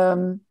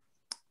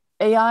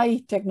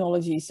AI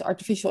technologies,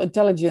 artificial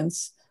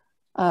intelligence,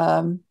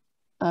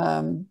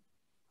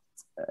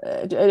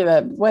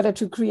 whether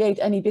to create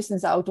any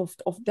business out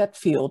of that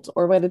field,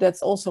 or whether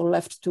that's also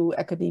left to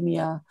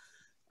academia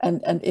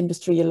and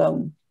industry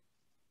alone.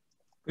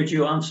 Could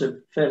you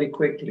answer fairly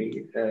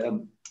quickly,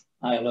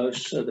 ILOs,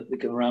 so that we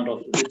can round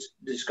off this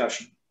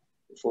discussion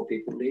before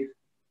people leave?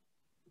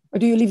 Or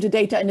do you leave the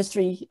data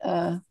industry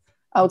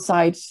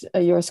outside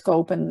your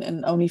scope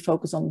and only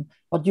focus on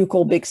what you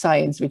call big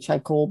science, which I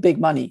call big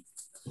money?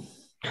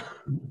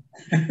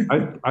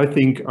 I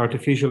think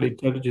artificial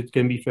intelligence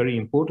can be very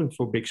important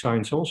for big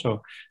science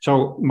also.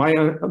 So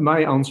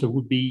my answer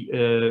would be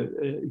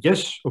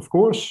yes, of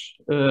course.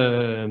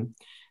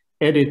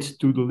 Add it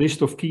to the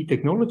list of key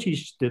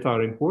technologies that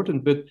are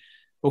important, but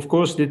of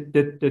course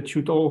that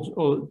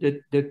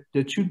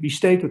should be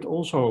stated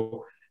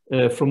also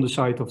from the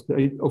side of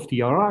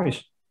the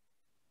RIs.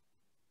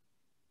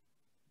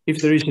 If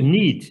there is a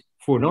need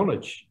for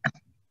knowledge,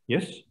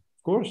 yes,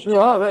 of course.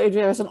 Yeah,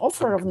 there's an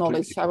offer of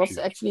knowledge. I was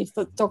actually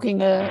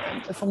talking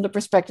from the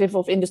perspective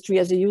of industry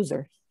as a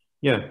user.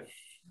 Yeah.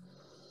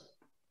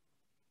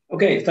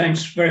 Okay,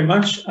 thanks very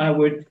much. I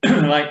would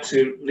like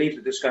to leave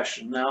the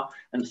discussion now,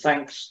 and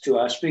thanks to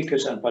our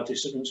speakers and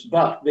participants.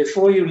 But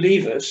before you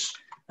leave us,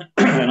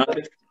 and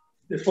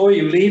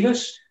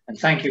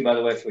thank you, by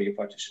the way, for your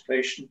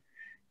participation,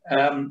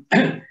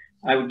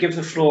 I would give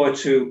the floor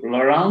to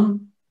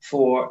Laurent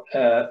for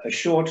a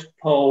short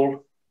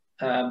poll,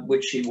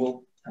 which he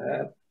will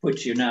put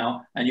to you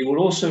now. And you will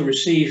also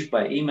receive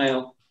by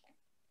email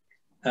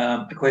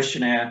a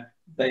questionnaire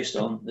based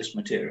on this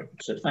material.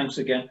 So thanks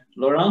again.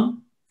 Laurent,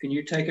 can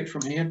you take it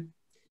from here?